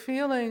it was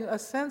feeling a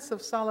sense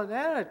of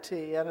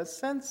solidarity and a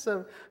sense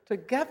of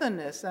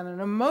togetherness and an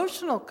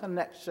emotional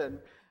connection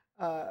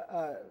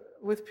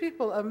with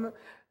people,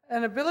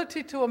 an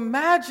ability to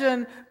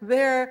imagine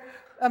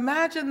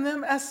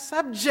them as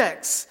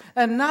subjects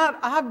and not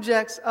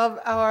objects of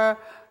our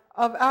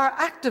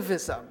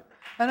activism.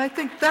 And I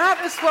think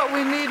that is what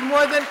we need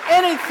more than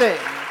anything.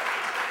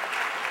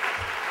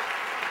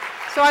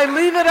 So I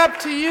leave it up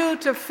to you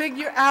to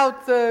figure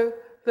out the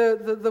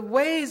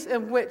ways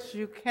in which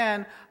you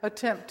can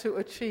attempt to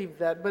achieve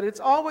that. But it's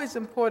always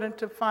important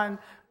to find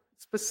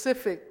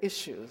specific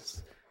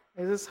issues.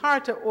 It's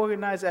hard to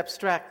organize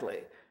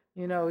abstractly.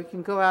 We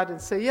can go out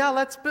and say, yeah,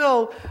 let's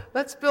build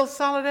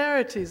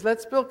solidarities,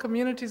 let's build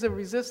communities of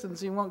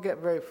resistance. You won't get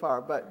very far.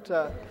 But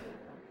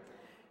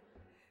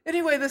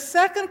anyway, the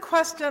second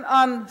question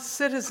on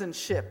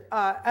citizenship,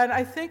 and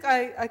I think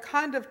I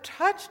kind of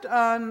touched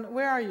on,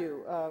 where are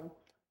you?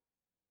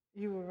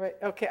 You were right.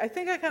 Okay, I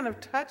think I kind of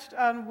touched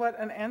on what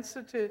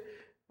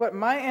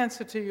my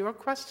answer to your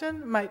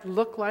question might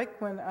look like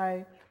when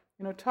I,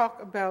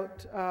 talk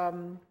about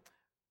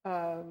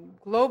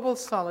global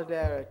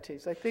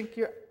solidarities. I think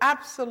you're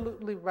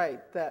absolutely right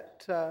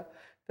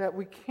that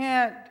we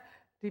can't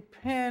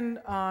depend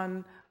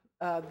on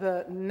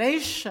the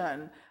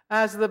nation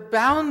as the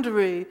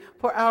boundary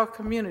for our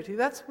community.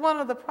 That's one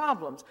of the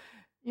problems.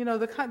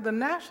 The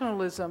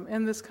nationalism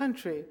in this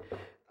country.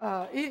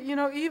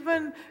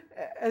 Even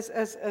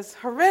as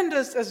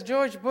horrendous as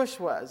George Bush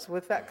was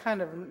with that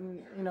kind of,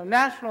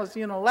 nationalist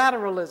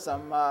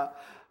unilateralism,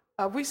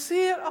 we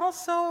see it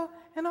also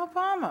in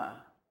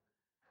Obama.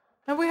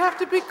 And we have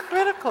to be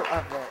critical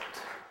of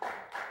it.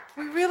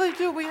 We really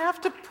do. We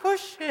have to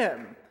push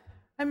him.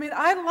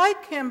 I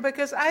like him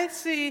because I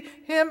see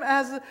him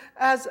as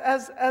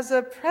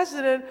a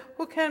president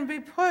who can be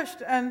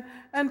pushed and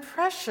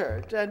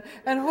pressured and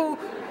who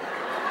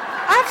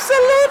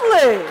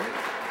absolutely.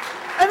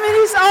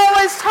 He's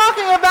always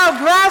talking about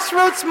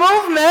grassroots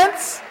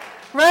movements,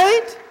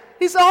 right?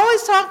 He's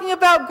always talking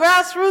about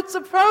grassroots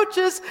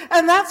approaches,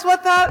 and that's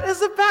what that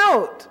is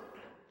about.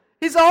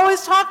 He's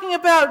always talking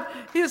about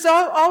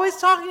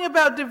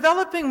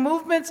developing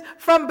movements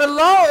from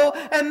below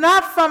and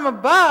not from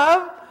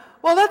above.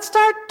 Well, let's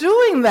start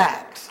doing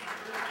that.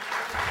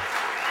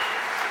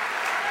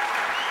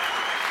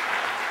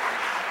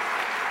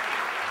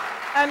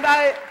 And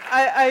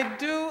I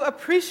do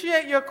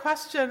appreciate your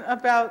question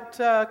about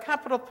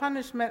capital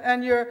punishment,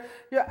 and you're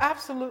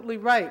absolutely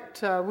right.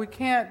 We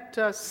can't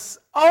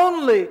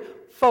only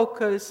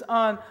focus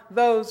on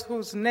those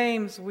whose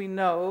names we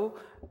know,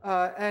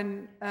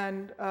 and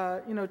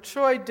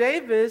Troy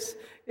Davis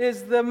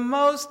is the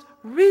most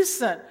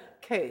recent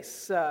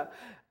case.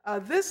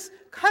 This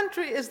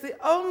country is the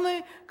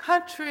only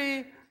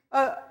country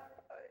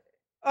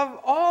of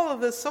all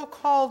of the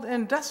so-called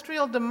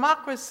industrial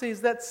democracies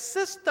that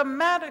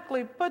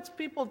systematically puts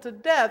people to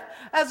death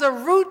as a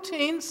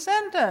routine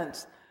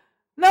sentence.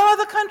 No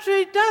other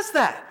country does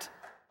that.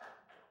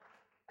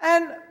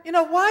 And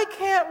why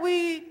can't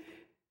we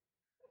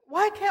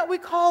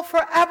call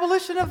for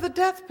abolition of the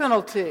death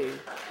penalty?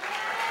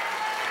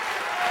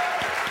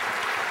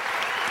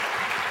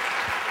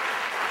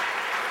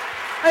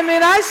 I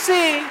mean, I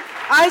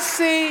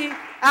see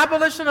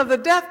abolition of the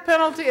death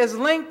penalty is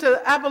linked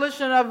to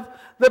abolition of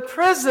the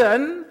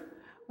prison,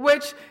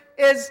 which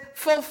is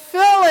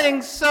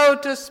fulfilling, so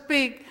to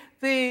speak,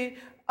 the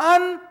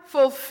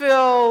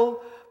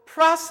unfulfilled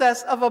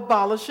process of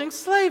abolishing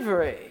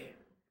slavery.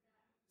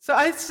 So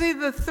I see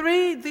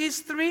these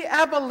three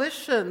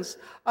abolitions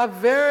are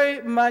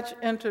very much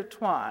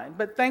intertwined.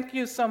 But thank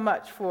you so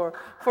much for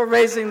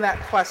raising that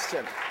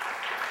question.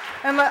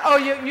 And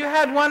you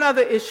had one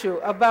other issue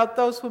about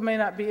those who may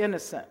not be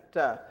innocent.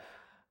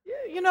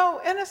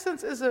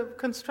 Innocence is a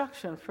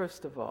construction,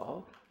 first of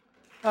all.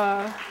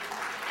 And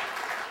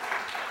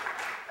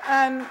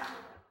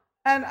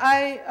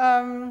I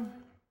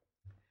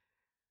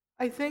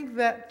think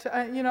that,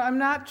 I'm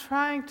not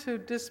trying to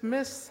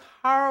dismiss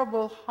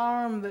horrible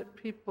harm that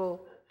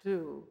people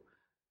do.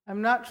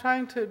 I'm not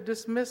trying to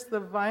dismiss the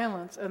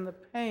violence and the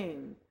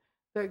pain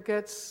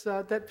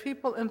that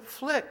people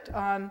inflict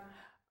on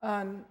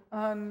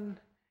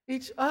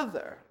each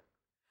other.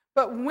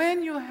 But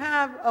when you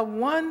have a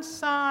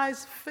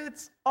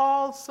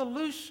one-size-fits-all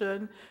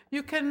solution,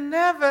 you can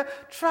never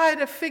try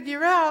to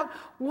figure out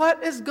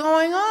what is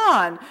going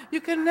on.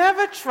 You can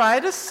never try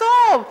to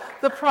solve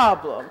the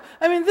problem.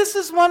 I mean, this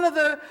is one of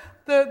the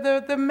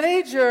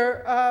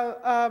major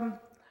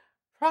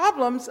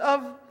problems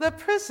of the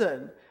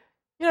prison.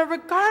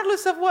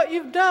 Regardless of what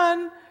you've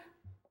done,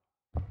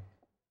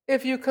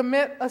 if you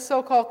commit a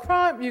so-called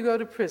crime, you go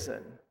to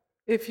prison.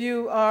 If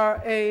you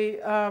are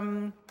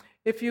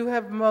if you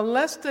have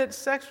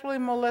sexually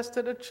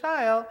molested a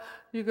child,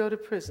 you go to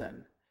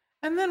prison.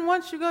 And then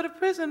once you go to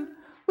prison,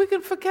 we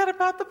can forget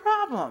about the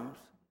problems.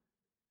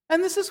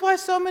 And this is why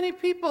so many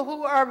people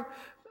who are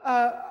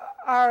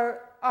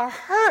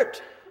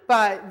hurt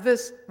by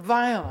this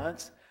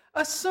violence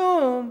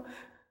assume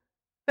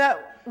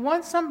that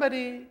once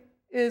somebody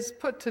is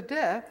put to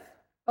death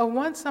or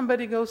once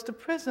somebody goes to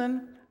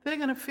prison, they're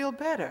going to feel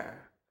better.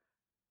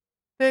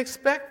 They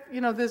expect,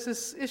 there's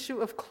this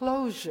issue of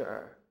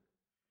closure.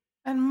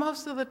 And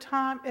most of the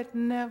time, it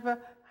never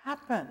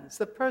happens.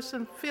 The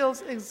person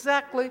feels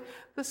exactly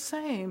the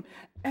same.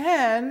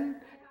 And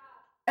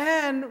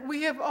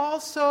we've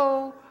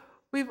also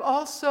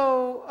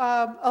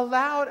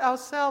allowed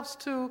ourselves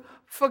to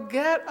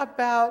forget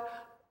about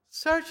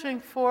searching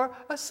for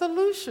a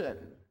solution.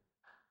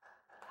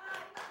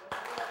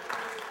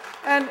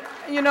 And,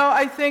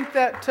 I think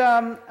that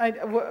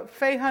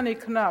Faye Honey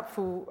Knopf,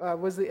 who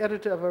was the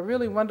editor of a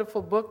really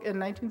wonderful book in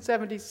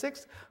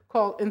 1976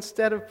 called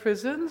Instead of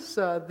Prisons,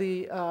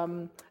 the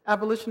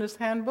Abolitionist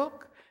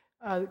Handbook,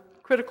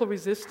 Critical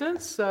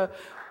Resistance,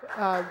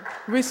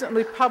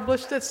 recently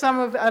published it.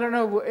 I don't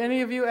know, were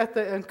any of you at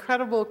the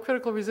incredible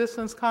Critical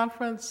Resistance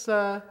Conference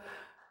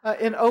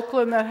in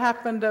Oakland that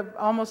happened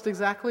almost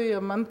exactly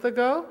a month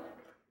ago?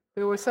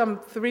 There were some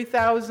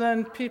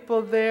 3,000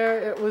 people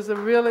there. It was a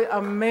really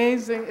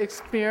amazing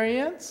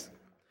experience.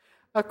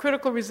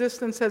 Critical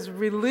Resistance has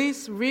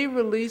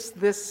re-released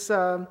this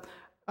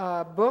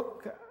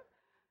book.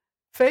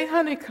 Faye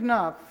Honey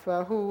Knopf,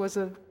 who was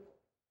a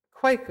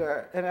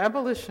Quaker, an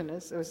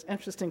abolitionist, it was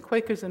interesting,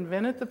 Quakers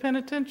invented the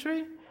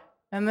penitentiary,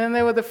 and then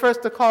they were the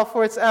first to call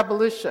for its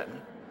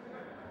abolition.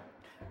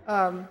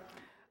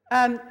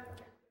 And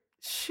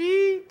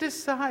she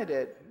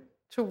decided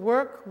to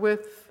work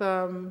with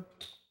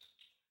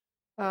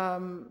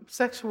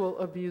sexual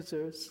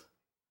abusers,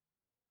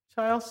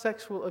 child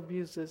sexual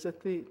abusers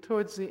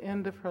towards the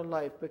end of her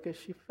life, because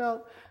she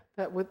felt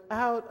that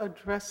without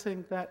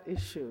addressing that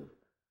issue,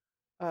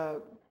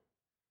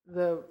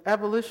 the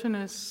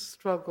abolitionist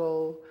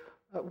struggle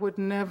would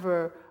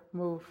never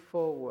move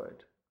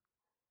forward.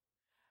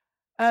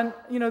 And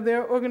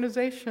there are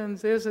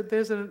organizations. There's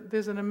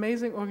an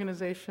amazing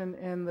organization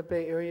in the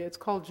Bay Area. It's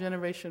called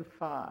Generation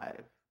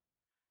 5,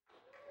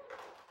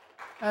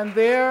 and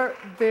their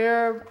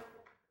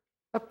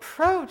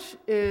approach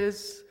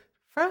is,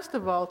 first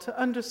of all, to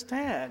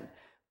understand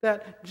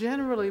that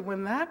generally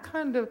when that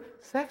kind of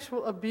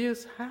sexual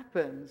abuse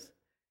happens,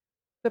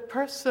 the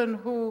person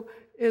who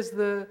is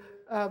the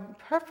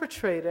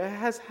perpetrator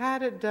has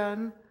had it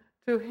done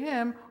to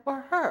him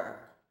or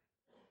her.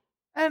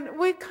 And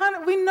we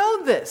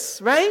know this,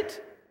 right?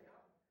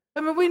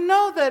 I mean, we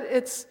know that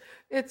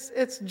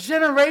it's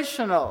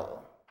generational.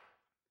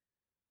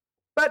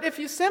 But if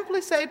you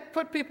simply say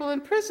put people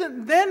in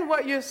prison, then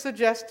what you're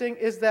suggesting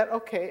is that,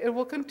 okay, it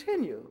will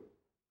continue.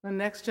 The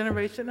next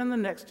generation and the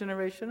next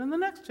generation and the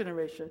next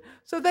generation.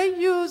 So they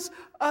use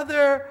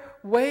other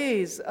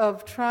ways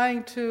of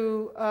trying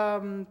to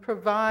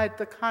provide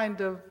the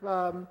kind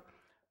of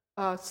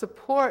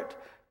support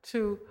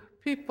to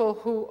people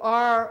who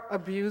are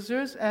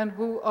abusers and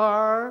who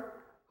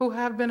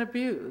have been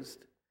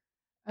abused.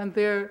 And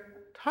their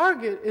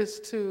target is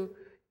to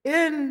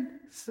end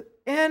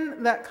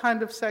that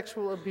kind of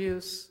sexual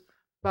abuse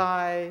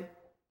by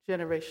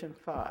Generation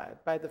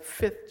 5, by the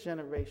 5th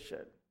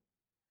generation.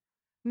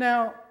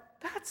 Now,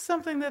 that's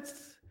something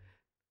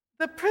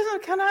the prison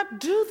cannot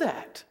do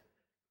that.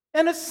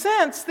 In a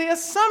sense, the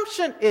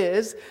assumption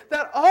is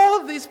that all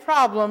of these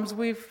problems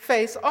we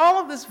face,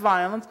 all of this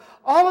violence,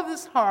 all of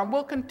this harm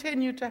will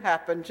continue to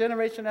happen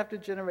generation after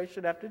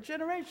generation after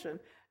generation.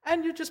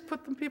 And you just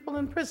put people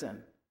in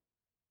prison.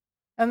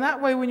 And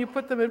that way, when you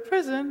put them in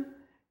prison,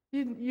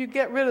 you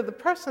get rid of the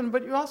person,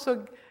 but you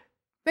also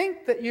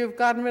think that you've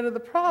gotten rid of the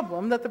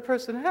problem that the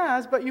person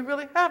has, but you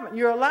really haven't.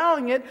 You're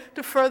allowing it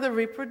to further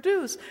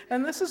reproduce.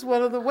 And this is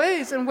one of the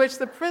ways in which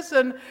the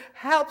prison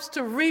helps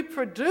to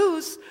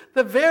reproduce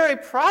the very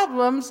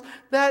problems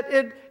that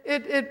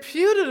it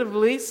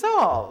putatively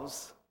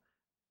solves.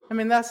 I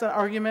mean, that's an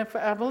argument for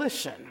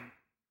abolition.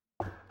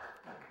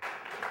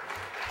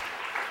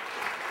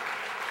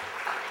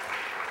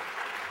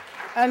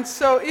 And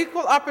so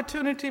equal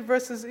opportunity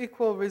versus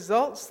equal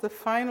results, the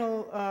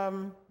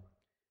final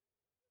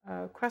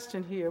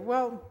question here.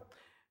 Well,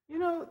 you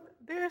know,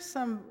 there's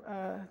a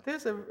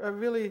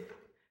really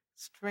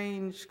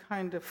strange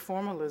kind of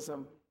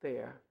formalism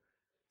there.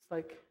 It's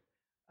like,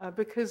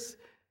 because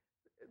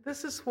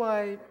this is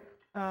why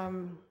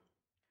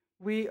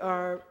we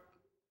are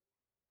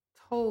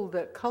told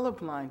that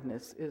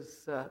colorblindness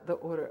is the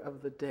order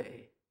of the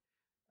day.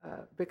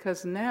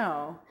 Because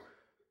now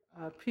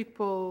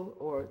people,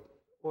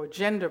 or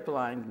gender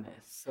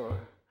blindness, or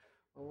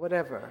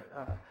whatever,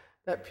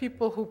 that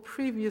people who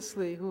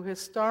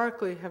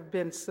historically have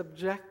been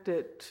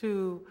subjected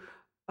to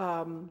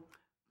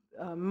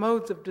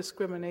modes of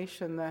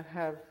discrimination that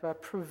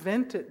have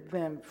prevented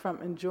them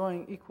from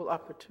enjoying equal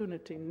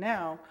opportunity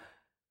now,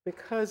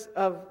 because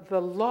of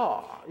the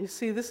law. You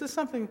see, this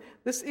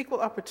equal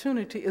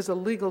opportunity is a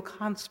legal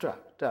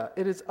construct.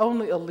 It is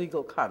only a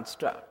legal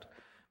construct.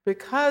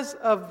 Because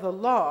of the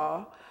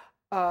law,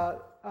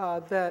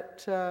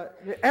 that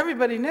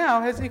everybody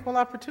now has equal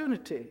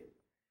opportunity.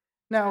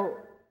 Now,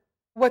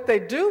 what they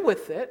do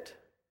with it,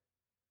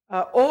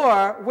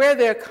 or where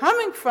they're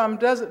coming from,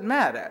 doesn't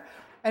matter.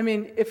 I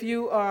mean, if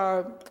you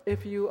are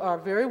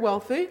very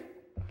wealthy,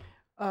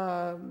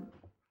 and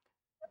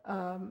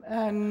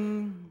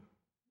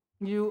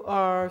you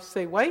are,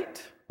 say,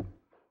 white,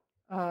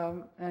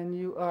 and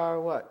you are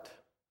what?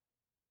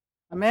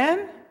 A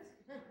man?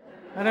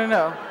 I don't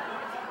know.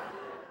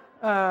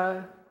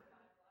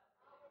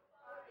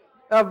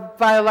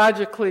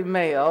 Biologically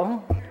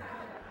male.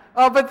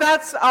 Oh, but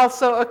that's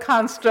also a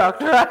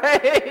construct,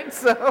 right?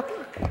 So,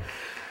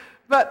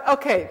 but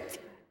okay.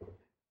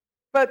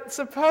 But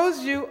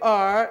suppose you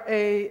are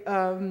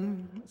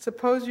an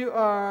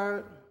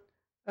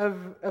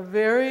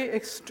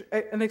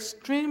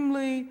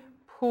extremely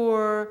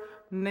poor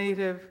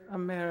Native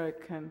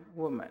American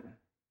woman.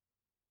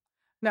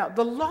 Now,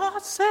 the law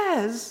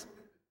says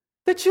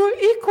that you're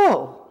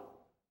equal.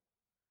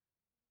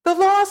 The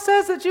law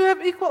says that you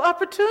have equal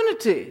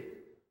opportunity.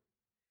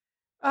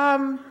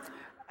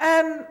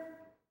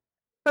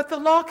 But the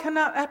law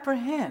cannot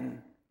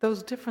apprehend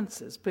those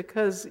differences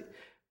because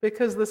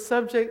the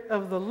subject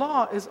of the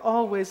law is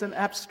always an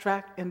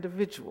abstract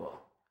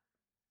individual.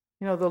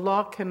 You know, the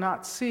law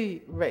cannot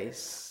see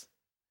race.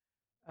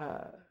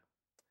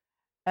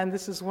 And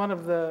this is one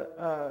of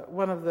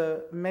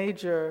the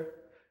major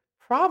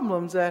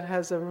problems that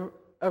has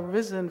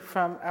arisen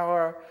from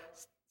our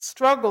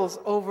struggles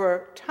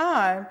over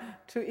time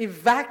to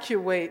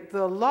evacuate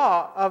the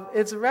law of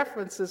its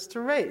references to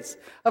race.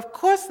 Of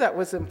course that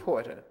was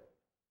important.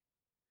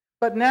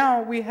 But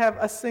now we have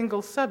a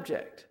single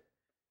subject.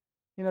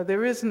 You know,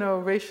 there is no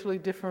racially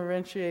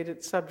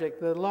differentiated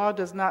subject. The law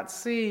does not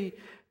see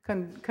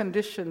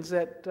conditions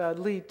that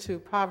lead to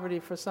poverty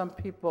for some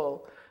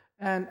people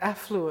and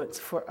affluence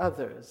for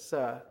others.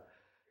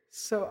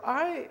 So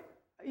I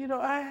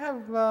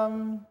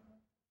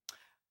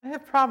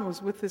have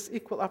problems with this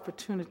equal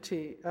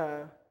opportunity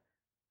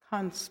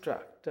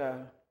construct.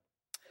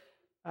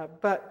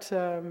 But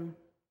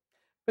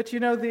you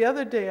know, the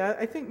other day,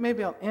 I think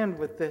maybe I'll end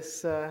with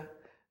this. I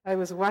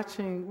was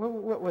watching,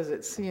 what was it,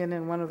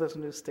 CNN, one of those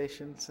news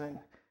stations. And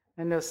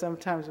I know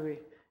sometimes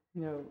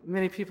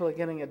many people are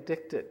getting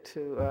addicted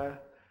to,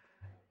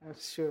 I'm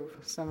sure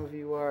some of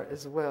you are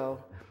as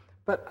well.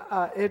 But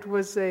it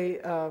was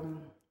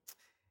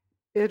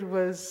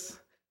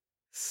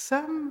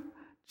some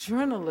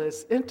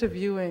journalist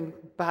interviewing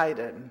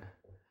Biden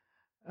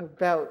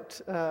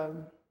about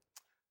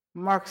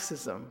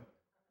Marxism.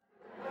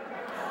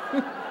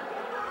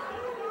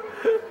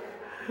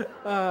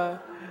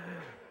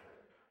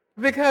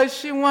 because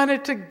she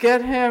wanted to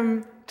get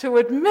him to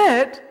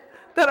admit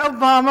that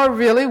Obama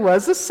really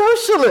was a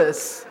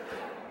socialist,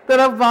 that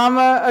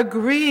Obama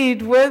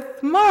agreed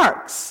with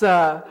Marx.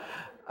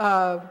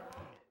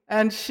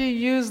 And she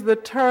used the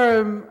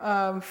term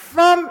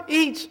from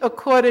each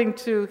according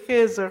to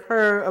his or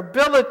her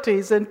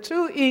abilities and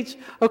to each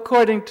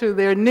according to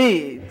their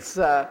needs.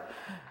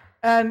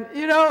 And,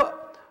 you know,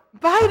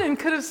 Biden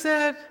could have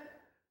said,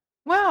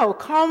 wow,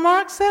 Karl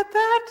Marx said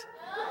that?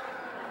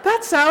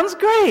 That sounds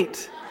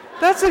great.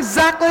 That's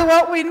exactly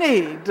what we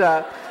need.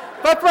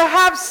 But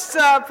perhaps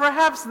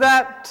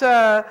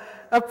that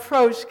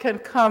approach can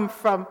come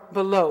from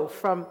below,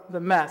 from the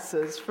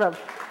masses, from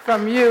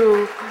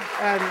you,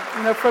 and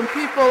from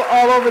people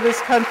all over this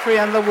country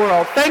and the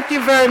world. Thank you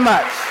very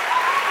much.